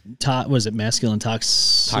was it masculine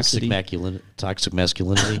toxicity? Toxic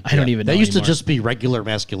masculinity. I don't even know that used anymore. to just be regular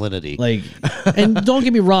masculinity. Like, and don't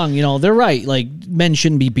get me wrong, you know, they're right. Like, men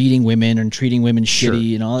shouldn't be beating women and treating women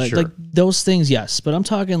shitty and all that. Like, those things, yes. But I'm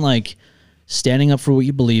talking like standing up for what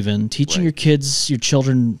you believe in, teaching your kids, your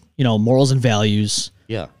children, you know, morals and values.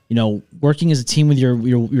 Yeah. You know, working as a team with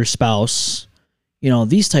your spouse, you know,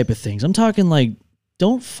 these type of things. I'm talking like,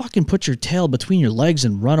 don't fucking put your tail between your legs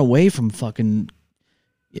and run away from fucking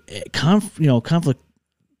conflict.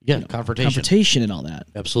 Yeah, confrontation and all that.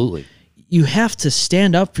 Absolutely. You have to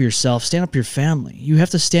stand up for yourself, stand up for your family. You have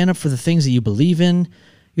to stand up for the things that you believe in.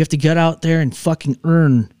 You have to get out there and fucking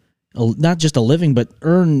earn, not just a living, but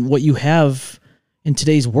earn what you have in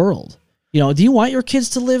today's world. You know, do you want your kids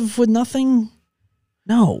to live with nothing?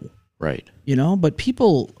 No. Right. You know, but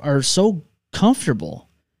people are so comfortable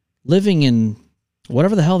living in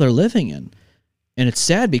whatever the hell they're living in. And it's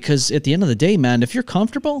sad because at the end of the day, man, if you're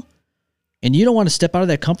comfortable and you don't want to step out of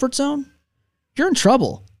that comfort zone, you're in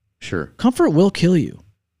trouble. Sure. Comfort will kill you.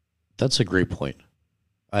 That's a great point.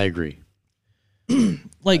 I agree.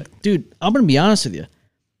 Like, dude, I'm going to be honest with you.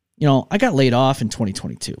 You know, I got laid off in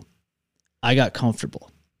 2022. I got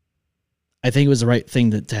comfortable. I think it was the right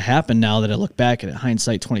thing to happen now that I look back at it,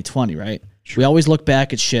 hindsight 2020, right? Sure. We always look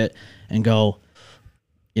back at shit and go,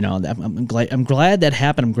 you know, I'm glad that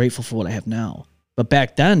happened. I'm grateful for what I have now. But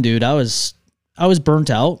back then, dude, I was burnt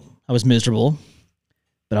out. I was miserable,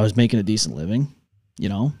 but I was making a decent living. You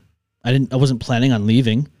know, I wasn't planning on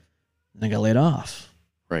leaving, and I got laid off.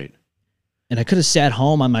 Right. And I could have sat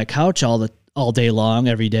home on my couch all day long,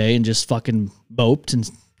 every day, and just fucking moped and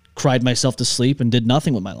cried myself to sleep and did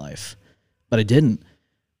nothing with my life. But I didn't.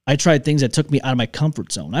 I tried things that took me out of my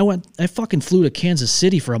comfort zone. I fucking flew to Kansas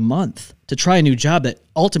City for a month to try a new job that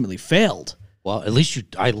ultimately failed. Well, at least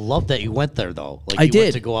I love that you went there though. Like I you did.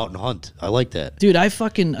 Went to go out and hunt. I like that. Dude, I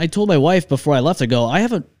told my wife before I left, I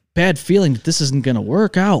have a bad feeling that this isn't going to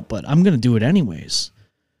work out, but I'm going to do it anyways.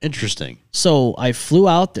 Interesting. So I flew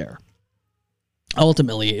out there.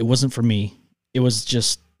 Ultimately, it wasn't for me. It was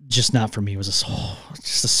just not for me. It was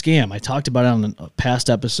just a scam. I talked about it on a past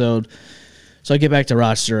episode. So I get back to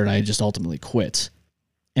Rochester and I just ultimately quit.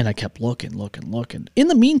 And I kept looking. In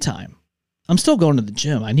the meantime, I'm still going to the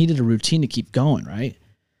gym. I needed a routine to keep going, right?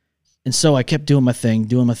 And so I kept doing my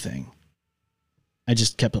thing. I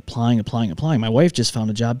just kept applying. My wife just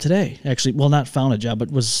found a job today. Actually, well, not found a job,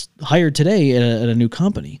 but was hired today at a new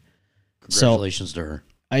company. Congratulations to her.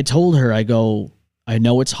 I told her, I go, I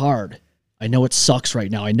know it's hard. I know it sucks right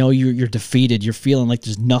now. I know you're defeated. You're feeling like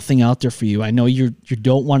there's nothing out there for you. I know you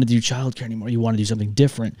don't want to do childcare anymore. You want to do something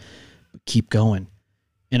different. But keep going.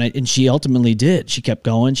 And she ultimately did. She kept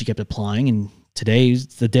going. She kept applying. And today's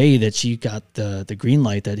the day that she got the green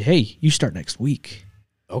light that, hey, you start next week.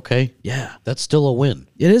 Okay. Yeah. That's still a win.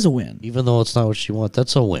 It is a win. Even though it's not what she wants,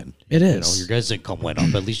 that's a win. It is. Your guys' income went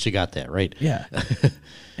up. At least you got that, right? Yeah.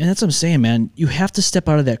 And that's what I'm saying, man. You have to step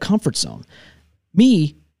out of that comfort zone.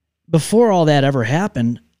 Me, before all that ever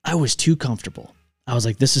happened, I was too comfortable. I was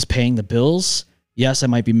like, this is paying the bills. Yes, I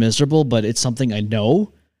might be miserable, but it's something I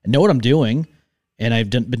know. I know what I'm doing, and I've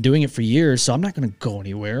been doing it for years, so I'm not going to go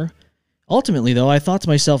anywhere. Ultimately, though, I thought to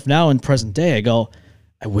myself now in present day, I go,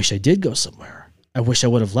 I wish I did go somewhere. I wish I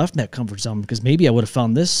would have left that comfort zone because maybe I would have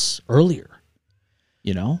found this earlier,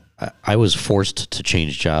 you know? I was forced to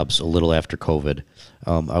change jobs a little after COVID.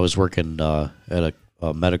 I was working at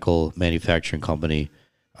a medical manufacturing company.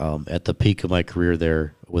 At the peak of my career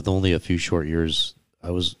there, with only a few short years, I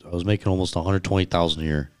was making almost $120,000 a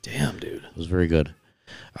year. Damn, dude. It was very good.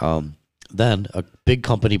 Then a big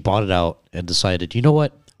company bought it out and decided, you know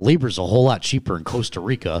what? Labor's a whole lot cheaper in Costa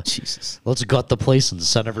Rica. Jesus. Let's gut the place and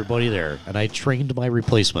send everybody there. And I trained my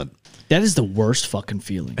replacement. That is the worst fucking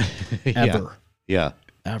feeling ever. Yeah.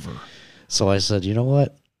 Ever. So I said, you know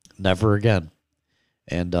what? Never again.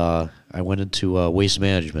 And I went into waste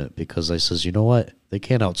management because I says, you know what? They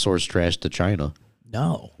can't outsource trash to China.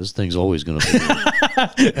 No. This thing's always going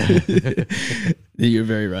to be. You're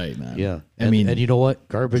very right, man. Yeah. And you know what?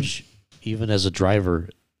 Garbage, even as a driver,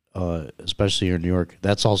 especially here in New York,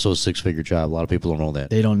 that's also a six-figure job. A lot of people don't know that.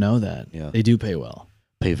 They don't know that. Yeah. They do pay well.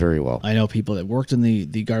 Pay very well. I know people that worked in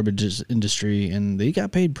the garbage industry, and they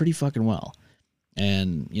got paid pretty fucking well.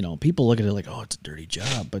 And, you know, people look at it like, oh, it's a dirty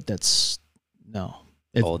job, but that's, no.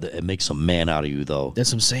 It makes a man out of you, though. That's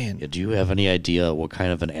what I'm saying. Do you have any idea what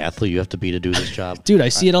kind of an athlete you have to be to do this job? Dude, I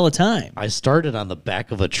see it all the time. I started on the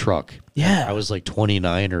back of a truck. Yeah. I was like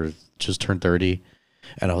 29 or just turned 30.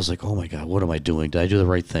 And I was like, oh, my God, what am I doing? Did I do the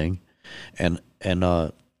right thing? And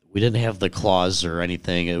we didn't have the claws or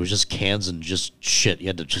anything. It was just cans and just shit. You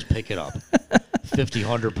had to just pick it up. 50,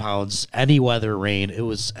 100 pounds, any weather, rain. It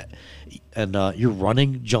was, and you're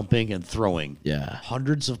running, jumping, and throwing. Yeah.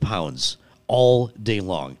 Hundreds of pounds all day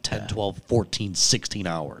long, 10, 12, 14, 16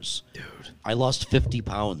 hours. Dude. I lost 50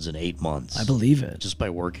 pounds in 8 months. I believe it. Just by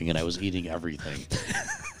working, and I was eating everything.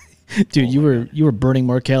 Dude, you were burning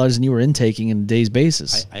more calories than you were intaking on a day's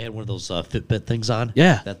basis. I had one of those Fitbit things on.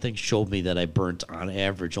 Yeah. That thing showed me that I burnt, on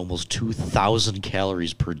average, almost 2,000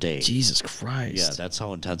 calories per day. Jesus Christ. Yeah, that's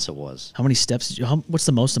how intense it was. How many steps did you, what's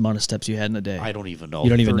the most amount of steps you had in a day? I don't even know. You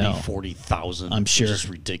don't even know. 40,000. I'm sure. Just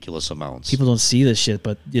ridiculous amounts. People don't see this shit,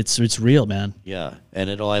 but it's real, man. Yeah, and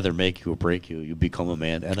it'll either make you or break you. You become a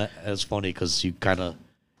man. And it's funny because you kind of,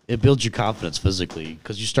 it builds your confidence physically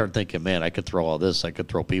because you start thinking, man, I could throw all this. I could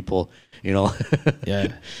throw people, you know.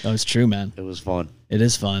 Yeah, no, it's true, man. It was fun. It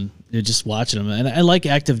is fun. You're just watching them. And I like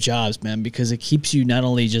active jobs, man, because it keeps you not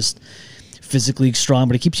only just physically strong,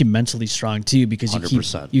 but it keeps you mentally strong too, because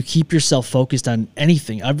 100%. you keep yourself focused on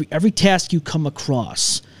anything. Every task you come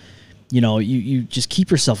across, you know, you just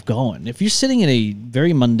keep yourself going. If you're sitting in a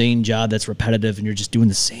very mundane job that's repetitive and you're just doing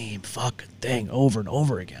the same fucking thing over and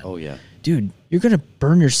over again. Oh, yeah. Dude, you're going to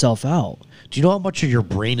burn yourself out. Do you know how much of your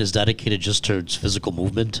brain is dedicated just to physical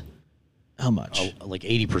movement? How much? Like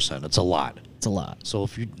 80%. It's a lot. It's a lot. So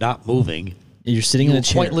if you're not moving, You're sitting in a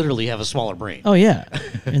chair. quite literally have a smaller brain. Oh, yeah.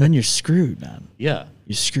 And then you're screwed, man. Yeah.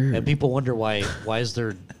 You're screwed. And people wonder why is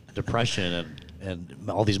there depression and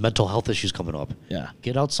all these mental health issues coming up. Yeah.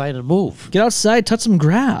 Get outside and move. Get outside, touch some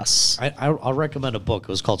grass. I'll recommend a book. It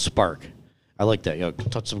was called Spark. I like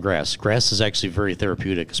that. Touch some grass. Grass is actually very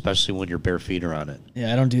therapeutic, especially when your bare feet are on it.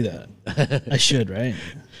 Yeah, I don't do that. I should, right?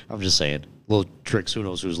 I'm just saying. Little tricks. Who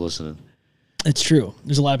knows who's listening? It's true.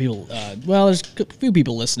 There's a lot of people. There's a few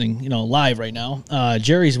people listening, live right now.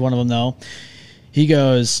 Jerry's one of them, though. He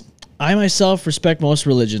goes, I myself respect most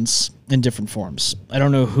religions in different forms. I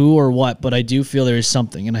don't know who or what, but I do feel there is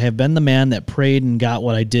something. And I have been the man that prayed and got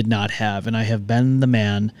what I did not have. And I have been the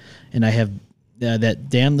man, and I have that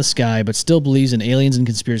damned the sky, but still believes in aliens and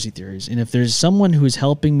conspiracy theories. And if there's someone who is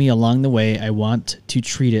helping me along the way, I want to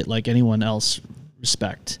treat it like anyone else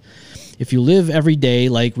respect. If you live every day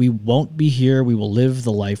like we won't be here, we will live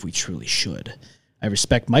the life we truly should. I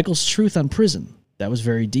respect Michael's truth on prison. That was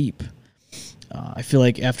very deep. I feel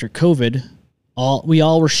like after COVID, we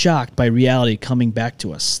all were shocked by reality coming back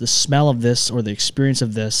to us. The smell of this or the experience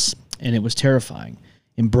of this, and it was terrifying.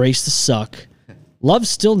 Embrace the suck. Love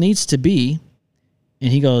still needs to be.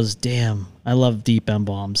 And he goes, damn, I love deep M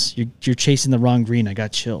bombs. You're chasing the wrong green. I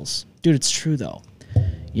got chills. Dude, it's true though.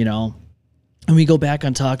 You know, and we go back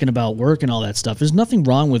on talking about work and all that stuff. There's nothing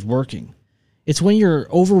wrong with working. It's when you're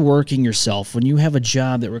overworking yourself, when you have a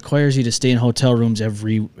job that requires you to stay in hotel rooms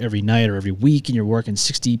every night or every week, and you're working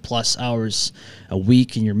 60 plus hours a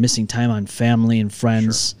week, and you're missing time on family and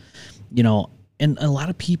friends, you know, and a lot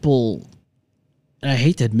of people, and I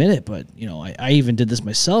hate to admit it, but you know, I even did this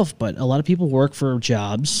myself, but a lot of people work for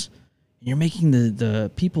jobs, and you're making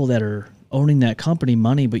the people that are owning that company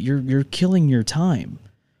money, but you're killing your time.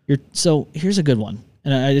 So here's a good one.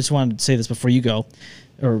 And I just wanted to say this before you go,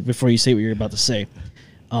 or before you say what you're about to say.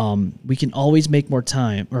 We can always make more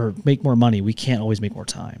time or make more money. We can't always make more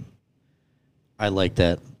time. I like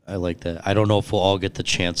that. I don't know if we'll all get the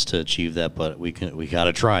chance to achieve that, but we got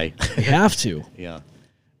to try. We have to. Yeah.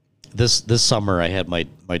 This summer I had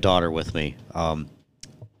my daughter with me.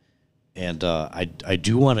 And I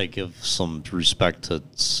do want to give some respect to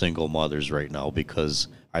single mothers right now, because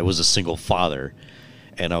I was a single father,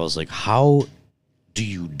 and I was like, how do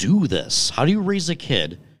you do this? How do you raise a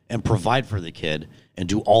kid and provide for the kid and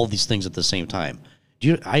do all these things at the same time?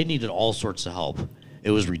 I needed all sorts of help.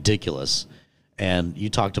 It was ridiculous. And you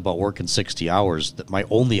talked about working 60 hours. That my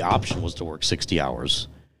only option was to work 60 hours,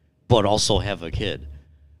 but also have a kid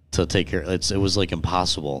to take care. It was like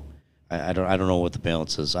impossible. I don't know what the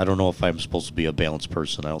balance is. I don't know if I'm supposed to be a balanced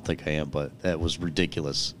person. I don't think I am, but that was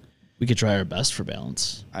ridiculous. We could try our best for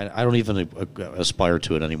balance. I don't even aspire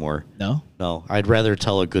to it anymore. No? No. I'd rather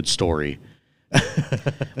tell a good story.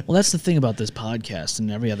 Well, that's the thing about this podcast and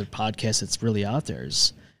every other podcast that's really out there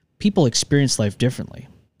is people experience life differently.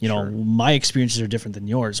 You know, my experiences are different than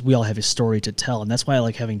yours. We all have a story to tell, and that's why I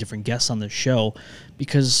like having different guests on the show,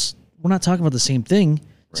 because we're not talking about the same thing.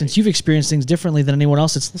 Since you've experienced things differently than anyone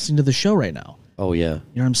else that's listening to the show right now. Oh, yeah. You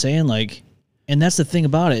know what I'm saying? Like, and that's the thing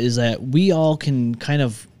about it, is that we all can kind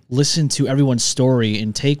of listen to everyone's story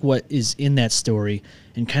and take what is in that story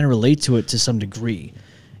and kind of relate to it to some degree.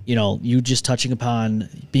 You know, you just touching upon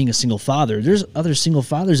being a single father. There's other single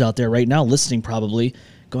fathers out there right now listening, probably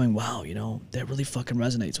going, wow, you know, that really fucking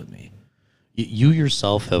resonates with me. You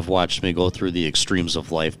yourself have watched me go through the extremes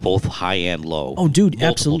of life, both high and low. Oh, dude, multiple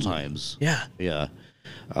absolutely. times. Yeah. Yeah.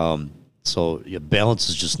 So yeah, balance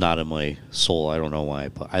is just not in my soul. I don't know why,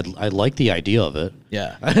 but I like the idea of it.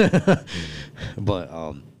 Yeah.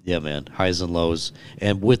 But yeah, man, highs and lows.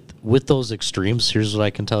 And with those extremes, here's what I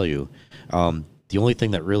can tell you. The only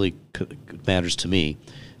thing that really matters to me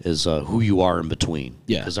is who you are in between.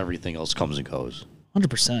 Yeah. Because everything else comes and goes.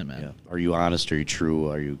 100%, man. Yeah. Are you honest? Are you true?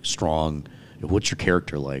 Are you strong? What's your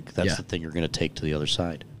character like? That's the thing you're going to take to the other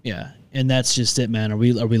side. Yeah. And that's just it, man. Are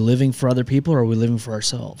we living for other people, or are we living for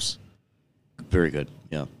ourselves? Very good.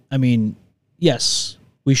 Yeah. I mean, yes,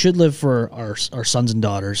 we should live for our sons and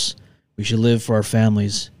daughters. We should live for our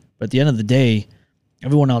families. But at the end of the day,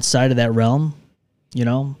 everyone outside of that realm, you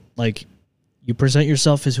know, like, you present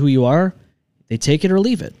yourself as who you are, they take it or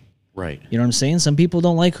leave it. Right. You know what I'm saying? Some people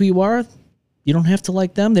don't like who you are. You don't have to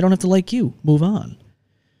like them. They don't have to like you. Move on.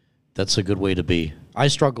 That's a good way to be. I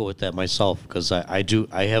struggle with that myself, because I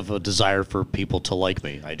have a desire for people to like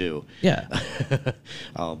me. I do. Yeah.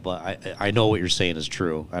 But I know what you're saying is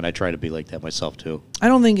true, and I try to be like that myself too. I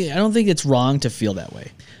don't think it's wrong to feel that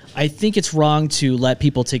way. I think it's wrong to let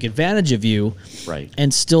people take advantage of you, right,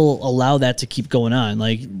 and still allow that to keep going on.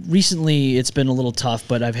 Like, recently it's been a little tough,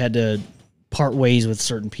 but I've had to part ways with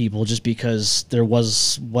certain people just because there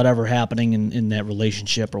was whatever happening in that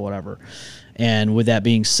relationship or whatever. And with that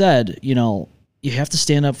being said, you know, you have to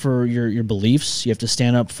stand up for your beliefs. You have to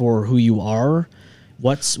stand up for who you are,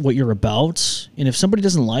 what you're about. And if somebody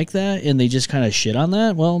doesn't like that and they just kind of shit on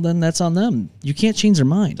that, well, then that's on them. You can't change their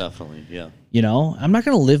mind. Definitely, yeah. You know, I'm not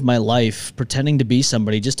going to live my life pretending to be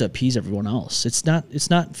somebody just to appease everyone else. It's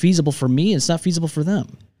not feasible for me. It's not feasible for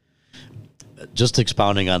them. Just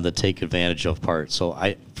expounding on the take advantage of part. So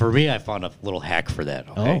for me, I found a little hack for that.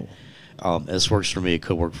 Okay. This works for me. It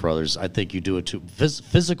could work for others. I think you do it too.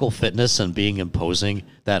 Physical fitness and being imposing,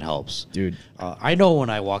 that helps. Dude. I know when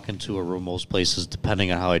I walk into a room, most places,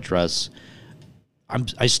 depending on how I dress, I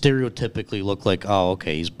stereotypically look like, oh,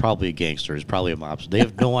 okay, he's probably a gangster. He's probably a mobster. They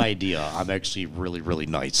have no idea I'm actually really, really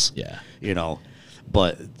nice. Yeah. You know,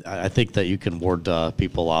 but I think that you can ward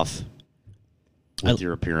people off with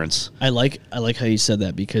your appearance. I like how you said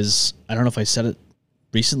that, because I don't know if I said it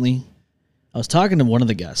recently. I was talking to one of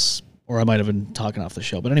the guests, or I might have been talking off the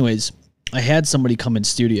show. But anyways, I had somebody come in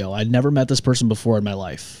studio. I'd never met this person before in my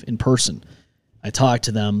life, in person. I talked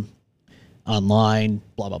to them online,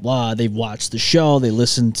 blah, blah, blah. They've watched the show. They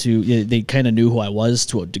listened to, they kind of knew who I was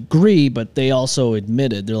to a degree, but they also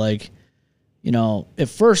admitted, they're like, At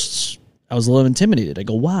first I was a little intimidated. I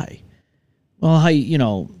go, why? Well,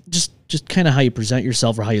 how just kind of how you present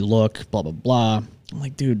yourself or how you look, blah, blah, blah. I'm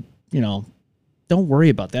like, dude, don't worry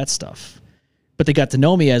about that stuff. But they got to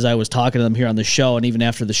know me as I was talking to them here on the show. And even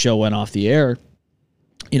after the show went off the air,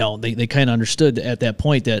 they kind of understood at that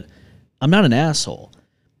point that I'm not an asshole.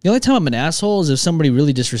 The only time I'm an asshole is if somebody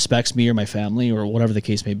really disrespects me or my family or whatever the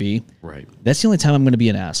case may be. Right. That's the only time I'm going to be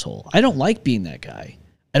an asshole. I don't like being that guy.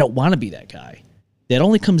 I don't want to be that guy. That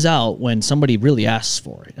only comes out when somebody really asks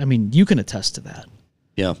for it. I mean, you can attest to that.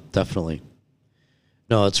 Yeah, definitely.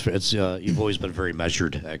 No, it's you've always been very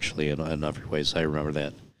measured, actually, in every ways. I remember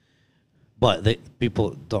that. But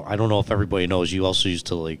I don't know if everybody knows, you also used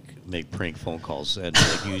to like make prank phone calls, and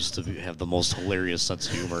like, you used to have the most hilarious sense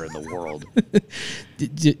of humor in the world.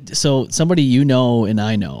 So somebody and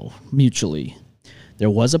I know mutually, there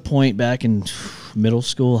was a point back in middle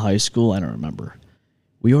school, high school, I don't remember.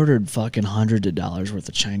 We ordered fucking hundreds of dollars worth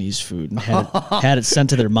of Chinese food and had it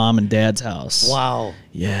sent to their mom and dad's house. Wow.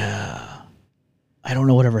 Yeah. I don't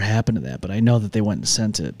know whatever happened to that, but I know that they went and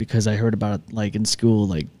sent it because I heard about it like in school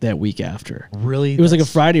like that week after. Really? It was like a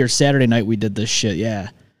Friday or Saturday night we did this shit, yeah.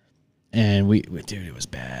 And dude, it was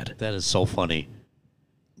bad. That is so funny.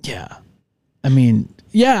 Yeah. I mean,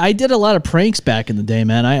 yeah, I did a lot of pranks back in the day,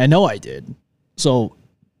 man. I know I did. So,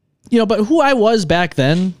 but who I was back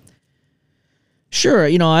then, sure,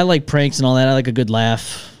 I like pranks and all that. I like a good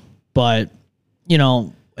laugh. But,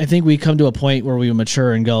 I think we come to a point where we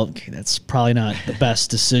mature and go, okay, that's probably not the best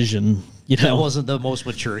decision. That wasn't the most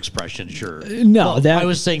mature expression, sure. No, well, I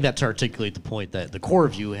was saying that to articulate the point that the core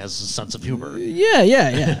of you has a sense of humor.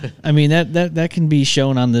 Yeah. I mean, that can be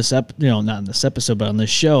shown on this not in this episode, but on this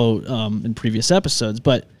show in previous episodes.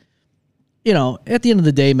 But, at the end of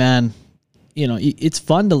the day, man, it's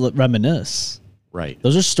fun to reminisce. Right.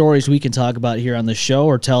 Those are stories we can talk about here on the show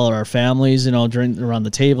or tell our families, around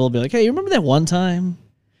the table. Be like, hey, you remember that one time?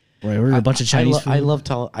 Where I ordered a bunch of Chinese food. I love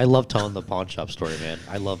telling the pawn shop story, man.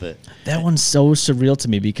 I love it. That one's so surreal to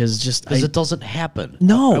me because it doesn't happen.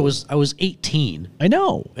 No, I was 18. I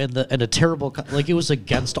know, and a terrible it was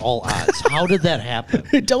against all odds. How did that happen?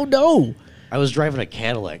 I don't know. I was driving a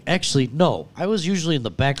Cadillac. Actually, no, I was usually in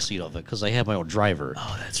the back seat of it because I had my own driver.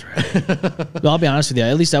 Oh, that's right. Well, I'll be honest with you.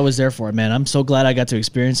 At least I was there for it, man. I'm so glad I got to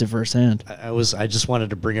experience it firsthand. I just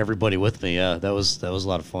wanted to bring everybody with me. Yeah, that was a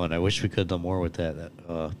lot of fun. I wish we could have done more with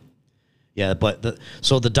that. Yeah, but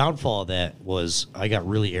the downfall of that was I got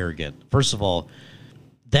really arrogant. First of all,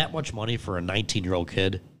 that much money for a 19-year-old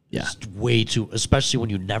kid is way too, especially when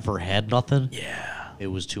you never had nothing. Yeah. It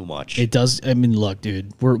was too much. It does. I mean, look,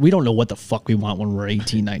 dude, we don't know what the fuck we want when we're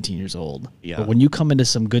 18, 19 years old. Yeah. But when you come into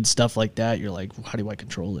some good stuff like that, you're like, how do I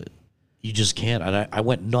control it? You just can't. And I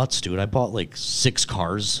went nuts, dude. I bought like 6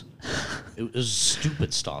 cars. It was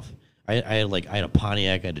stupid stuff. I had a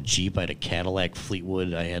Pontiac, I had a Jeep, I had a Cadillac, Fleetwood.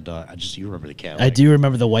 You remember the Cadillac? I do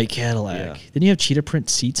remember the white Cadillac. Yeah. Didn't you have cheetah print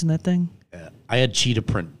seats in that thing? I had cheetah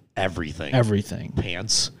print everything. Everything.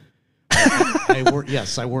 Pants.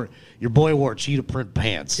 I wore. Your boy wore cheetah print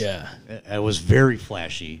pants. Yeah. I was very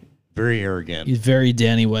flashy, very arrogant. He's very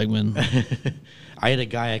Danny Wegman. I had a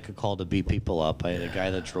guy I could call to beat people up. I had a guy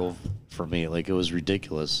that drove for me. Like, it was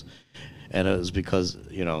ridiculous. And it was because,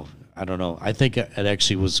 I don't know. I think it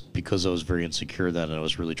actually was because I was very insecure then, and I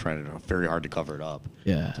was really trying very hard to cover it up.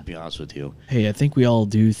 Yeah. To be honest with you. Hey, I think we all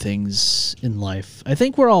do things in life. I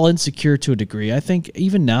think we're all insecure to a degree. I think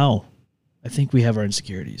even now, I think we have our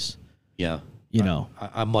insecurities. Yeah.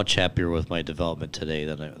 I'm much happier with my development today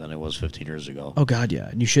than I was 15 years ago. Oh God, yeah,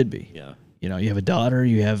 and you should be. Yeah. You have a daughter.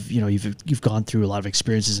 You have, you've gone through a lot of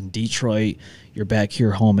experiences in Detroit. You're back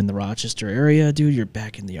here home in the Rochester area, dude. You're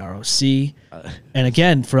back in the ROC. And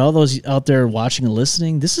again, for all those out there watching and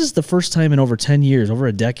listening, this is the first time in over 10 years, over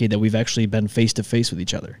a decade, that we've actually been face to face with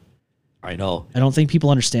each other. I know. I don't think people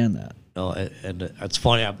understand that. No, and it's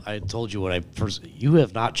funny. I told you when I first. You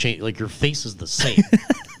have not changed. Like, your face is the same.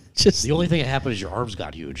 Just the only thing that happened is your arms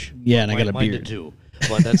got huge. Yeah, and I got a mine beard did too.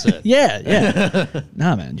 But that's it. Yeah.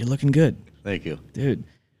 Nah, man, you're looking good. Thank you, dude.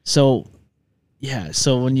 So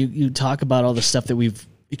when you talk about all the stuff that we've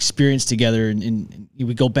experienced together, and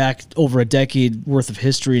we go back over a decade worth of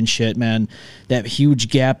history and shit, man, that huge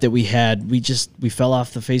gap that we had, we fell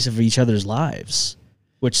off the face of each other's lives,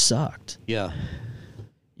 which sucked. Yeah.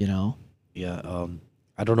 Yeah.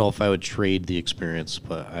 I don't know if I would trade the experience,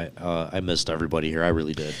 but I missed everybody here. I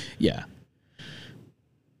really did. Yeah.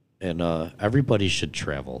 And everybody should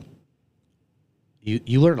travel.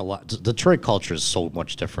 You learn a lot. Detroit culture is so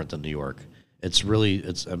much different than New York. It's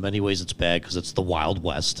in many ways it's bad because it's the Wild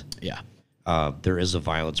West. Yeah. There is a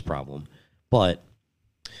violence problem, but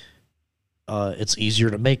it's easier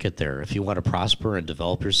to make it there. If you want to prosper and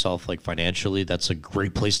develop yourself like financially, that's a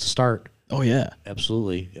great place to start. Oh yeah,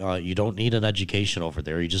 Absolutely. You don't need an education over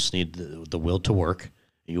there. You just need the will to work.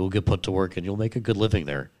 You will get put to work, and you'll make a good living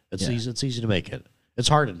there. It's easy. It's easy to make it. It's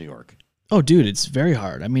hard in New York. Oh, dude, it's very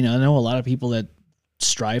hard. I mean, I know a lot of people that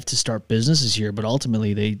strive to start businesses here, but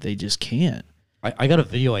ultimately they just can't. I got a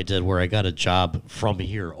video I did where I got a job from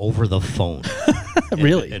here over the phone.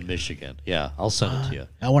 Really? In Michigan. Yeah, I'll send it to you.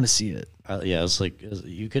 I want to see it. Yeah, it's like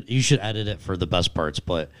you should edit it for the best parts,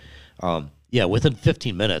 but yeah, within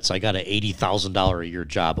 15 minutes, I got an $80,000 a year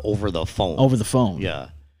job over the phone. Over the phone. Yeah,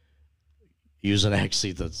 using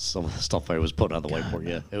actually some of the stuff I was putting on the whiteboard.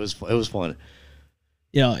 Yeah, it was fun.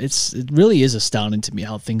 You know, it really is astounding to me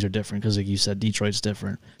how things are different because, like you said, Detroit's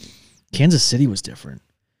different. Kansas City was different.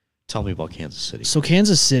 Tell me about Kansas City. So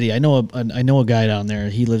Kansas City, I know a guy down there.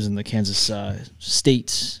 He lives in the Kansas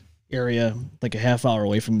state area, like a half hour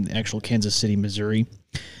away from the actual Kansas City, Missouri.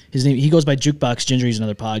 He goes by Jukebox Ginger. He's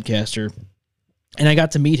another podcaster, and I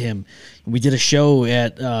got to meet him. We did a show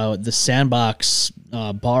at the Sandbox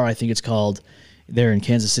bar, I think it's called, there in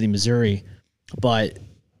Kansas City, Missouri. But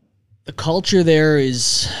the culture there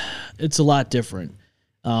it's a lot different.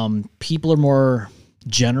 People are more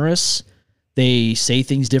generous. They say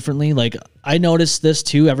things differently. Like, I noticed this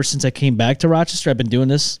too ever since I came back to Rochester. I've been doing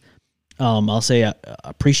this. I'll say, I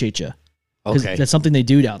appreciate you. Okay. That's something they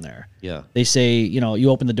do down there. Yeah. They say, you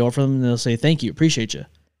open the door for them and they'll say, thank you, appreciate you.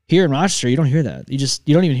 Here in Rochester, you don't hear that. You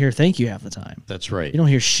don't even hear thank you half the time. That's right. You don't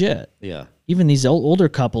hear shit. Yeah. Even these older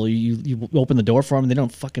couple, you open the door for them and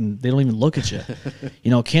they don't even look at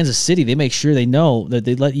you. Kansas City, they make sure they know that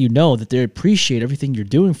they let you know that they appreciate everything you're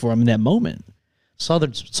doing for them in that moment.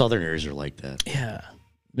 Southern areas are like that. Yeah.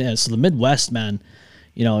 Yeah. So the Midwest, man,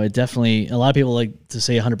 it definitely, a lot of people like to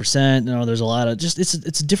say 100%. There's a lot of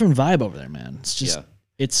it's a different vibe over there, man. It's just,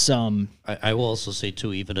 it's, I will also say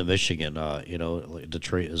too, even in Michigan,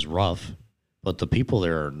 Detroit is rough, but the people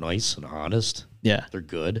there are nice and honest. Yeah. They're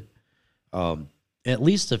good. At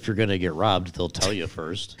least if you're going to get robbed, they'll tell you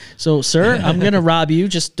first. So, sir, I'm going to rob you.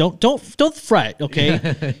 Just don't fret, okay?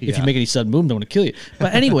 If you make any sudden move, I'm going to kill you.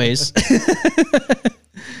 But anyways.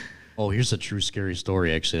 Oh, here's a true scary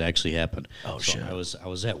story. Actually, it actually happened. Oh, so shit. I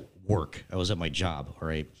was at work. I was at my job. All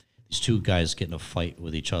right. These two guys get in a fight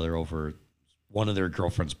with each other over one of their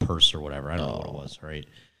girlfriend's purse or whatever. I don't know what it was. All right.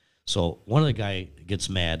 So one of the guy gets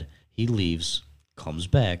mad. He leaves, comes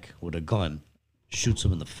back with a gun, shoots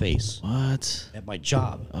him in the face. What? At my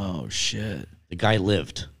job. Oh, shit. The guy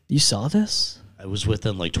lived. You saw this? I was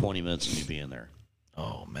within like 20 minutes of me being there.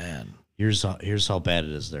 Oh, man. Here's how bad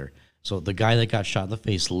it is there. So the guy that got shot in the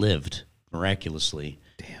face lived miraculously.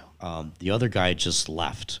 Damn. The other guy just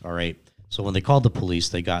left. All right. So when they called the police,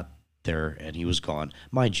 they got there and he was gone.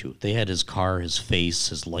 Mind you, they had his car, his face,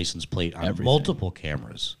 his license plate on multiple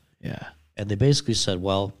cameras. Yeah. And they basically said,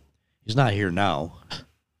 well, he's not here now.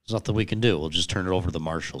 There's nothing we can do. We'll just turn it over to the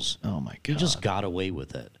marshals. Oh, my God. He just got away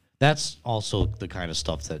with it. That's also the kind of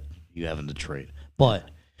stuff that you have in Detroit. But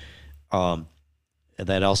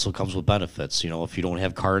that also comes with benefits. If you don't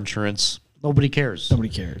have car insurance, nobody cares. Nobody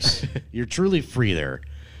cares. You're truly free there.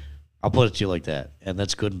 I'll put it to you like that. And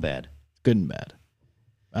that's good and bad. Good and bad.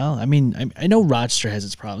 Well, I mean, I know Rochester has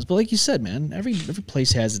its problems, but like you said, man, every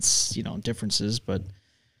place has its, differences. But,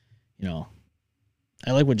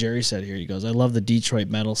 I like what Jerry said here. He goes, I love the Detroit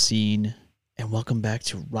metal scene, and welcome back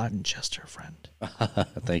to Rottenchester, friend.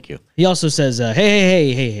 Thank you. He also says,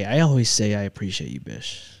 hey, I always say I appreciate you,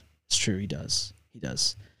 Bish. It's true, he does. He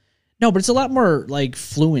does. No, but it's a lot more, like,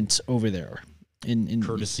 fluent over there. In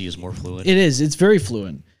Courtesy is more fluent. It is. It's very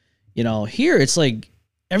fluent. Here it's like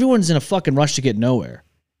everyone's in a fucking rush to get nowhere.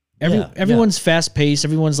 Everyone's fast-paced.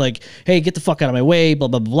 Everyone's like, hey, get the fuck out of my way, blah,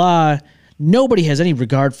 blah, blah. Nobody has any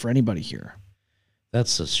regard for anybody here.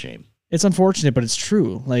 That's a shame. It's unfortunate, but it's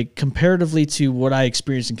true. Like, comparatively to what I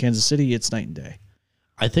experienced in Kansas City, it's night and day.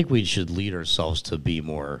 I think we should lead ourselves to be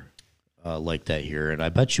more like that here, and I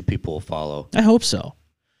bet you people will follow. I hope so.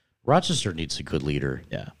 Rochester needs a good leader.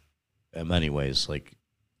 Yeah. In many ways, like,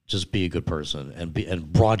 just be a good person and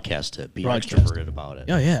broadcast it. Be extroverted about it.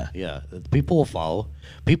 Oh, yeah. Yeah. People will follow.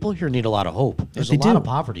 People here need a lot of hope. There's a lot of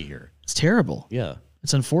poverty here. It's terrible. Yeah.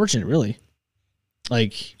 It's unfortunate, really.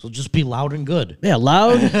 Like, so just be loud and good. Yeah,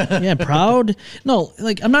 loud. Yeah, proud. No,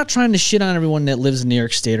 like, I'm not trying to shit on everyone that lives in New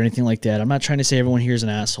York State or anything like that. I'm not trying to say everyone here is an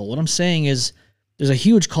asshole. What I'm saying is there's a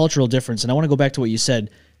huge cultural difference, and I want to go back to what you said.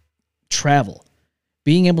 Travel.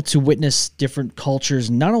 Being able to witness different cultures,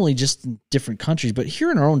 not only just in different countries, but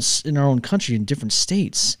here in our own country, in different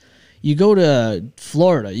states. You go to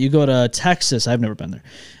Florida, you go to Texas. I've never been there.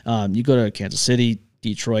 You go to Kansas City,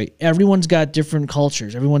 Detroit. Everyone's got different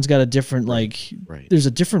cultures. Everyone's got a different Right. There's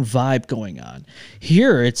a different vibe going on.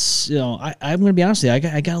 Here, it's I'm going to be honest with you.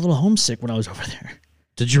 I got a little homesick when I was over there.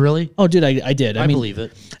 Did you really? Oh, dude, I did. I mean, believe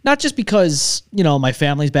it. not just because, my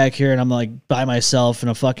family's back here and I'm like by myself in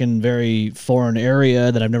a fucking very foreign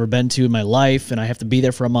area that I've never been to in my life and I have to be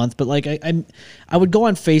there for a month. But like I would go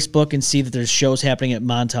on Facebook and see that there's shows happening at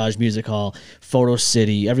Montage Music Hall, Photo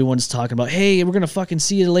City. Everyone's talking about, hey, we're going to fucking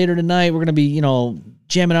see you later tonight. We're going to be,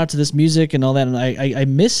 jamming out to this music and all that. And I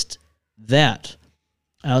missed that.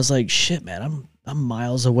 I was like, shit, man, I'm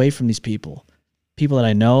miles away from these people. People that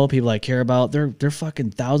I know, people I care about, they're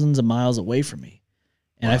fucking thousands of miles away from me.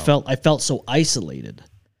 And wow. I felt so isolated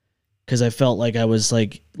because I felt like I was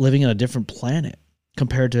like living on a different planet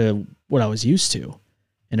compared to what I was used to.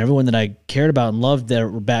 And everyone that I cared about and loved that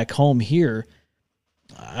were back home here,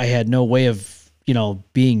 I had no way of,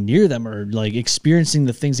 being near them or like experiencing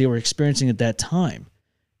the things they were experiencing at that time.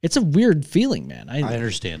 It's a weird feeling, man. I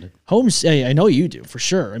understand it. I know you do for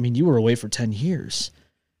sure. I mean, you were away for 10 years.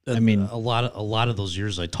 I mean, a lot of those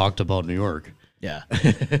years I talked about New York. Yeah,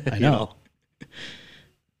 I know.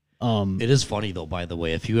 It is funny though, by the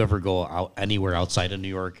way, if you ever go out anywhere outside of New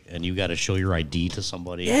York and you got to show your ID to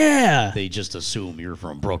somebody, they just assume you're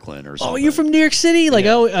from Brooklyn or something. Oh, you're from New York City? Like,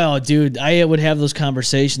 oh, dude, I would have those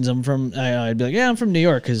conversations. I'd be like, yeah, I'm from New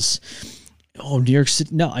York because, New York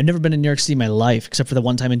City. No, I've never been in New York City in my life except for the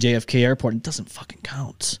one time in JFK Airport. It doesn't fucking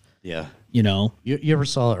count. Yeah. You ever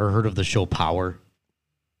saw or heard of the show Power?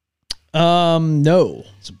 No.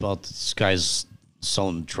 It's about this guy's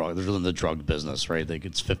selling drugs. They're in the drug business, right?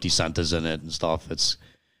 It's 50 Cent is in it and stuff. It's,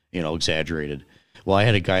 exaggerated. Well, I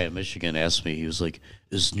had a guy at Michigan ask me, he was like,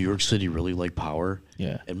 is New York City really like Power?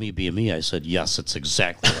 Yeah. And me being me, I said, yes, it's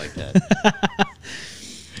exactly like that.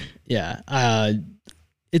 Yeah.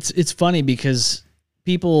 It's funny because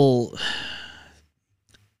people,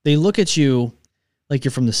 they look at you like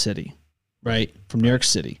you're from the city, right? From New York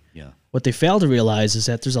City. Yeah. What they fail to realize is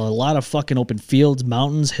that there's a lot of fucking open fields,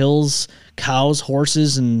 mountains, hills, cows,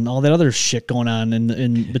 horses, and all that other shit going on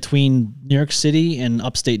in between New York City and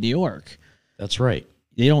upstate New York. That's right.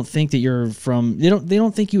 They don't think that you're from. They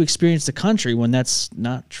don't think you experience the country when that's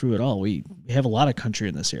not true at all. We have a lot of country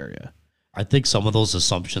in this area. I think some of those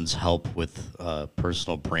assumptions help with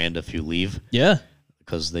personal brand if you leave. Yeah,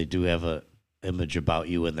 because they do have a image about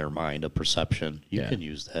you in their mind, a perception. You can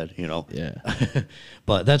use that, Yeah.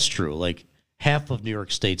 But that's true. Like half of New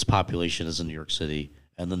York State's population is in New York City,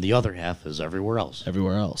 and then the other half is everywhere else.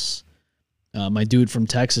 Everywhere else. My dude from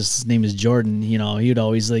Texas, his name is Jordan. He'd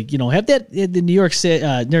always have that the New York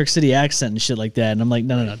City accent and shit like that. And I'm like,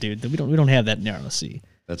 no, dude, we don't have that in RLC.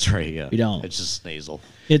 That's right. Yeah, we don't. It's just nasal.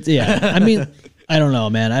 I mean, I don't know,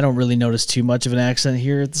 man. I don't really notice too much of an accent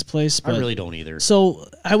here at this place. But I really don't either. So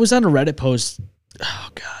I was on a Reddit post,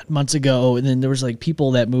 months ago, and then there was like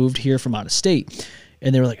people that moved here from out of state,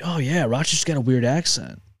 and they were like, "Oh yeah, Rochester's got a weird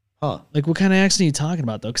accent." Huh? Like, what kind of accent are you talking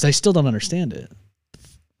about though? Because I still don't understand it.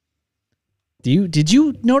 Did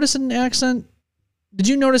you notice an accent? Did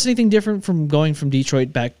you notice anything different from going from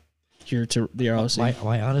Detroit back here to the RLC?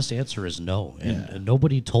 My honest answer is no, and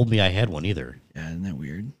nobody told me I had one either. Yeah, isn't that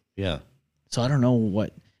weird? Yeah. So I don't know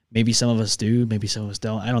what. Maybe some of us do. Maybe some of us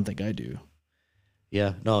don't. I don't think I do.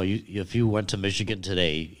 Yeah. No. If you went to Michigan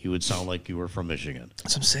today, you would sound like you were from Michigan.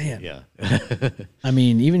 That's what I'm saying. Yeah. I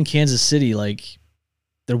mean, even Kansas City, like,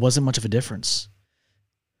 there wasn't much of a difference.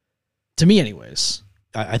 To me, anyways.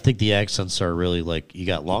 I think the accents are really like you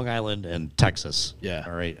got Long Island and Texas. Yeah.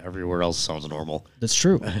 All right. Everywhere else sounds normal. That's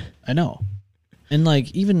true. I know. And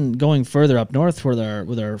like even going further up north with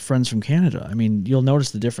our friends from Canada, I mean, you'll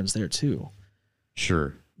notice the difference there too.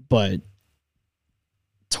 Sure. But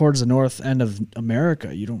towards the north end of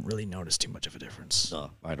America, you don't really notice too much of a difference.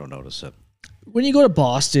 No, I don't notice it. When you go to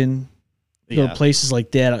Boston, go to places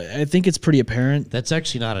like that, I think it's pretty apparent. That's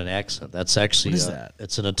actually not an accent. That's actually what is that?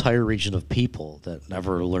 It's an entire region of people that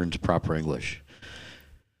never learned proper English.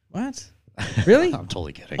 What? Really? I'm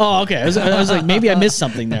totally kidding. Oh, okay. I was like, maybe I missed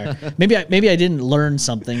something there. Maybe I didn't learn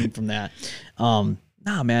something from that.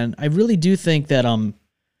 Nah, man, I really do think that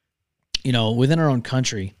within our own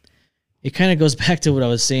country, it kind of goes back to what I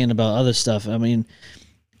was saying about other stuff. I mean,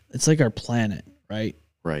 it's like our planet, right?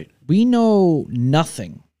 Right. We know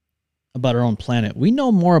nothing about our own planet. We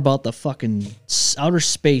know more about the fucking outer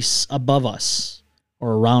space above us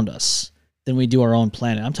or around us than we do our own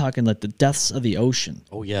planet. I'm talking like the depths of the ocean.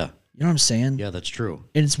 Oh, yeah. You know what I'm saying? Yeah, that's true.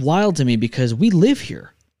 And it's wild to me because we live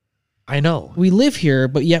here. I know. We live here,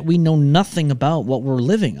 but yet we know nothing about what we're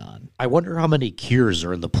living on. I wonder how many cures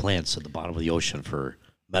are in the plants at the bottom of the ocean for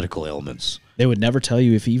medical ailments. They would never tell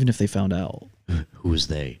you even if they found out. Who is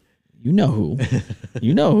they? You know who.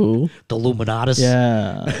 You know who. The Illuminatus.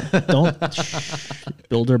 Yeah. Don't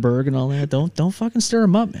Bilderberg and all that. Don't fucking stir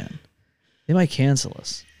them up, man. They might cancel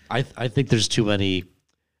us. I think there's too many.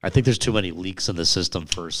 I think there's too many leaks in the system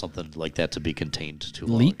for something like that to be contained too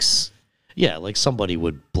long. Leaks? Yeah, like somebody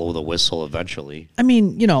would blow the whistle eventually. I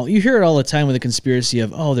mean, you know, you hear it all the time with the conspiracy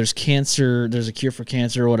of, oh, there's cancer, there's a cure for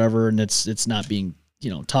cancer or whatever, and it's not being, you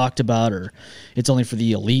know, talked about, or it's only for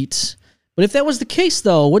the elite. But if that was the case,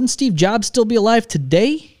 though, wouldn't Steve Jobs still be alive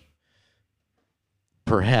today?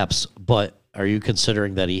 Perhaps, but are you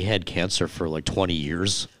considering that he had cancer for like 20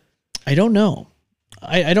 years? I don't know.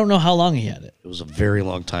 I don't know how long he had it. It was a very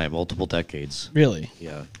long time, multiple decades. Really?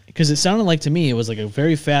 Yeah. Because it sounded like to me it was like a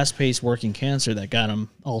very fast-paced working cancer that got him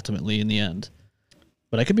ultimately in the end.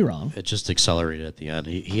 But I could be wrong. It just accelerated at the end.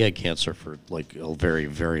 He had cancer for like a very,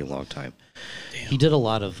 very long time. Damn. He did a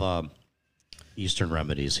lot of Eastern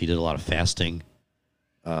remedies. He did a lot of fasting.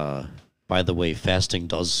 By the way, fasting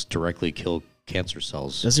does directly kill cancer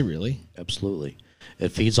cells. Does it really? Absolutely. It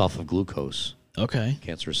feeds off of glucose. Okay.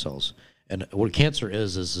 Cancer cells. And what cancer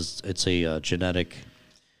is it's a genetic,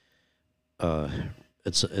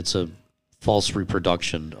 it's a false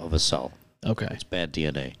reproduction of a cell. Okay. It's bad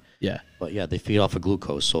DNA. Yeah. But yeah, they feed off of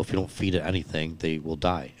glucose. So if you don't feed it anything, they will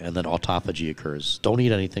die. And then autophagy occurs. Don't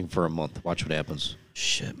eat anything for a month. Watch what happens.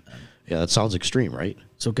 Shit, man. Yeah, that sounds extreme, right?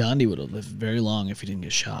 So Gandhi would have lived very long if he didn't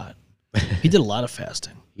get shot. He did a lot of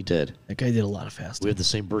fasting. He did. That guy did a lot of fasting. We have the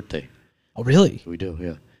same birthday. Oh, really? We do,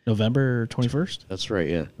 yeah. November 21st? That's right,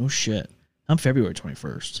 yeah. Oh, shit. I'm February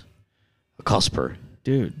 21st. A cusper.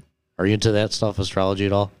 Dude. Are you into that stuff, astrology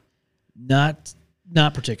at all? Not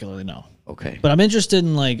particularly, no. Okay. But I'm interested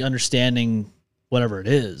in, like, understanding whatever it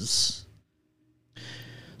is.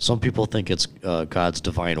 Some people think it's God's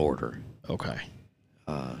divine order. Okay.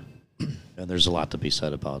 And there's a lot to be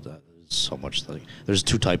said about that. There's so much thing. There's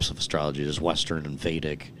two types of astrology. There's Western and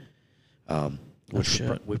Vedic, which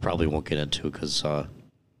we probably won't get into because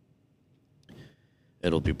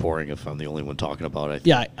it'll be boring if I'm the only one talking about it.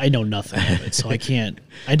 Yeah, I know nothing of it, so I can't.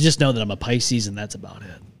 I just know that I'm a Pisces, and that's about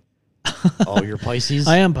it. Oh, you're Pisces?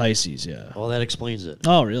 I am Pisces, yeah. Well, that explains it.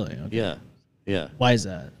 Oh, really? Okay. Yeah, yeah. Why is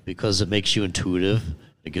that? Because it makes you intuitive.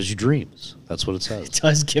 It gives you dreams. That's what it says. It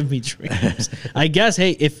does give me dreams. I guess,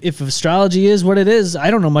 hey, if astrology is what it is,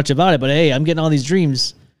 I don't know much about it, but hey, I'm getting all these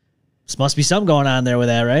dreams. There must be something going on there with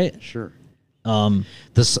that, right? Sure.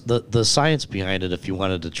 The science behind it, if you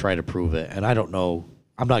wanted to try to prove it, and I don't know,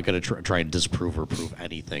 I'm not going to try and disprove or prove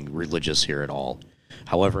anything religious here at all.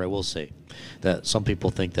 However, I will say that some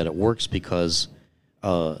people think that it works because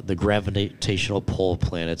the gravitational pull of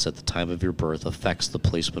planets at the time of your birth affects the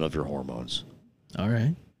placement of your hormones. All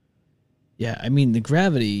right. Yeah, I mean, the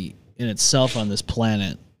gravity in itself on this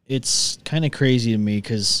planet, it's kind of crazy to me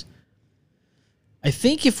because I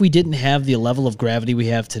think if we didn't have the level of gravity we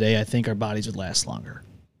have today, I think our bodies would last longer.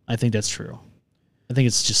 I think that's true. I think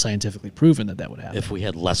it's just scientifically proven that would happen. If we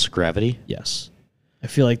had less gravity? Yes. I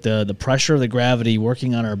feel like the pressure of the gravity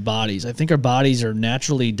working on our bodies, I think our bodies are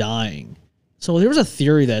naturally dying. So there was a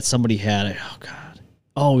theory that somebody had, oh, God.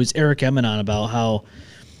 Oh, it was Eric Emanon about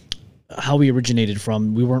how we originated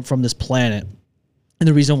from. We weren't from this planet. And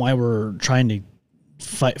the reason why we're trying to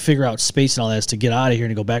figure out space and all that is to get out of here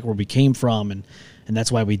and go back where we came from. And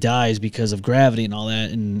that's why we die is because of gravity and all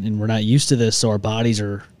that. And we're not used to this, so our bodies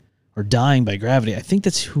are dying by gravity. I think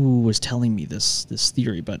that's who was telling me this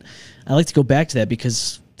theory. But I like to go back to that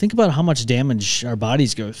because think about how much damage our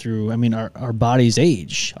bodies go through. I mean, our bodies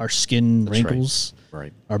age. Our skin wrinkles.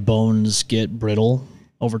 Right. Our bones get brittle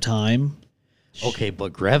over time. Okay,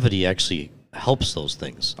 but gravity actually helps those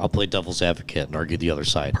things. I'll play devil's advocate and argue the other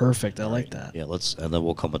side. Perfect. I like that. Yeah, and then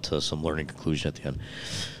we'll come to some learning conclusion at the end.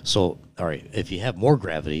 So, all right, if you have more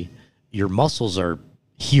gravity, your muscles are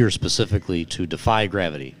here specifically to defy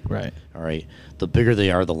gravity. Right. All right. The bigger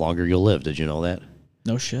they are, the longer you'll live. Did you know that?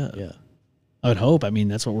 No shit. Yeah. I would hope. I mean,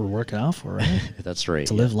 that's what we're working out for, right? That's right.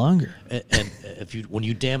 To live longer. And when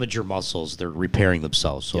you damage your muscles, they're repairing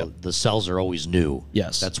themselves. So the cells are always new.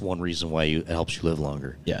 Yes. That's one reason why it helps you live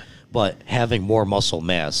longer. Yeah. But having more muscle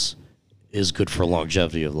mass is good for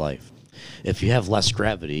longevity of life. If you have less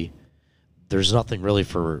gravity, there's nothing really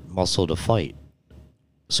for muscle to fight.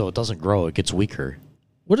 So it doesn't grow. It gets weaker.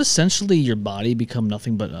 Would essentially your body become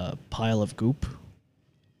nothing but a pile of goop?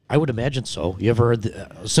 I would imagine so. You ever heard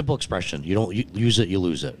a simple expression? You don't use it, you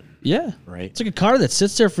lose it. Yeah. Right? It's like a car that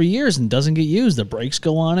sits there for years and doesn't get used. The brakes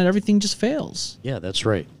go on and everything just fails. Yeah, that's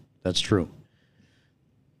right. That's true.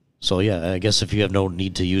 So, yeah, I guess if you have no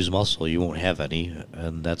need to use muscle, you won't have any,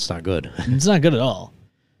 and that's not good. It's not good at all.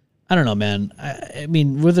 I don't know, man. I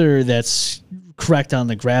mean, whether that's correct on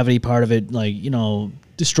the gravity part of it, like, you know,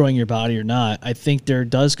 destroying your body or not. I think there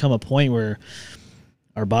does come a point where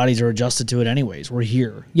our bodies are adjusted to it anyways. We're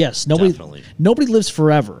here. Yes, nobody lives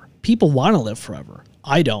forever. People want to live forever.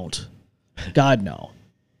 I don't. God, no.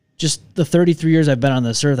 Just the 33 years I've been on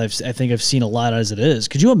this earth, I think I've seen a lot as it is.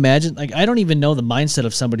 Could you imagine? Like, I don't even know the mindset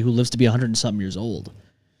of somebody who lives to be 100 and something years old.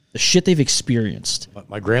 The shit they've experienced.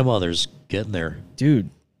 My grandmother's getting there.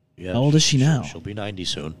 Dude, yeah, how old is she now? She'll be 90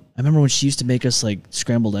 soon. I remember when she used to make us like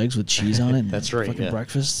scrambled eggs with cheese on it. That's right. Fucking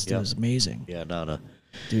breakfast. It was amazing. Yeah, Nana.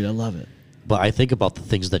 Dude, I love it. But I think about the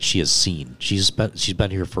things that she has seen. She's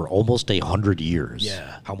been here for almost 100 years.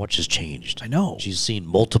 Yeah. How much has changed? I know. She's seen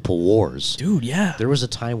multiple wars. Dude, yeah. There was a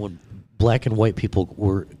time when black and white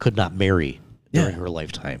people could not marry during her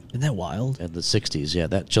lifetime. Isn't that wild? In the 60s, yeah.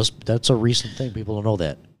 That's a recent thing. People don't know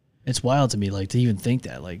that. It's wild to me, like, to even think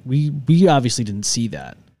that. Like, we obviously didn't see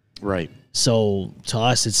that. Right. So to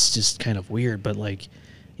us, it's just kind of weird. But like,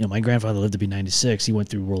 you know, my grandfather lived to be 96. He went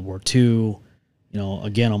through World War II. You know,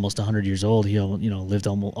 again, almost 100 years old. He, lived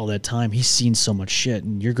all that time. He's seen so much shit.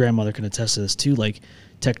 And your grandmother can attest to this too. Like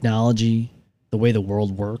technology, the way the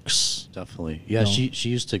world works. Definitely. Yeah, she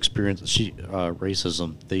used to experience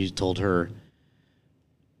racism. They told her.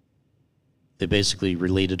 They basically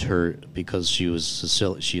related her because she is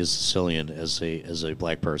Sicilian as a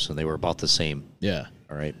black person. They were about the same. Yeah.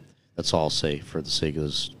 All right. That's all I'll say for the sake of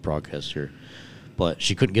this broadcast here. But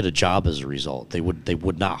she couldn't get a job as a result. They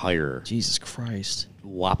would not hire her. Jesus Christ.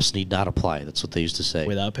 WAPs need not apply. That's what they used to say.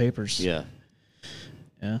 Without papers. Yeah.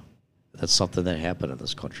 Yeah. That's something that happened in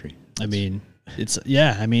this country. I mean,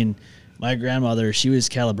 my grandmother, she was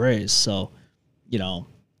Calabrese, so,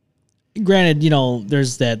 granted,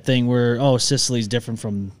 there's that thing where, Sicily's different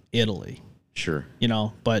from Italy. Sure.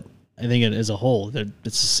 But I think as a whole, it's the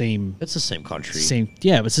same. It's the same country.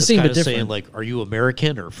 But it's the same, but different. Saying, like, are you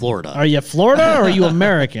American or Florida? Are you Florida or are you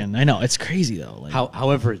American? I know, it's crazy, though. Like,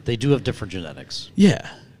 however, they do have different genetics. Yeah,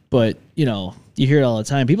 but, you hear it all the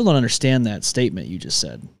time. People don't understand that statement you just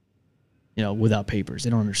said, without papers. They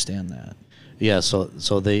don't understand that. Yeah, so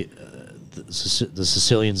they, the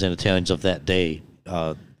Sicilians and Italians of that day,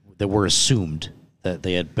 that were assumed that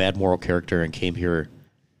they had bad moral character and came here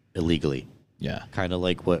illegally. Yeah. Kind of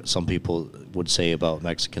like what some people would say about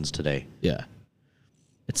Mexicans today. Yeah.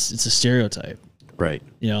 It's a stereotype. Right.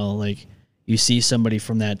 Like you see somebody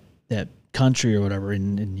from that country or whatever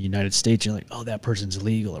in the United States, you're like, oh, that person's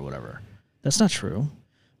illegal or whatever. That's not true.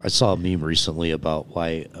 I saw a meme recently about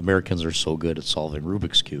why Americans are so good at solving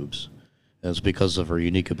Rubik's Cubes. And it's because of our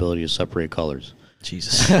unique ability to separate colors.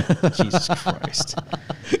 Jesus Christ.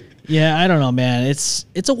 Yeah, I don't know, man. It's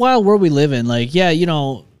a wild world we live in. Like, yeah,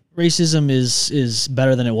 racism is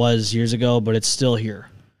better than it was years ago, but it's still here.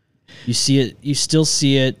 You see it. You still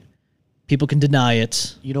see it. People can deny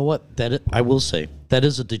it. You know what? I will say that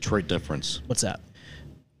is a Detroit difference. What's that?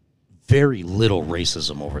 Very little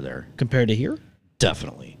racism over there compared to here.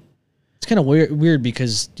 Definitely. It's kind of weird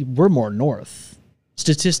because we're more north,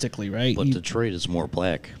 statistically, right? But Detroit is more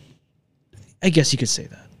black. I guess you could say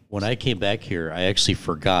that. When I came back here, I actually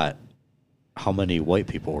forgot how many white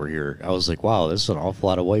people were here. I was like, wow, this is an awful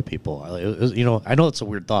lot of white people. I know it's a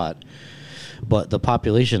weird thought, but the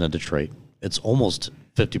population of Detroit, it's almost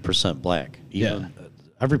 50% black.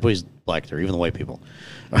 Everybody's black there, even the white people.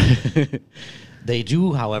 They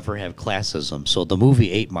do, however, have classism. So the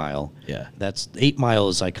movie 8 Mile, 8 Mile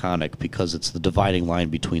is iconic because it's the dividing line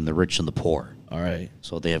between the rich and the poor. All right.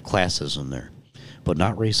 So they have classism there, but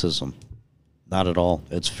not racism. Not at all.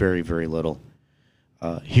 It's very, very little.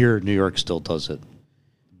 Here, New York still does it,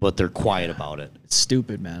 but they're quiet about it. It's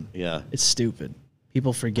stupid, man. Yeah. It's stupid.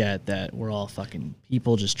 People forget that we're all fucking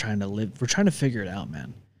people just trying to live. We're trying to figure it out,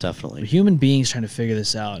 man. Definitely. We're human beings trying to figure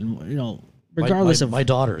this out. And, regardless my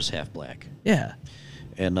daughter is half black. Yeah.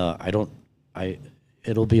 And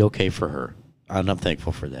it'll be okay for her. And I'm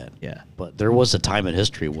thankful for that. Yeah. But there was a time in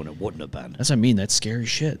history when it wouldn't have been. That's what I mean. That's scary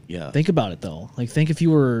shit. Yeah. Think about it, though. Like, think if you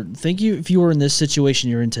were in this situation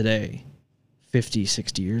you're in today, 50,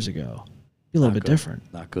 60 years ago, be a little bit different.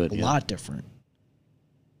 Not good. A lot different.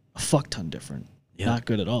 A fuck ton different. Yeah. Not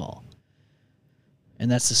good at all. And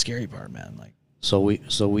that's the scary part, man. Like, so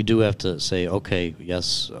we do have to say, okay,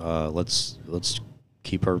 yes, let's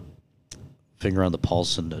keep our finger on the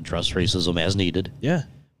pulse and address racism as needed. Yeah.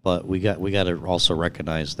 But we got to also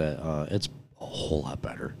recognize that it's a whole lot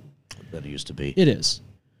better than it used to be. It is.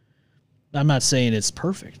 I'm not saying it's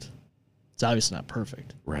perfect. It's obviously not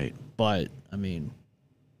perfect. Right. But, I mean,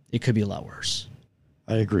 it could be a lot worse.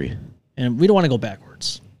 I agree. And we don't want to go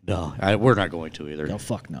backwards. No, we're not going to either. No,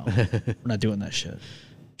 fuck no. We're not doing that shit.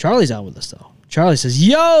 Charlie's out with us, though. Charlie says,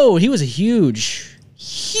 yo, he was a huge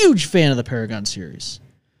fan of the Paragon series.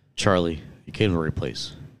 Charlie, You came to the right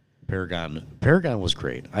place. Paragon was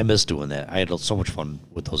great. I missed doing that. I had so much fun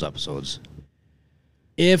with those episodes.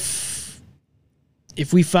 If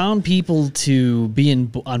we found people to be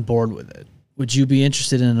on board with it, would you be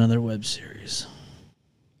interested in another web series?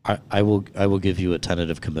 I will give you a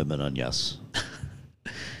tentative commitment on yes.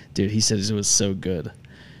 Dude, he said it was so good.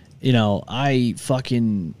 You know, I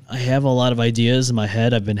have a lot of ideas in my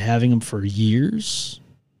head. I've been having them for years.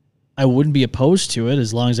 I wouldn't be opposed to it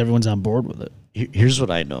as long as everyone's on board with it. Here's what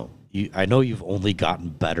I know. I know you've only gotten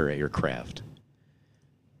better at your craft.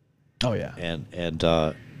 Oh yeah. And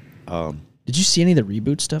did you see any of the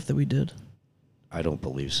reboot stuff that we did? I don't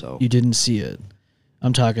believe so. You didn't see it.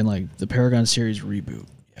 I'm talking like the Paragon series reboot.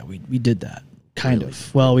 Yeah, we did that. Kind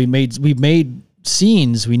of. Well, we made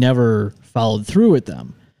scenes, we never followed through with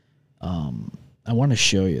them. I want to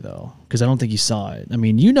show you though, because I don't think you saw it. I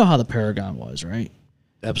mean, you know how the Paragon was, right?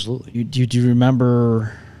 Absolutely. Do you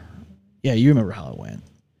remember? Yeah, you remember how it went.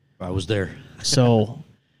 I was there. So,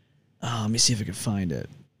 let me see if I can find it.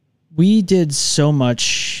 We did so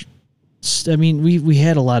much. I mean, we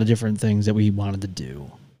had a lot of different things that we wanted to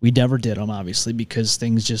do. We never did them, obviously, because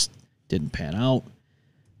things just didn't pan out.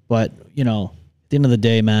 But, you know, at the end of the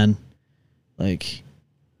day, man, like,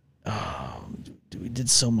 we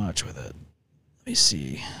did so much with it. Let me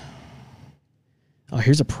see. Oh,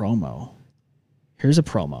 here's a promo.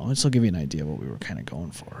 This will give you an idea of what we were kind of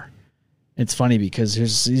going for. It's funny because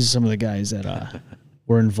these are some of the guys that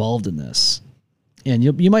were involved in this. And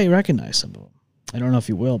you might recognize some of them. I don't know if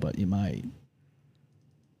you will, but you might.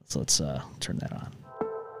 So let's turn that on.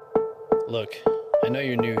 Look, I know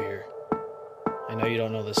you're new here. I know you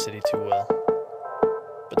don't know the city too well.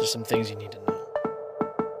 But there's some things you need to know.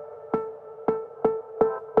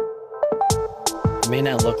 It may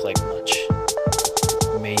not look like much.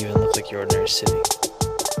 It may even look like your ordinary city.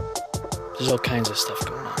 There's all kinds of stuff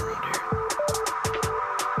going on around here.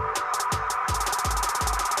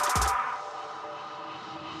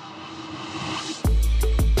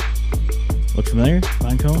 Look familiar,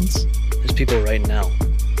 Ron Cones? There's people right now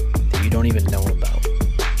that you don't even know about.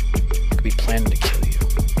 They could be planning to kill you.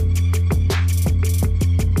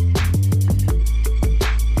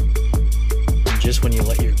 And just when you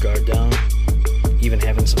let your guard down, even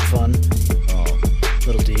having some fun,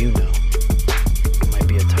 little do you know, you might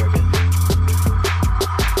be a target.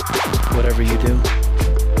 Whatever you do,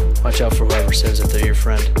 watch out for whoever says that they're your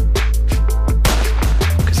friend.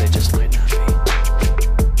 Because they just might not be.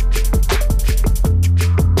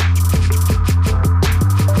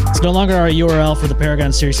 It's no longer our URL for the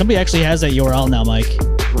Paragon series. Somebody actually has that URL now, Mike.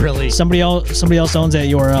 Really? Somebody else owns that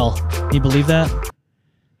URL. Can you believe that?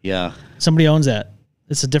 Yeah. Somebody owns that.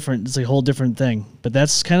 It's a whole different thing. But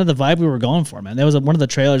that's kind of the vibe we were going for, man. That was one of the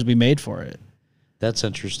trailers we made for it. That's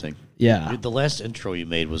interesting. Yeah. The last intro you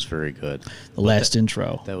made was very good. The last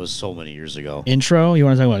intro. That was so many years ago. Intro? You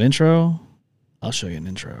want to talk about intro? I'll show you an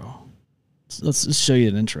intro. Let's just show you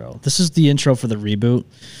an intro. This is the intro for the reboot.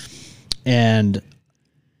 And,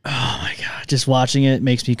 oh my God, just watching it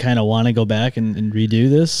makes me kind of want to go back and redo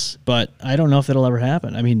this. But I don't know if that'll ever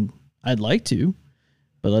happen. I mean, I'd like to.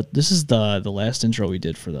 But this is the last intro we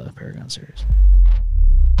did for the Paragon series.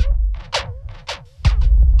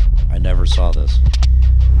 I never saw this.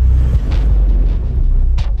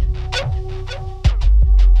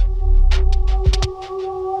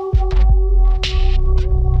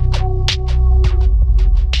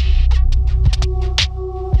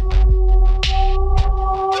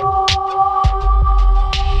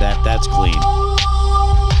 That's clean.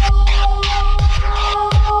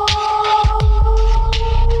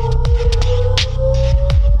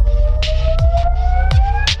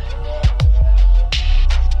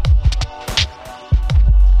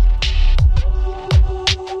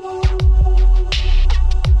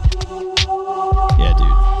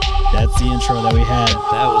 The intro that we had.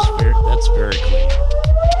 That's very clean.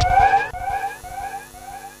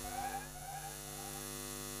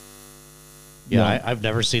 Yeah, I've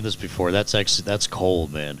never seen this before. That's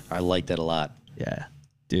cold, man. I like that a lot. Yeah,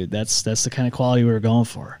 dude, that's the kind of quality we were going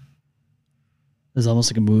for. It was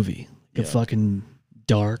almost like a movie, like a fucking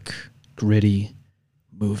dark, gritty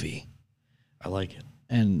movie. I like it,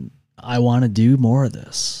 and I want to do more of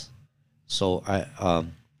this. So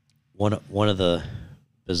one of the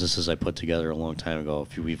businesses I put together a long time ago,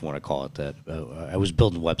 if you even want to call it that, I was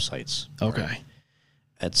building websites. Okay. Right?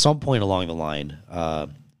 At some point along the line,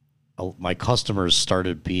 my customers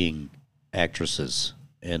started being actresses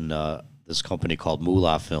in this company called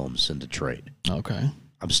Moolah Films in Detroit. Okay.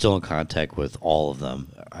 I'm still in contact with all of them.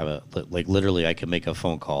 Like literally, I can make a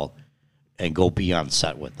phone call and go be on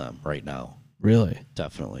set with them right now. Really?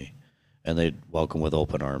 Definitely. And they'd welcome with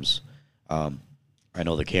open arms. I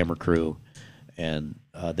know the camera crew, and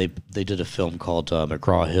they did a film called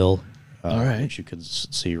McGraw Hill, All right. which you can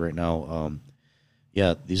see right now.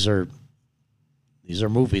 Yeah, these are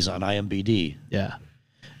movies on IMDb, Yeah.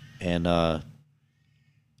 and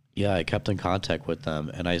yeah, I kept in contact with them,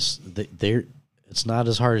 and they're it's not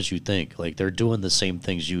as hard as you think. Like, they're doing the same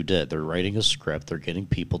things you did. They're writing a script. They're getting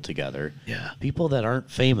people together. Yeah. People that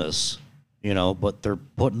aren't famous, but they're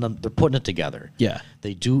putting it together. Yeah.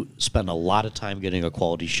 They do spend a lot of time getting a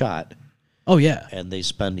quality shot, Oh, yeah. and they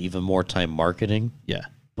spend even more time marketing. Yeah.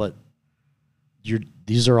 But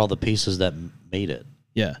these are all the pieces that made it.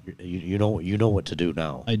 Yeah. You know what to do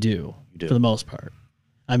now. I do, You do. for the most part.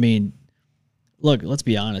 I mean, look, let's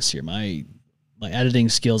be honest here. My editing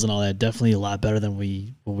skills and all that definitely a lot better than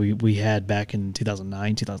we had back in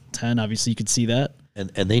 2009, 2010. Obviously, you could see that. And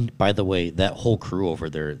they, by the way, that whole crew over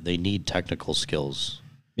there, they need technical skills.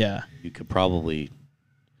 Yeah. You could probably,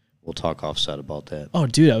 we'll talk offset about that. Oh,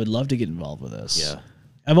 dude, I would love to get involved with this. Yeah.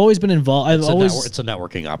 I've always been involved. It's a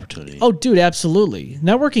networking opportunity. Oh, dude, absolutely.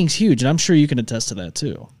 Networking's huge, and I'm sure you can attest to that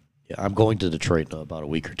too. Yeah, I'm going to Detroit in about a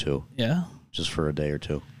week or two, Yeah. just for a day or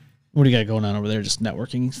two. What do you got going on over there? Just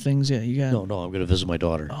networking things? Yeah, you got. No, I'm going to visit my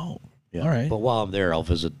daughter. Oh, Yeah. all right. But while I'm there, I'll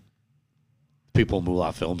visit people in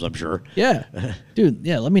Moolah Films, I'm sure. Yeah, dude.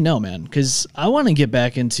 Yeah, let me know, man, because I want to get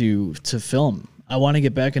back into film. I want to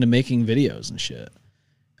get back into making videos and shit.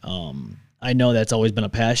 I know that's always been a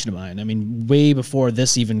passion of mine. I mean, way before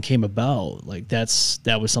this even came about, like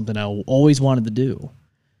that was something I always wanted to do,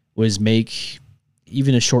 was make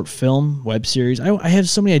even a short film, web series. I have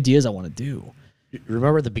so many ideas I want to do.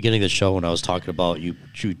 Remember at the beginning of the show when I was talking about you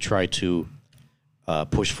try to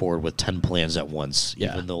push forward with 10 plans at once,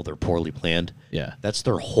 Yeah. even though they're poorly planned? Yeah. That's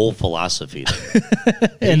their whole philosophy.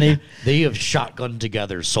 And they have shotgunned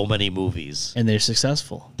together so many movies. and they're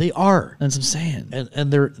successful. They are. That's what I'm saying.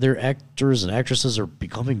 And their actors and actresses are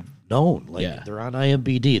becoming known. Like, Yeah. they're on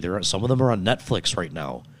IMDb. Some of them are on Netflix right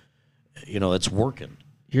now. It's working.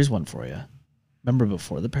 Here's one for you. Remember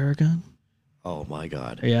Before the Paragon? Oh my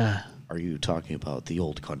God. Yeah. Are you talking about The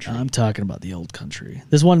Old Country? I'm talking about The Old Country.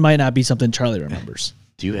 This one might not be something Charlie remembers.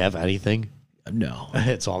 Do you have anything? No.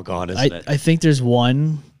 It's all gone, isn't it? I think there's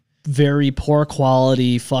one very poor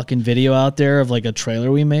quality fucking video out there of like a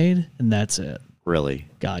trailer we made, and that's it. Really?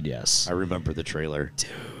 God, yes. I remember the trailer. Dude.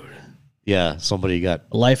 Yeah, somebody got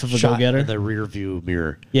A Life of a shot Go-Getter? in the rear view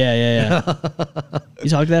mirror Yeah. You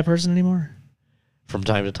talk to that person anymore? from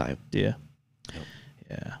time to time. Do you?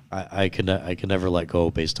 Yeah. I can never let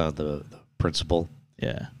go based on the principle.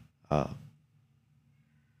 Yeah.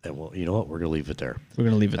 And well, you know what? We're gonna leave it there. We're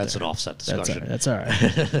going to leave it That's there. an offset discussion. That's all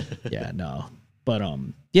right. Yeah, no. But,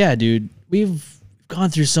 yeah, dude, we've gone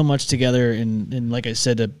through so much together, and like I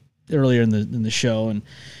said earlier in the show, and,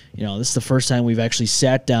 this is the first time we've actually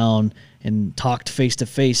sat down and talked face to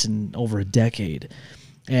face in over a decade.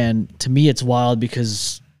 And to me, it's wild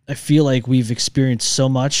because I feel like we've experienced so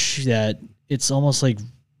much that it's almost like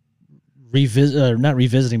not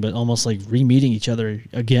revisiting, but almost like re-meeting each other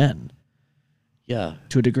again. Yeah.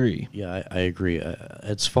 To a degree. Yeah, I agree.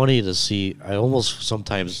 It's funny to see. I almost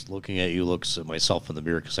sometimes looking at you looks at myself in the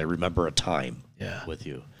mirror because I remember a time with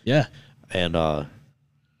you. Yeah. And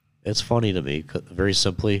it's funny to me. Very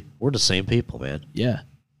simply, we're the same people, man. Yeah.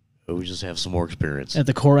 We just have some more experience. At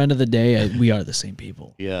the core end of the day, we are the same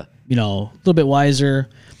people. Yeah. A little bit wiser,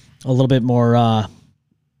 a little bit more, I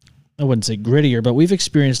wouldn't say grittier, but we've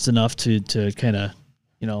experienced enough to kind of,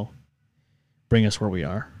 bring us where we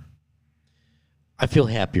are. I feel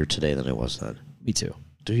happier today than I was then. Me too.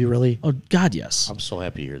 Do you really? Oh, God, yes. I'm so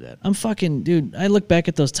happy to hear that. I'm fucking, dude, I look back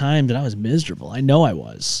at those times and I was miserable. I know I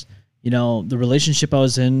was. The relationship I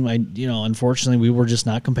was in, unfortunately, we were just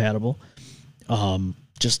not compatible.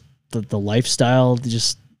 Just the lifestyle,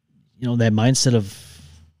 just, that mindset of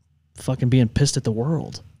fucking being pissed at the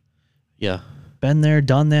world. Yeah. Been there,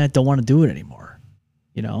 done that, don't want to do it anymore.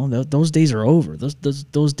 Those days are over.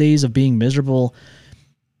 Those days of being miserable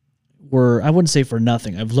were, I wouldn't say for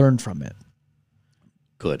nothing. I've learned from it.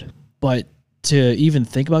 Good. But to even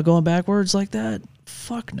think about going backwards like that,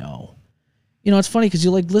 fuck no. It's funny because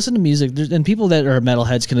you listen to music, and people that are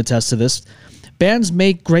metalheads can attest to this. Bands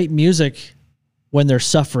make great music when they're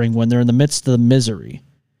suffering, when they're in the midst of the misery.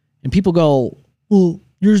 And people go, well,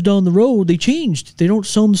 years down the road, they changed. They don't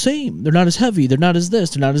sound the same. They're not as heavy. They're not as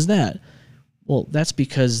this. They're not as that. Well, that's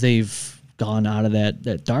because they've gone out of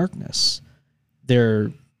that darkness.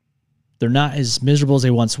 They're not as miserable as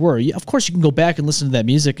they once were. Of course, you can go back and listen to that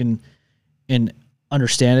music and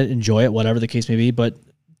understand it, enjoy it, whatever the case may be. But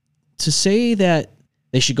to say that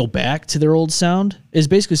they should go back to their old sound is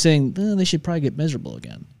basically saying they should probably get miserable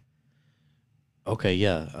again. Okay,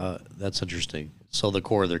 yeah, that's interesting. So the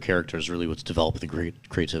core of their character is really what's developing the great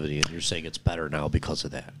creativity, and you're saying it's better now because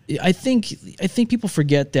of that. I think people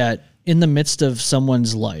forget that in the midst of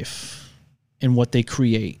someone's life and what they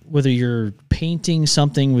create, whether you're painting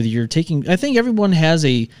something, whether you're taking, I think everyone has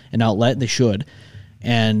an outlet, they should,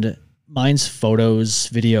 and mine's photos,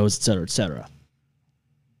 videos, et cetera, et cetera.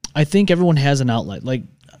 I think everyone has an outlet. Like,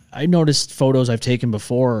 I noticed photos I've taken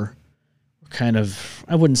before were kind of,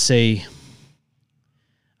 I wouldn't say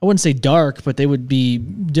dark, but they would be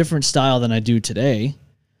different style than I do today.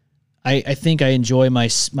 I think I enjoy my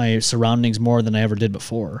surroundings more than I ever did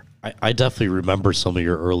before. I definitely remember some of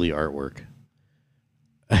your early artwork.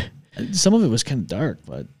 Some of it was kind of dark,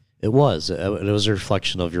 but It was a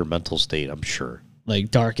reflection of your mental state, I'm sure.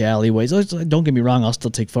 like dark alleyways. Don't get me wrong, I'll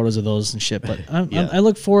still take photos of those and shit, but Yeah. I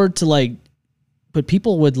look forward to but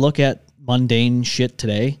people would look at mundane shit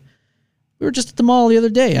today. We were just at the mall the other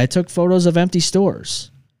day. I took photos of empty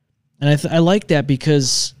stores. And I like that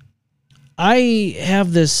because I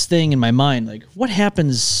have this thing in my mind, like, what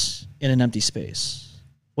happens in an empty space?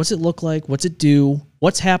 What's it look like? What's it do?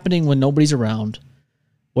 What's happening when nobody's around?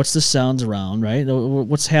 What's the sounds around, right?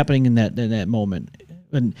 What's happening in that moment?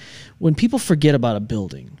 And when people forget about a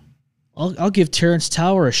building, I'll give Terrence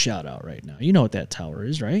Tower a shout out right now. You know what that tower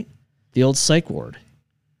is, right? The old psych ward.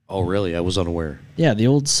 Oh, really? I was unaware. Yeah, the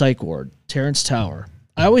old psych ward, Terrence Tower.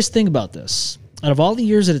 I always think about this. Out of all the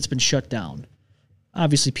years that it's been shut down,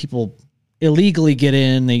 obviously people illegally get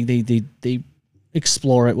in, they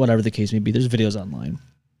explore it, whatever the case may be. There's videos online.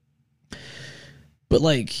 But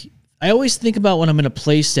I always think about when I'm in a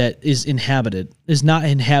place that is not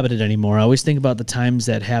inhabited anymore. I always think about the times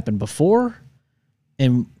that happened before.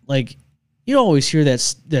 And you always hear that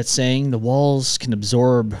saying, the walls can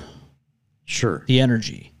absorb Sure. the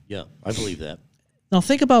energy. Yeah, I believe that. Now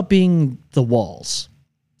think about being the walls.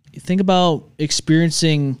 Think about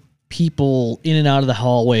experiencing people in and out of the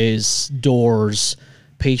hallways, doors,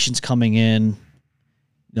 patients coming in.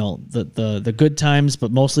 The good times,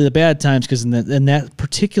 but mostly the bad times, because in that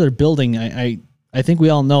particular building, I think we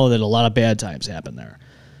all know that a lot of bad times happen there.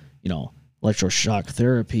 Electroshock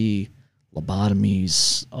therapy,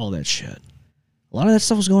 lobotomies, all that shit. A lot of that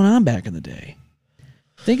stuff was going on back in the day.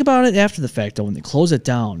 Think about it after the fact, though, when they close it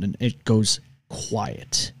down and it goes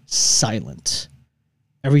quiet, silent.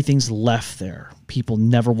 Everything's left there. People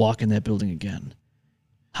never walk in that building again.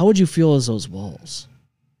 How would you feel as those walls?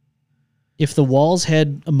 If the walls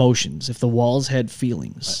had emotions, if the walls had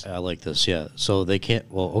feelings. I like this, yeah. So they can't,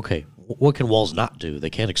 well, okay. What can walls not do?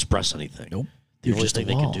 They can't express anything. Nope. The They're only just a thing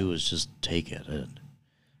they can wall. do is just take it in,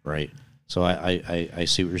 right? So I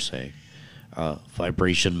see what you're saying.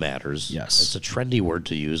 Vibration matters. Yes. It's a trendy word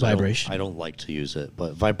to use. Vibration. I don't like to use it,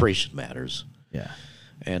 but vibration matters. Yeah.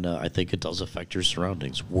 And I think it does affect your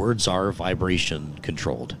surroundings. Words are vibration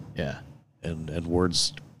controlled. Yeah. And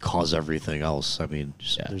words cause everything else. I mean,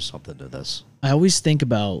 Yeah. there's something to this. I always think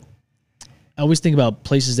about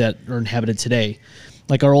places that are inhabited today,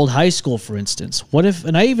 like our old high school, for instance. What if?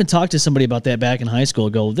 And I even talked to somebody about that back in high school.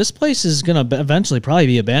 Go, this place is gonna eventually probably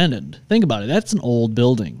be abandoned. Think about it. That's an old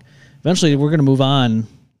building. Eventually, we're gonna move on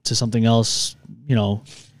to something else,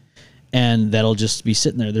 and that'll just be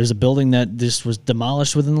sitting there. There's a building that just was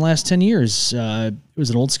demolished within the last 10 years. It was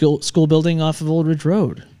an old school building off of Old Ridge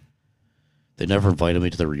Road. They never invited me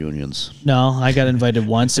to the reunions. No, I got invited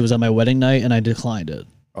once. It was on my wedding night, and I declined it.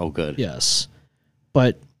 Oh, good. Yes.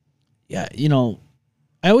 But, yeah,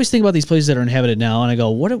 I always think about these places that are inhabited now, and I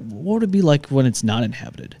go, what would it be like when it's not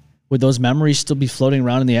inhabited? Would those memories still be floating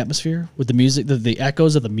around in the atmosphere? Would the music, the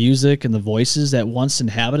echoes of the music and the voices that once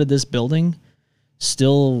inhabited this building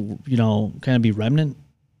still, kind of be remnant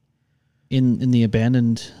in the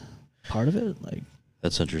abandoned part of it?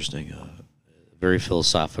 That's interesting. Very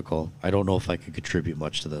philosophical. I don't know if I could contribute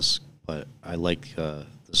much to this, but I like the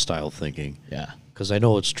style of thinking. Yeah. Because I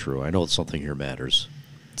know it's true. I know it's something here matters.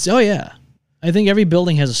 So, yeah. I think every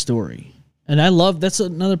building has a story. And that's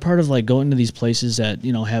another part of going to these places that,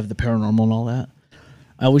 have the paranormal and all that.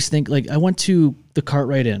 I always think, I went to the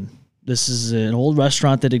Cartwright Inn. This is an old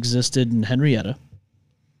restaurant that existed in Henrietta.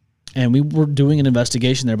 And we were doing an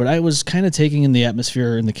investigation there, but I was kind of taking in the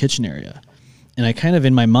atmosphere in the kitchen area. And I kind of,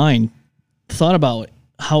 in my mind, thought about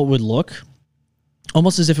how it would look,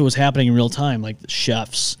 almost as if it was happening in real time, like the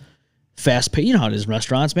chefs, fast paced. You know how it is in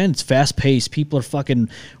restaurants, man. It's fast paced. People are fucking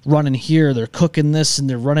running here. They're cooking this and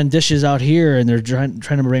they're running dishes out here and they're trying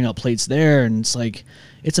to bring out plates there. And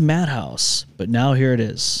it's a madhouse. But now here it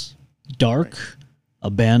is. Dark,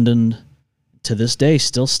 abandoned, to this day,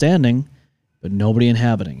 still standing, but nobody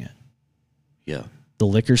inhabiting it. Yeah. The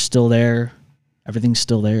liquor's still there. Everything's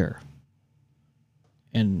still there.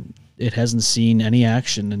 And it hasn't seen any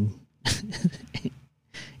action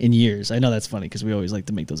in years. I know that's funny because we always like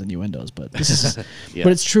to make those innuendos, but this is, Yeah.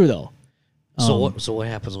 but it's true though. So what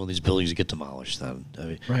happens when these buildings get demolished then? I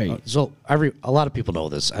mean, Right. So a lot of people know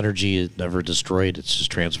this. Energy is never destroyed; it's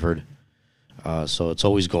just transferred. So it's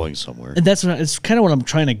always going somewhere. And it's kind of what I'm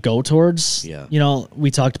trying to go towards. Yeah. You know,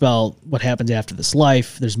 we talked about what happens after this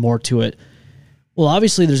life. There's more to it. Well,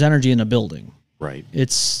 obviously there's energy in a building. Right.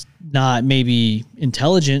 It's not maybe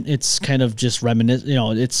intelligent. It's kind of just reminiscent. You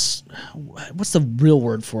know, it's, what's the real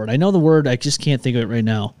word for it? I know the word, I just can't think of it right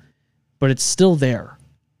now, but it's still there,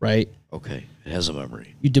 right? Okay. It has a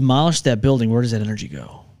memory. You demolish that building. Where does that energy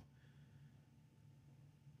go?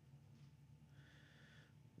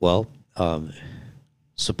 Well,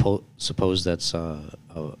 suppose that's a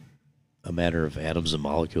matter of atoms and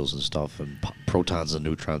molecules and stuff, and protons and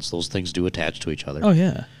neutrons. Those things do attach to each other. Oh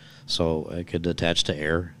yeah. So it could attach to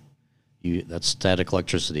air. That's static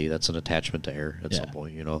electricity. That's an attachment to air at some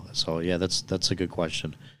point. You know. So yeah, that's a good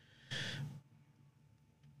question.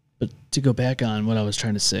 But to go back on what I was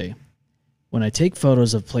trying to say, when I take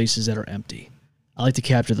photos of places that are empty, I like to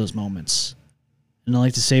capture those moments, and I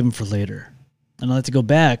like to save them for later, and I like to go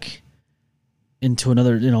back into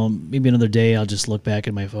another, you know, maybe another day. I'll just look back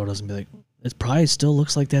at my photos and be like, it probably still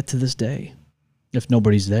looks like that to this day, if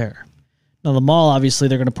nobody's there. Now the mall, obviously,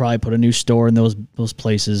 they're going to probably put a new store in those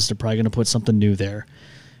places. They're probably going to put something new there.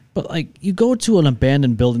 But like, you go to an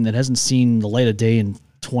abandoned building that hasn't seen the light of day in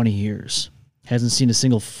 20 years, hasn't seen a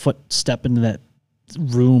single foot step into that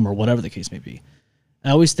room or whatever the case may be. I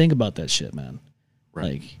always think about that shit, man.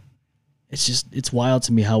 Right. Like, it's wild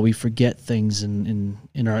to me how we forget things in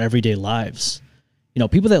our everyday lives. You know,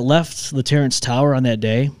 people that left the Terrence Tower on that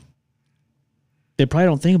day, they probably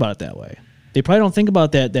don't think about it that way. They probably don't think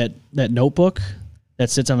about that notebook that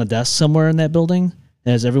sits on a desk somewhere in that building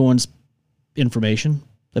that has everyone's information,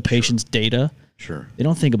 the patient's data. Sure. They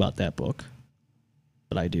don't think about that book,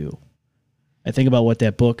 but I do. I think about what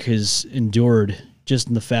that book has endured, just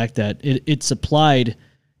in the fact that it supplied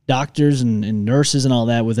doctors and nurses and all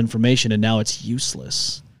that with information, and now it's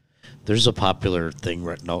useless. There's a popular thing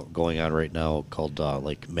right now going on right now called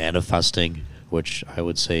like manifesting, which I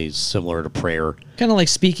would say is similar to prayer. Kind of like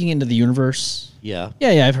speaking into the universe. Yeah.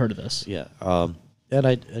 Yeah, I've heard of this. Yeah.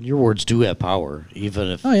 And your words do have power, even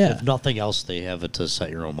if, if nothing else, they have it to set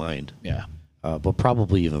your own mind. Yeah. But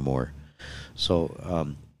probably even more.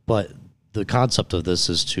 So, but the concept of this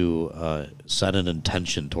is to set an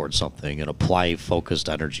intention towards something and apply focused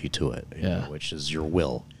energy to it, you know, which is your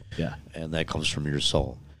will. Yeah. And that comes from your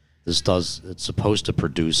soul. It's supposed to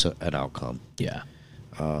produce an outcome. Yeah.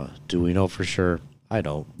 Do we know for sure? I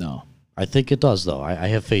don't. No. I think it does, though. I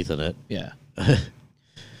have faith in it. Yeah.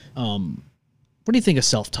 What do you think of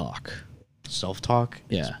self-talk? Self-talk?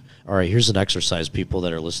 Yeah. All right, here's an exercise people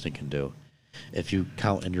that are listening can do. If you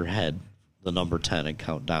count in your head the number 10 and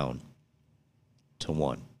count down to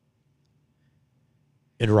 1,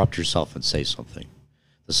 interrupt yourself and say something.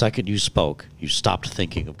 The second you spoke, you stopped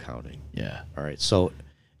thinking of counting. Yeah. All right, so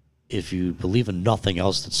if you believe in nothing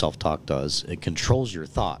else that self-talk does, it controls your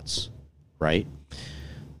thoughts, right?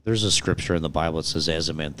 There's a scripture in the Bible that says, as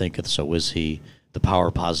a man thinketh, so is he. The power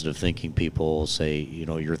of positive thinking, people say, you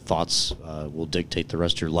know, your thoughts will dictate the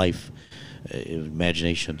rest of your life,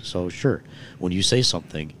 imagination. So sure, when you say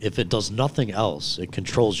something, if it does nothing else, it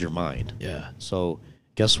controls your mind. Yeah. So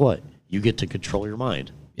guess what? You get to control your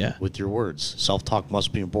mind. Yeah. With your words. Self-talk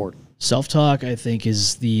must be important. Self-talk, I think,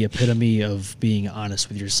 is the epitome of being honest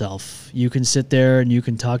with yourself. You can sit there and you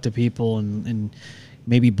can talk to people and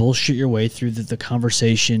maybe bullshit your way through the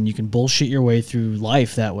conversation. You can bullshit your way through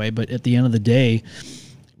life that way. But at the end of the day,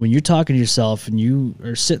 when you're talking to yourself and you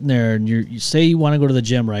are sitting there and you say you want to go to the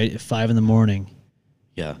gym, right, at 5 a.m.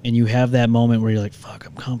 Yeah. And you have that moment where you're like, fuck,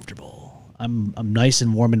 I'm comfortable. I'm nice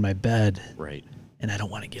and warm in my bed. Right. And I don't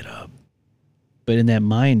want to get up. But in that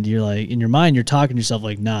mind, you're like, in your mind, you're talking to yourself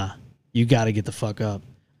like, nah, you got to get the fuck up.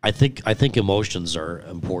 I think emotions are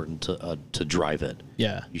important to drive it.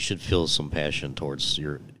 Yeah. You should feel some passion towards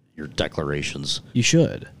your declarations. You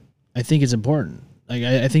should. I think it's important. Like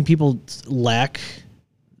I think people lack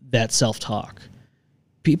that self-talk.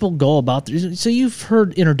 People go about so you've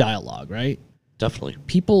heard inner dialogue, right? Definitely.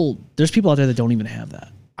 There's people out there that don't even have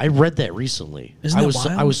that. I read that recently. Isn't that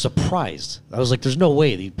wild? I was surprised. I was like, there's no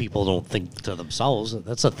way these people don't think to themselves.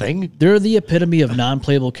 That's a thing. They're the epitome of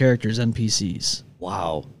non-playable characters, NPCs.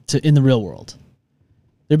 Wow. In the real world.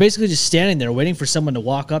 They're basically just standing there waiting for someone to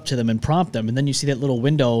walk up to them and prompt them, and then you see that little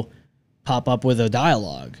window pop up with a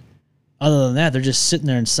dialogue. Other than that, they're just sitting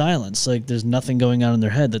there in silence, like there's nothing going on in their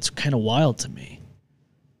head. That's kind of wild to me.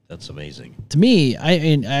 That's amazing. To me,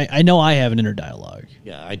 I know I have an inner dialogue.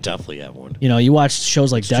 Yeah, I definitely have one. You know, you watch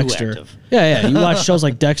shows like It's too Dexter. active. Yeah. You watch shows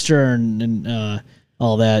like Dexter and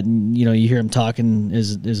all that, and you know, you hear him talking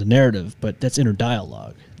is a narrative, but that's inner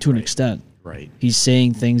dialogue to an extent. Right. He's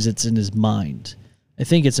saying things that's in his mind. I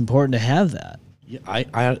think it's important to have that. Yeah,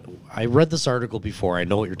 I read this article before. I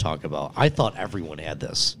know what you're talking about. I thought everyone had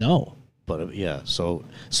this. No. But yeah, so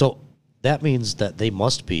that means that they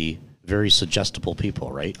must be very suggestible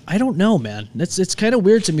people, right? I don't know, man. It's kind of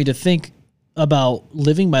weird to me to think about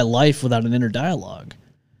living my life without an inner dialogue.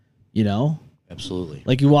 You know? Absolutely.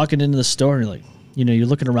 Like, you're walking into the store and you're like, you know, you're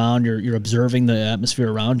looking around, you're observing the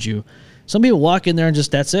atmosphere around you. Some people walk in there and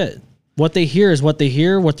just, that's it. What they hear is what they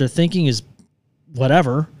hear. What they're thinking is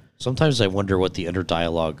whatever. Sometimes I wonder what the inner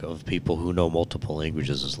dialogue of people who know multiple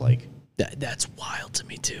languages is like. That's wild to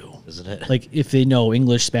me too, isn't it? Like, if they know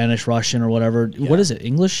English, Spanish, Russian, or whatever. Yeah. What is it?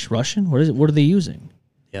 English, Russian? What is it? What are they using?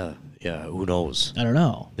 Yeah. Who knows? I don't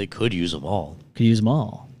know. They could use them all. Could use them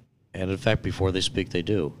all. And in fact, before they speak, they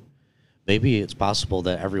do. Maybe it's possible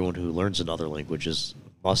that everyone who learns another language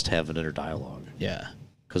must have an inner dialogue. Yeah.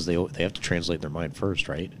 Because they have to translate their mind first,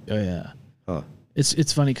 right? Oh yeah. Huh.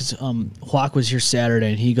 It's funny because Huac was here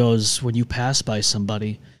Saturday, and he goes, when you pass by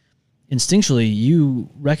somebody, instinctually you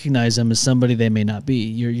recognize them as somebody they may not be.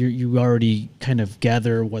 You already kind of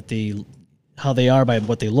gather how they are by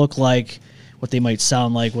what they look like, what they might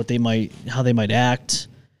sound like, how they might act.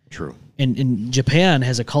 True. And Japan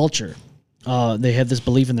has a culture. They have this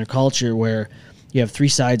belief in their culture where you have three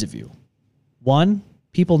sides of you. One,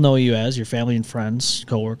 people know you as your family and friends,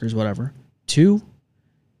 coworkers, whatever. Two,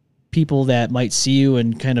 people that might see you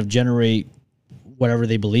and kind of generate whatever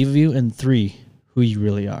they believe of you. And three, who you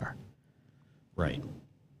really are. Right.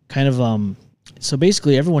 Kind of, so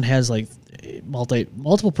basically everyone has like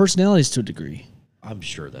multiple personalities to a degree. I'm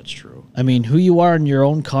sure that's true. I mean, who you are in your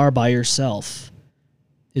own car by yourself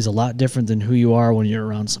is a lot different than who you are when you're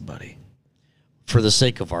around somebody. For the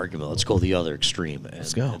sake of argument, let's go the other extreme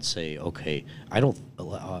and say, okay,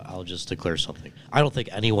 I'll just declare something. I don't think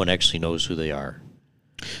anyone actually knows who they are.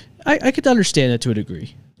 I could understand that to a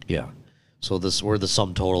degree. Yeah. So we're the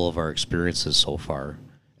sum total of our experiences so far,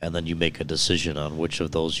 and then you make a decision on which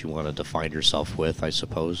of those you want to define yourself with, I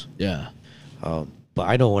suppose. Yeah. But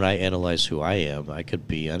I know when I analyze who I am, I could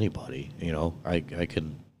be anybody. You know, I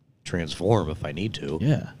can transform if I need to.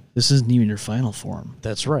 Yeah. This isn't even your final form.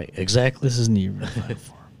 That's right. Exactly. This isn't even your final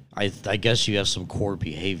form. I guess you have some core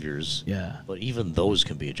behaviors. Yeah. But even those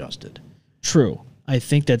can be adjusted. True. I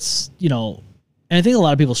think that's, and I think a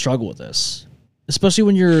lot of people struggle with this, especially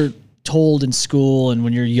when you're told in school and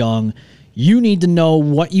when you're young, you need to know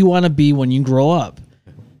what you want to be when you grow up.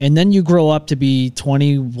 And then you grow up to be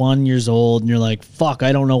 21 years old and you're like, fuck,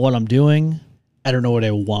 I don't know what I'm doing. I don't know what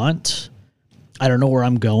I want. I don't know where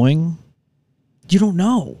I'm going. You don't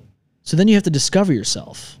know. So then you have to discover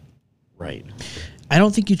yourself. Right. I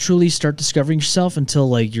don't think you truly start discovering yourself until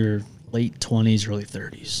like your late 20s, early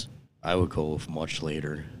 30s. I would go with much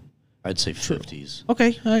later. I'd say 50s.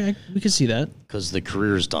 Okay, we can see that. Because the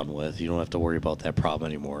career's done with. You don't have to worry about that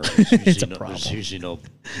problem anymore. It's a problem. There's usually no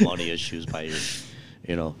money issues by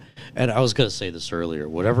you. And I was going to say this earlier.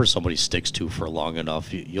 Whatever somebody sticks to for long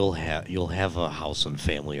enough, you'll have a house and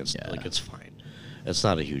family. And like, it's fine. It's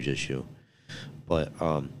not a huge issue. But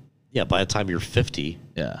yeah, by the time you're 50,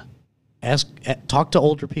 talk to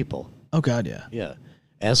older people. Oh God, yeah. Yeah,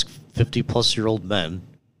 ask 50-plus-year-old men.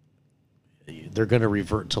 They're going to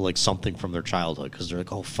revert to like something from their childhood because they're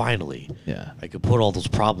like, oh, finally, I could put all those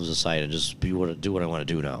problems aside and just do what I want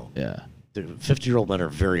to do now. Yeah, 50-year-old men are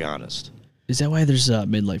very honest. Is that why there's a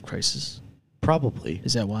midlife crisis? Probably.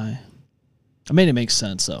 Is that why? I mean, it makes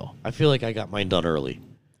sense though. I feel like I got mine done early.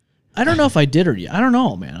 I don't know if I did or I don't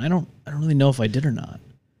know, man. I don't really know if I did or not.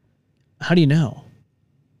 How do you know?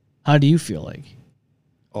 How do you feel like?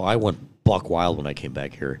 Oh, I went buck wild when I came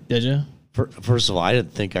back here. Did you? First of all, I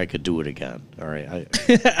didn't think I could do it again. All right,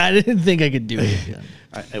 I didn't think I could do it again.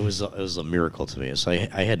 It was a miracle to me. So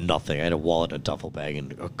I had nothing. I had a wallet, and a duffel bag,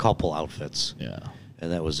 and a couple outfits. Yeah,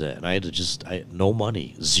 and that was it. And I had no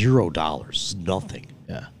money, $0, nothing.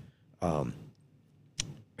 Yeah.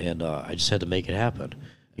 And I just had to make it happen.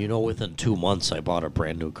 Within 2 months, I bought a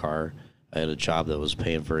brand new car. I had a job that was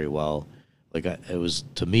paying very well. Like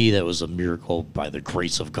to me, that was a miracle by the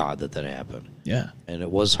grace of God that happened. Yeah. And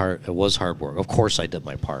it was hard. It was hard work. Of course, I did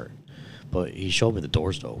my part, but He showed me the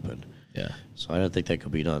doors to open. Yeah. So I didn't think that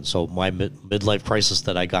could be done. So my midlife crisis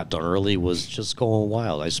that I got done early was just going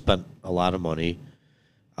wild. I spent a lot of money,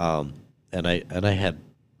 and I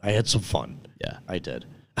had some fun. Yeah. I did.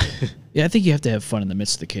 Yeah, I think you have to have fun in the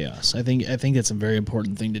midst of the chaos. I think that's a very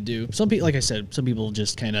important thing to do. Some people, like I said, some people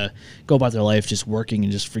just kind of go about their life just working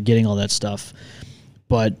and just forgetting all that stuff.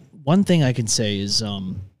 But one thing I can say is,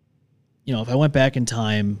 if I went back in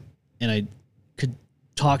time and I could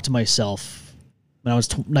talk to myself when I was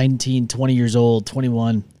 19, 20 years old,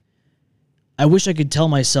 21, I wish I could tell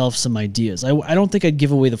myself some ideas. I don't think I'd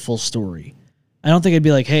give away the full story. I don't think I'd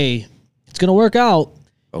be like, hey, it's going to work out.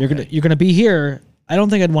 Okay. You're gonna be here. I don't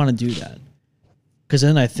think I'd want to do that, because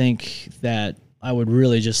then I think that I would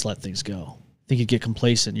really just let things go. I think you'd get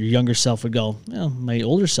complacent. Your younger self would go, well, my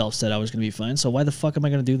older self said I was going to be fine, so why the fuck am I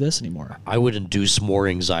going to do this anymore? I would induce more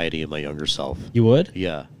anxiety in my younger self. You would?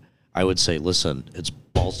 Yeah. I would say, listen, it's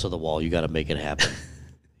balls to the wall. You got to make it happen.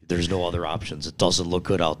 There's no other options. It doesn't look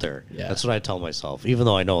good out there. Yeah. That's what I tell myself, even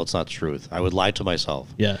though I know it's not the truth. I would lie to myself.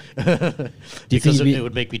 Yeah. Because it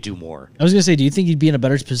would make me do more. I was going to say, do you think you'd be in a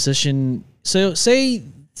better position? So say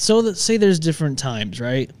there's different times,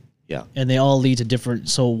 right? Yeah. And they all lead to different.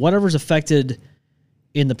 So whatever's affected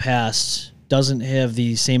in the past doesn't have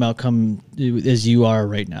the same outcome as you are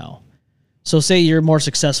right now. So say you're more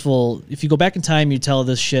successful. If you go back in time, you tell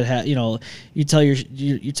this shit, you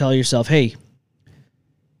tell yourself, hey,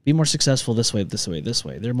 be more successful this way.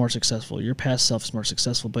 They're more successful. Your past self is more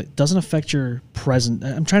successful, but it doesn't affect your present.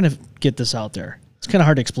 I'm trying to get this out there. It's kind of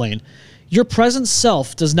hard to explain. Your present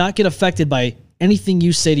self does not get affected by anything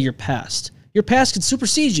you say to your past. Your past can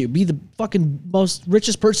supersede you, be the fucking most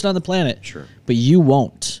richest person on the planet. Sure. But you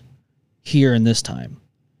won't here in this time.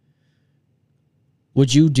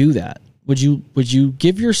 Would you do that? Would you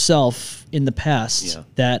give yourself in the past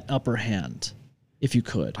that upper hand if you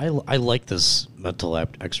could? I like this mental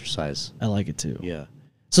exercise. I like it too. Yeah.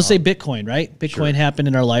 So say Bitcoin, right? Bitcoin happened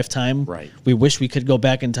in our lifetime. Right. We wish we could go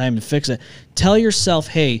back in time and fix it. Tell yourself,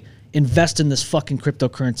 hey, invest in this fucking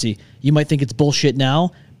cryptocurrency. You might think it's bullshit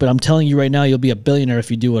now, but I'm telling you right now, you'll be a billionaire if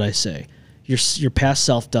you do what I say. Your past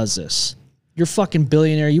self does this. You're fucking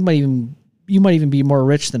billionaire. You might even be more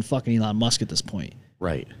rich than fucking Elon Musk at this point.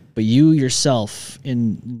 Right. But you yourself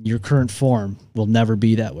in your current form will never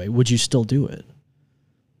be that way. Would you still do it?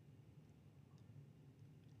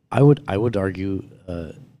 I would argue,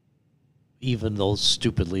 even though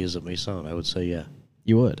stupidly as it may sound, I would say yeah.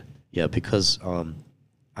 You would? Yeah, because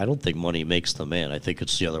I don't think money makes the man. I think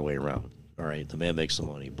it's the other way around. All right, the man makes the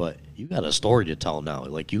money, but you got a story to tell now.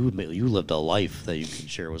 Like you lived a life that you can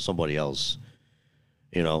share with somebody else.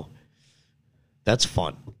 That's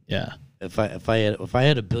fun. Yeah. If I had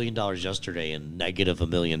 $1 billion yesterday and negative $1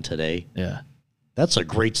 million today, yeah, that's a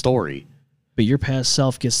great story. But your past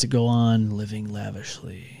self gets to go on living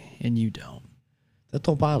lavishly, and you don't. That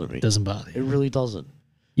don't bother me. It doesn't bother you. It really doesn't.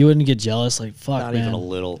 You wouldn't get jealous, like, fuck, Not man. even a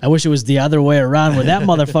little. I wish it was the other way around, where that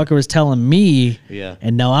motherfucker was telling me,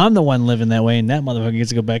 and now I'm the one living that way, and that motherfucker gets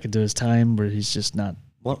to go back into his time where he's just not.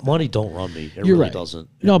 Money don't run me. It You're really right. doesn't.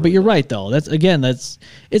 But you're right though.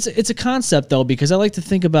 It's a concept though, because I like to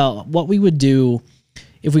think about what we would do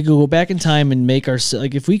if we could go back in time and make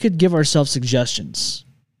if we could give ourselves suggestions,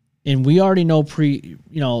 and we already know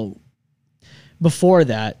before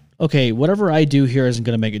that, okay, whatever I do here isn't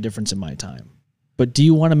going to make a difference in my time. But do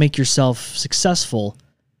you want to make yourself successful?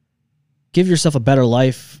 Give yourself a better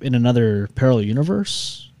life in another parallel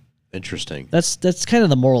universe? Interesting. That's kind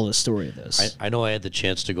of the moral of the story of this. I know I had the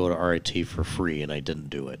chance to go to RIT for free, and I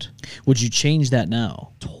didn't do it. Would you change that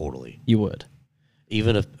now? Totally. You would.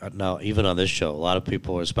 Even on this show, a lot of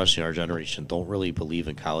people, especially in our generation, don't really believe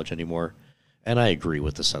in college anymore, and I agree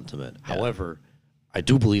with the sentiment. Yeah. However, I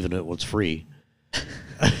do believe in it when it's free.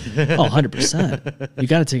 100%. You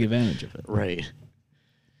got to take advantage of it. Right.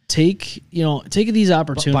 Take these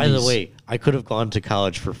opportunities. By the way, I could have gone to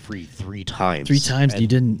college for free 3 times. 3 times, you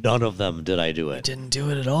didn't. None of them did I do it. You didn't do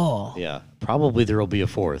it at all. Yeah. Probably there will be a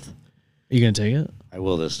 4th. Are you going to take it? I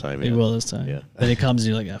will this time. You will this time? Yeah. Then it comes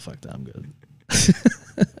and you're like, fuck that, I'm good.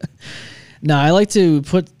 No, I like to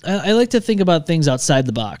think about things outside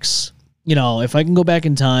the box. If I can go back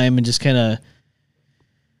in time and just kind of,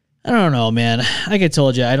 I don't know, man. Like I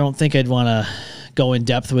told you, I don't think I'd want to go in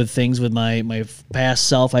depth with things with my past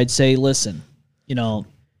self. I'd say, listen, you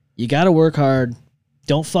got to work hard.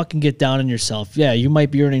 Don't fucking get down on yourself. Yeah, you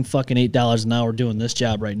might be earning fucking $8 an hour doing this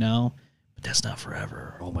job right now, but that's not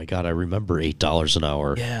forever. Oh my God, I remember $8 an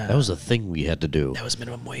hour. Yeah. That was a thing we had to do. That was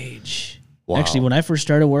minimum wage. Wow. Actually, when I first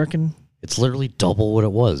started working, it's literally double what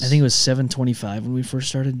it was. I think it was $7.25 when we first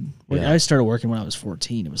started. Yeah. I started working when I was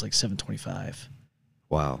 14. It was like $7.25.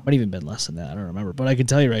 Wow. Might even been less than that. I don't remember. But I can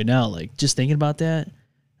tell you right now, like, just thinking about that,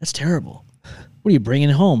 that's terrible. What are you bringing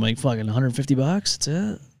home? Like fucking $150? That's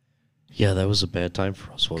it? Yeah, that was a bad time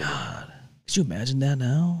for us. God. Could you imagine that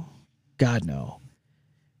now? God, no.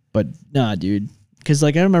 But nah, dude. Because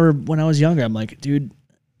like I remember when I was younger, I'm like, dude,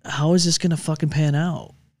 how is this gonna fucking pan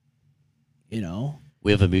out? You know.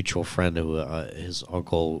 We have a mutual friend who his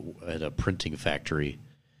uncle had a printing factory,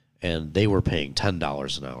 and they were paying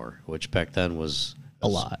 $10 an hour, which back then was a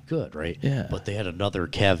lot. Good, right? Yeah. But they had another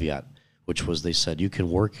caveat, which was they said you can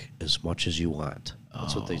work as much as you want.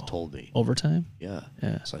 That's what they told me. Overtime? Yeah.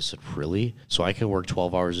 Yeah. So I said, really? So I can work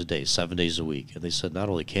 12 hours a day, 7 days a week. And they said, not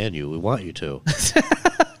only can you, we want you to.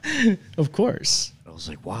 Of course. I was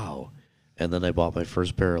like, wow. And then I bought my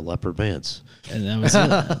first pair of leopard pants. And that was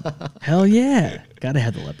it. Hell yeah. Gotta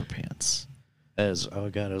have the leopard pants. Oh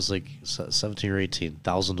God, it was like 17 or 18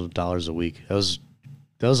 thousands of dollars a week. That was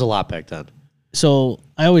a lot back then. So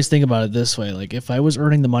I always think about it this way. Like if I was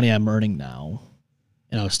earning the money I'm earning now,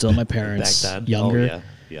 and I was still my parents, back then? younger, Oh,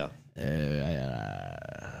 yeah.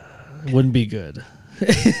 it wouldn't be good.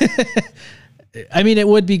 I mean, it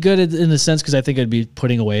would be good in a sense because I think I'd be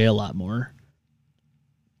putting away a lot more.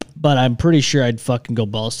 But I'm pretty sure I'd fucking go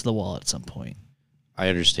balls to the wall at some point. I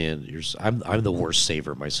understand. I'm the worst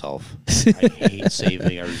saver myself. I hate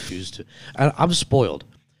saving. I refuse to. I'm spoiled.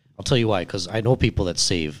 I'll tell you why. Because I know people that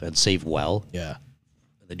save and save well. Yeah.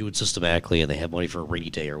 They do it systematically and they have money for a rainy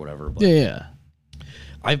day or whatever. But Yeah.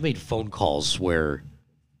 I've made phone calls where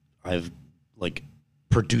I've like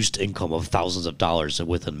produced income of thousands of dollars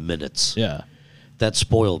within minutes. Yeah. That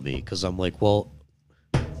spoiled me because I'm like, well,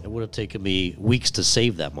 it would have taken me weeks to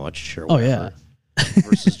save that much or Oh, whatever.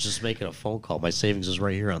 Versus just making a phone call. My savings is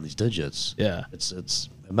right here on these digits. Yeah. It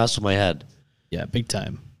messed with my head. Yeah, big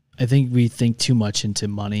time. I think we think too much into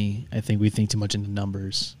money. I think we think too much into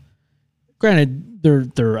numbers. Granted,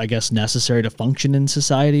 they're I guess necessary to function in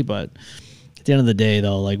society, but at the end of the day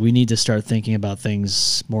though, like we need to start thinking about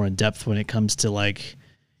things more in depth when it comes to like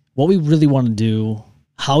what we really want to do,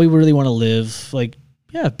 how we really want to live. Like,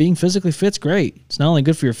 yeah, being physically fit's great. It's not only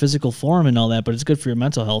good for your physical form and all that, but it's good for your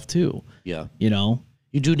mental health too. Yeah. You know?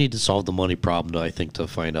 You do need to solve the money problem, I think, to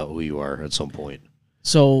find out who you are at some point.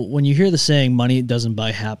 So when you hear the saying, money doesn't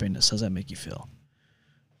buy happiness, how does that make you feel?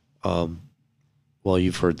 Well,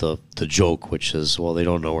 you've heard the joke, which is, well, they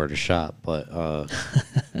don't know where to shop, but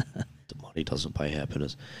the money doesn't buy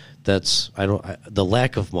happiness. The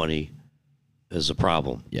lack of money is a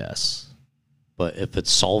problem. Yes. But if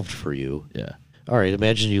it's solved for you, Yeah. all right,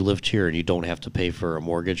 imagine you lived here and you don't have to pay for a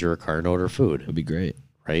mortgage or a car note or food, It would be great.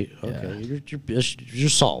 right? Okay, you're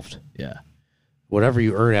solved. Yeah. Whatever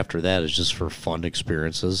you earn after that is just for fun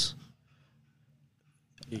experiences.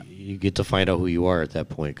 You get to find out who you are at that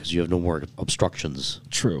point because you have no more obstructions.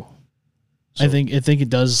 True. So- I think it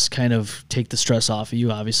does kind of take the stress off of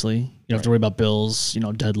you, obviously. You don't have to worry about bills,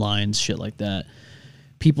 deadlines, shit like that.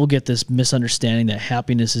 People get this misunderstanding that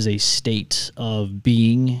happiness is a state of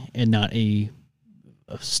being and not a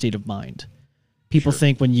state of mind. People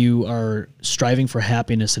think when you are striving for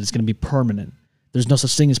happiness that it's going to be permanent. There's no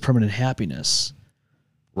such thing as permanent happiness.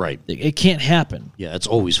 Right. It can't happen. Yeah, it's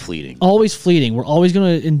always fleeting. Always fleeting. We're always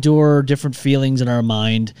going to endure different feelings in our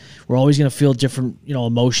mind. We're always going to feel different,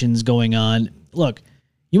 emotions going on. Look,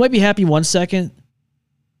 you might be happy 1 second,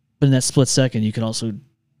 but in that split second, you can also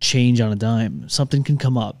change on a dime. Something can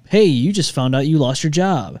come up. Hey, you just found out you lost your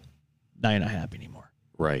job. Now you're not happy anymore.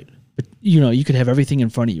 Right. But, you could have everything in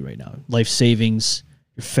front of you right now. Life savings,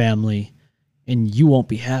 your family, and you won't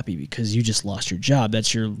be happy because you just lost your job.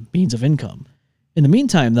 That's your means of income. In the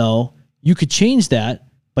meantime, though, you could change that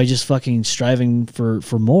by just fucking striving for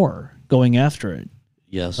more, going after it.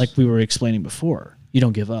 Yes. Like we were explaining before. You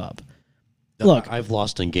don't give up. Look. I've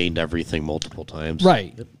lost and gained everything multiple times.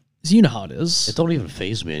 Right. So you know how it is. It don't even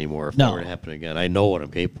faze me anymore if that were to happen again. I know what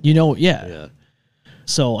I'm capable of. Yeah. Yeah.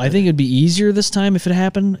 So I think it'd be easier this time if it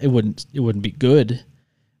happened. It wouldn't be good.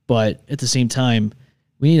 But at the same time,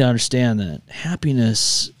 we need to understand that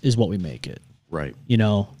happiness is what we make it. Right.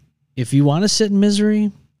 If you want to sit in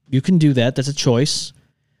misery, you can do that. That's a choice.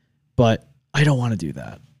 But I don't want to do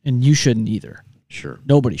that. And you shouldn't either. Sure.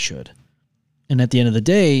 Nobody should. And at the end of the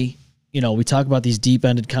day, we talk about these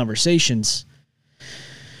deep-ended conversations.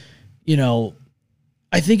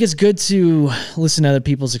 I think it's good to listen to other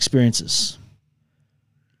people's experiences.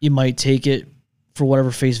 You might take it for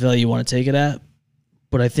whatever face value you want to take it at.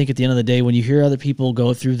 But I think at the end of the day, when you hear other people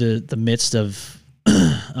go through the midst of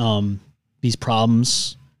these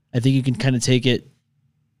problems, I think you can kind of take it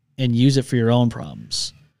and use it for your own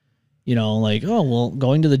problems. Like, oh, well,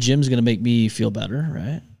 going to the gym is going to make me feel better,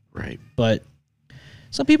 right? Right. But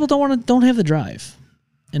some people don't have the drive.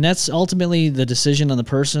 And that's ultimately the decision on the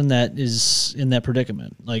person that is in that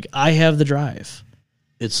predicament. Like, I have the drive.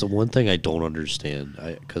 It's the one thing I don't understand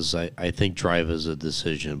because I think drive is a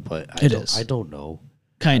decision, but It is. I don't know.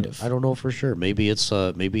 Kind of. I don't know for sure. Maybe it's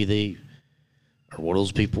maybe they are one of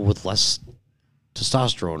those people with less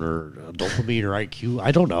testosterone or dopamine or IQ.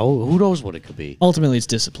 I don't know. Who knows what it could be? Ultimately, it's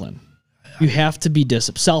discipline. You have to be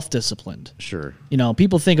self-disciplined. Sure. You know,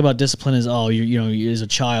 people think about discipline as, you as a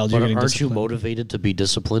child, But you're getting aren't you disciplined. motivated to be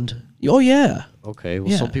disciplined? Oh, yeah. Okay. Well,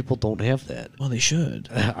 Yeah. some people don't have that. Well, they should.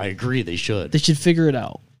 I agree. They should. They should figure it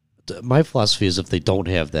out. My philosophy is if they don't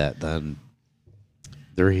have that, then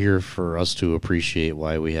they're here for us to appreciate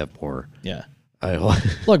why we have more. Yeah. I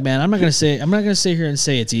Look, man, I'm not gonna sit here and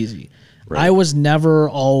say it's easy. Right. I was never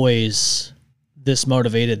always this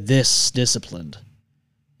motivated, this disciplined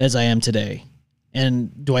as I am today.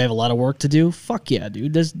 And do I have a lot of work to do? Fuck yeah,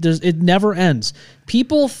 dude. It never ends.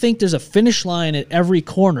 People think there's a finish line at every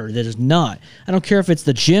corner. There's not. I don't care if it's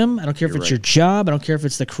the gym. I don't care if it's your job. I don't care if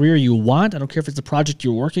it's the career you want. I don't care if it's the project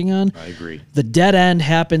you're working on. I agree. The dead end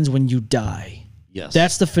happens when you die. Yes.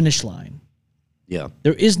 That's the finish line. Yeah.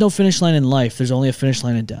 There is no finish line in life. There's only a finish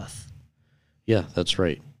line in death. Yeah, that's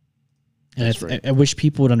right. And I wish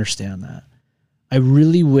people would understand that. I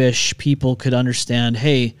really wish people could understand,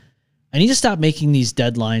 hey, I need to stop making these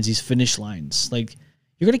deadlines, these finish lines. Like,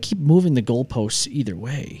 you're going to keep moving the goalposts either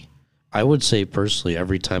way. I would say personally,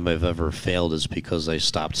 every time I've ever failed is because I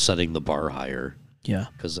stopped setting the bar higher. Yeah.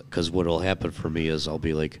 Because what will happen for me is I'll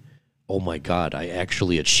be like, oh my God, I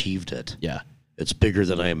actually achieved it. Yeah. It's bigger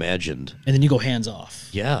than I imagined. And then you go hands off.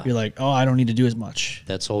 Yeah. You're like, oh, I don't need to do as much.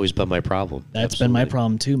 That's always been my problem. That's been my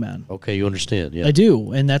problem too, man. Okay, you understand. Yeah. I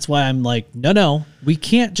do. And that's why I'm like, no, we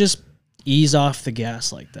can't just ease off the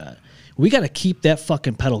gas like that. We got to keep that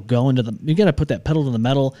fucking pedal going you got to put that pedal to the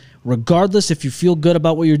metal, regardless if you feel good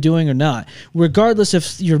about what you're doing or not, regardless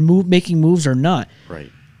if you're making moves or not.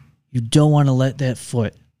 Right. You don't want to let that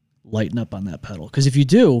foot lighten up on that pedal. Because if you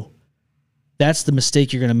do, that's the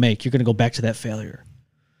mistake you're going to make. You're going to go back to that failure.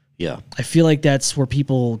 Yeah. I feel like that's where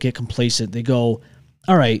people get complacent. They go,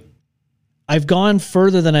 all right, I've gone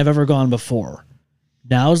further than I've ever gone before.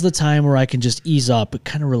 Now's the time where I can just ease up, but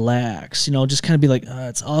kind of relax, just kind of be like,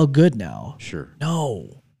 it's all good now. Sure.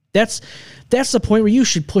 No, that's the point where you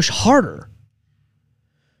should push harder.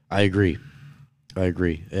 I agree.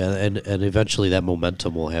 And eventually that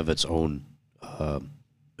momentum will have its own,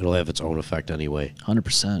 it'll have its own effect anyway.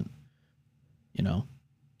 100%.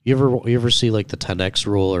 You ever see like the 10X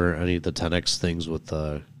rule or any of the 10X things with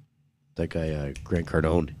that guy, Grant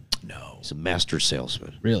Cardone? No. He's a master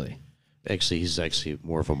salesman. Really? Actually, he's actually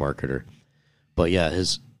more of a marketer. But yeah,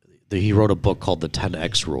 he wrote a book called the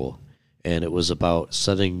 10X rule, and it was about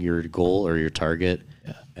setting your goal or your target,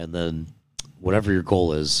 and then whatever your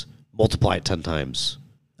goal is, multiply it 10 times.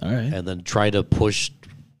 All right. And then try to push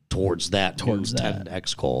towards that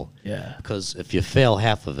 10X goal. Yeah. Because if you fail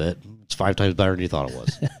half of it, it's 5 times better than you thought it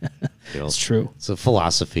was. It's true. It's a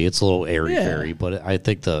philosophy. It's a little airy-fairy, but I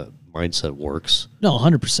think the mindset works. No,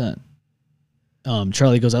 100%.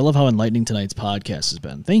 Charlie goes, I love how enlightening tonight's podcast has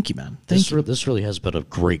been. Thank you, man. Thank you. This really has been a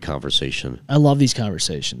great conversation. I love these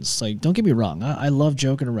conversations. Like, don't get me wrong. I love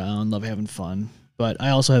joking around, love having fun. But I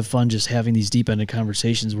also have fun just having these deep-ended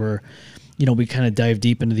conversations where, we kind of dive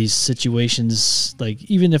deep into these situations, like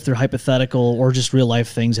even if they're hypothetical or just real-life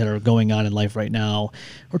things that are going on in life right now.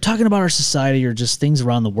 We're talking about our society or just things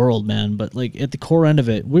around the world, man. But, like, at the core end of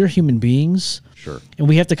it, we're human beings. Sure. And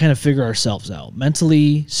we have to kind of figure ourselves out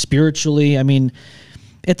mentally, spiritually. I mean,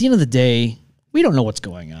 at the end of the day, we don't know what's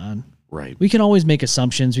going on. Right. We can always make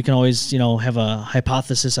assumptions. We can always, have a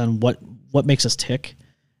hypothesis on what makes us tick.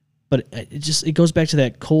 But it goes back to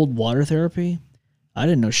that cold water therapy. I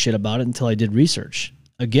didn't know shit about it until I did research.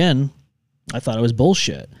 Again, I thought it was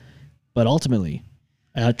bullshit. But ultimately,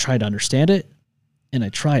 I tried to understand it, and I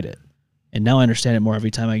tried it. And now I understand it more every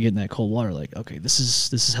time I get in that cold water. Like, okay, this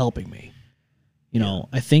is helping me.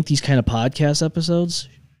 I think these kind of podcast episodes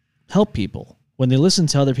help people when they listen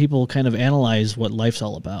to other people kind of analyze what life's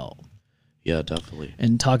all about. Yeah, definitely.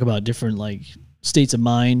 And talk about different states of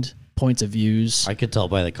mind, points of views. I could tell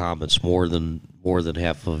by the comments more than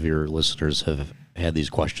half of your listeners have had these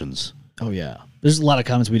questions. Oh yeah. There's a lot of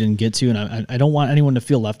comments we didn't get to, and I don't want anyone to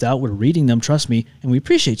feel left out. We're reading them, trust me, and we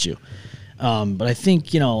appreciate you. But I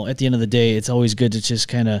think, at the end of the day, it's always good to just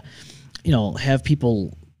kind of, have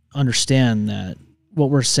people understand that what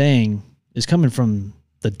we're saying is coming from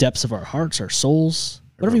the depths of our hearts, our souls,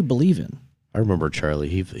 whatever you believe in. I remember Charlie.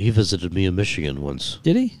 He visited me in Michigan once.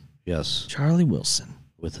 Did he? Yes. Charlie Wilson.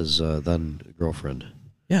 With his then girlfriend.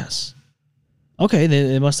 Yes. Okay,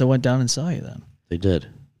 they must have went down and saw you then. They did.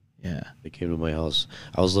 Yeah. They came to my house.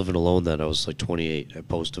 I was living alone then. I was like 28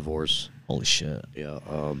 post-divorce. Holy shit. Yeah.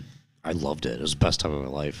 I loved it. It was the best time of my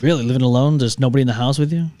life. Really? Living alone? There's nobody in the house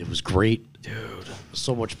with you? It was great. Dude.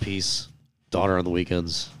 So much peace. daughter on the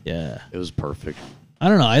weekends. Yeah. It was perfect. I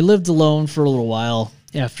don't know. I lived alone for a little while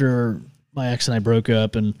after my ex and I broke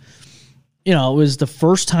up. And, it was the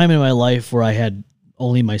first time in my life where I had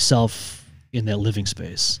only myself in that living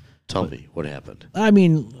space. Tell me what happened. I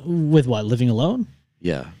mean, with what? Living alone?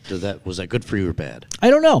 Yeah. Was that good for you or bad? I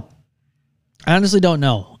don't know. I honestly don't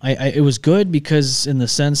know. It was good because in the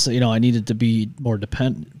sense that, I needed to be more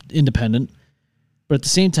independent. But at the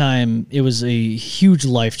same time, it was a huge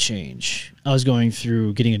life change. I was going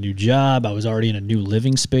through getting a new job. I was already in a new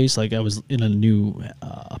living space. Like I was in a new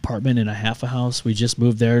apartment in a half a house. We just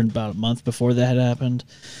moved there about a month before that had happened.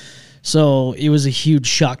 So it was a huge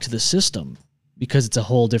shock to the system because it's a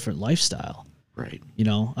whole different lifestyle. Right.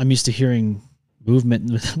 I'm used to hearing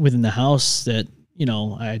movement within the house that,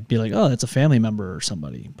 I'd be like, oh, that's a family member or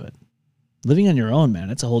somebody. But living on your own,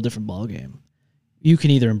 man, it's a whole different ballgame. You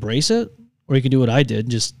can either embrace it or you can do what I did,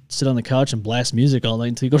 just sit on the couch and blast music all night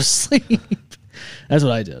until you go to sleep. That's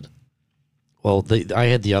what I did. Well, I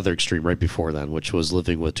had the other extreme right before then, which was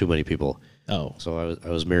living with too many people. Oh. So I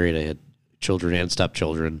was married. I had children and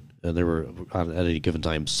stepchildren, and there were, at any given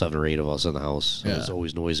time, 7 or 8 of us in the house. Yeah. It was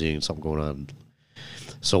always noisy and something going on.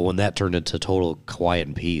 So when that turned into total quiet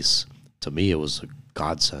and peace, to me, it was a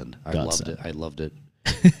godsend. I loved it.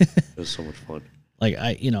 It was so much fun. Like,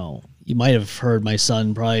 you might have heard my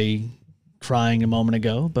son probably crying a moment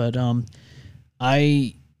ago, but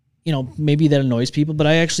maybe that annoys people, but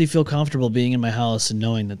I actually feel comfortable being in my house and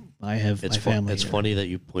knowing that I have my family. It's funny that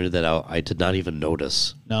you pointed that out. I did not even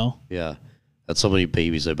notice. No? Yeah. That's so many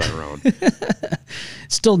babies I've been around.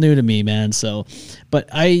 It's still new to me, man. So, but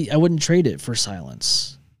I wouldn't trade it for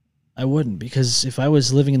silence. I wouldn't, because if I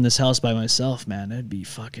was living in this house by myself, man, it'd be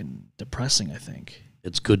fucking depressing, I think.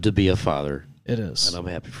 It's good to be a father. It is. And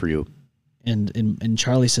I'm happy for you. And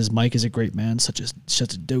Charlie says Mike is a great man, such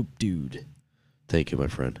a dope dude. Thank you, my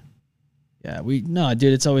friend. Yeah,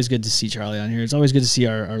 dude, it's always good to see Charlie on here. It's always good to see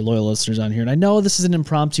our loyal listeners on here. And I know this is an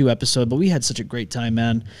impromptu episode, but we had such a great time,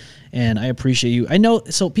 man. And I appreciate you. I know,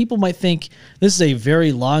 so people might think this is a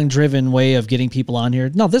very long-driven way of getting people on here.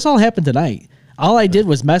 No, this all happened tonight. All I did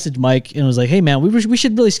was message Mike and was like, hey, man, we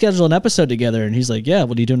should really schedule an episode together. And he's like, yeah,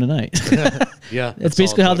 what are you doing tonight? Yeah. That's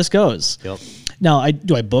basically how this goes. Yep. Now,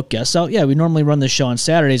 do I book guests out? Yeah, we normally run this show on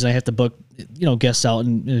Saturdays, and I have to book, guests out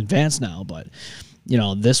in advance now. But,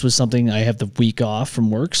 this was something I have the week off from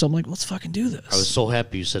work, so I'm like, let's fucking do this. I was so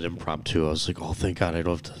happy you said impromptu. I was like, oh, thank God I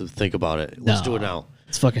don't have to think about it. Let's do it now.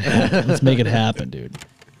 Let's fucking happen. Let's make it happen, dude.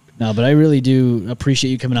 No, but I really do appreciate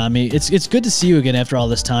you coming on me. It's good to see you again after all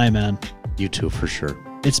this time, man. You too, for sure.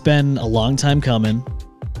 It's been a long time coming.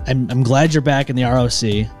 I'm glad you're back in the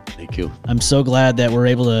ROC. Thank you. I'm so glad that we're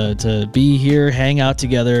able to be here, hang out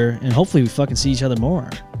together, and hopefully we fucking see each other more.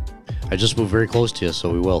 I just moved very close to you,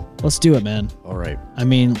 so we will. Let's do it, man. All right. I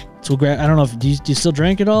mean, so I don't know if do you still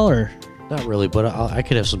drink at all, or not really, but I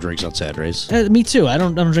could have some drinks on Saturdays. Me too. I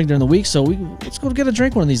don't drink during the week, so let's go get a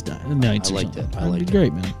drink one of these nights. I like that. That'd be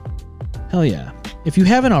great, man. Hell yeah! If you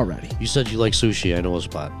haven't already, you said you like sushi. I know a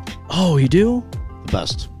spot. Oh, you do? The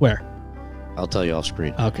best. Where? I'll tell you off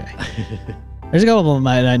screen. Okay. There's a couple of them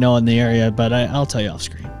I know in the area, but I'll tell you off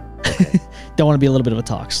screen. Don't want to be a little bit of a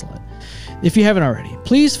talk slut. If you haven't already,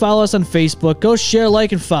 please follow us on Facebook. Go share,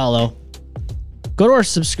 like, and follow. Go to our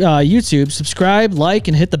YouTube, subscribe, like,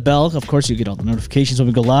 and hit the bell. Of course, you get all the notifications when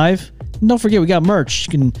we go live. And don't forget, we got merch.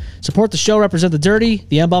 You can support the show, represent the dirty,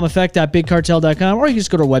 thembombeffect.bigcartel.com, or you can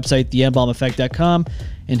just go to our website, thembombeffect.com,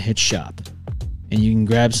 and hit shop. And you can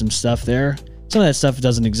grab some stuff there. Some of that stuff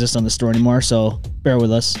doesn't exist on the store anymore, so bear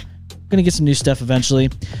with us. Going to get some new stuff eventually.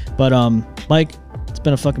 But, Mike, it's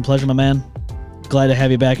been a fucking pleasure, my man. Glad to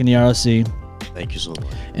have you back in the ROC. Thank you so much.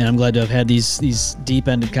 And I'm glad to have had these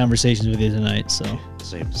deep-ended conversations with you tonight. So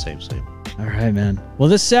Same. All right, man. Well,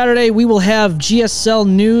 this Saturday, we will have GSL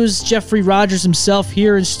News, Jeffrey Rogers himself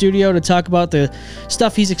here in studio to talk about the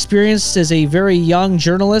stuff he's experienced as a very young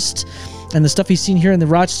journalist and the stuff he's seen here in the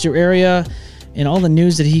Rochester area and all the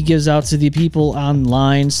news that he gives out to the people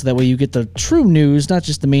online, so that way you get the true news, not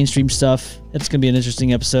just the mainstream stuff. It's going to be an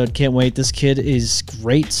interesting episode. Can't wait. This kid is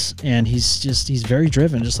great, and he's very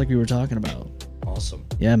driven, just like we were talking about. Awesome.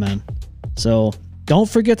 Yeah, man. So don't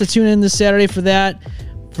forget to tune in this Saturday for that.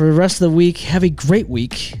 For the rest of the week, have a great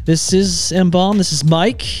week. This is M-Bomb. This is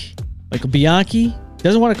Michael Bianchi.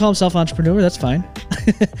 Doesn't want to call himself entrepreneur. That's fine.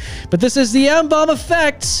 But this is the M-Bomb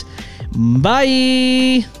Effect.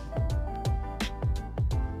 Bye.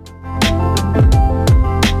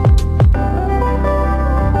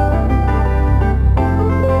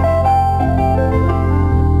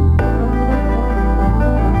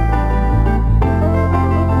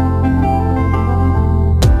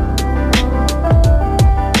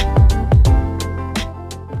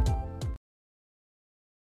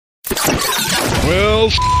 Well,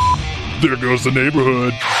 there goes the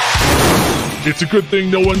neighborhood. It's a good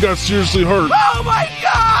thing no one got seriously hurt. Oh my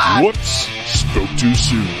God! Whoops, spoke too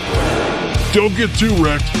soon. Don't get too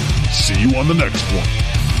wrecked. See you on the next one.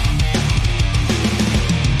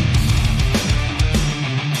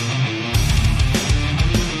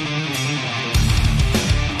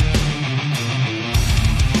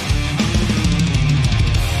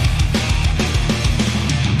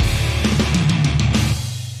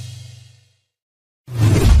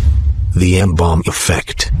 The M-Bomb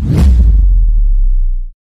Effect.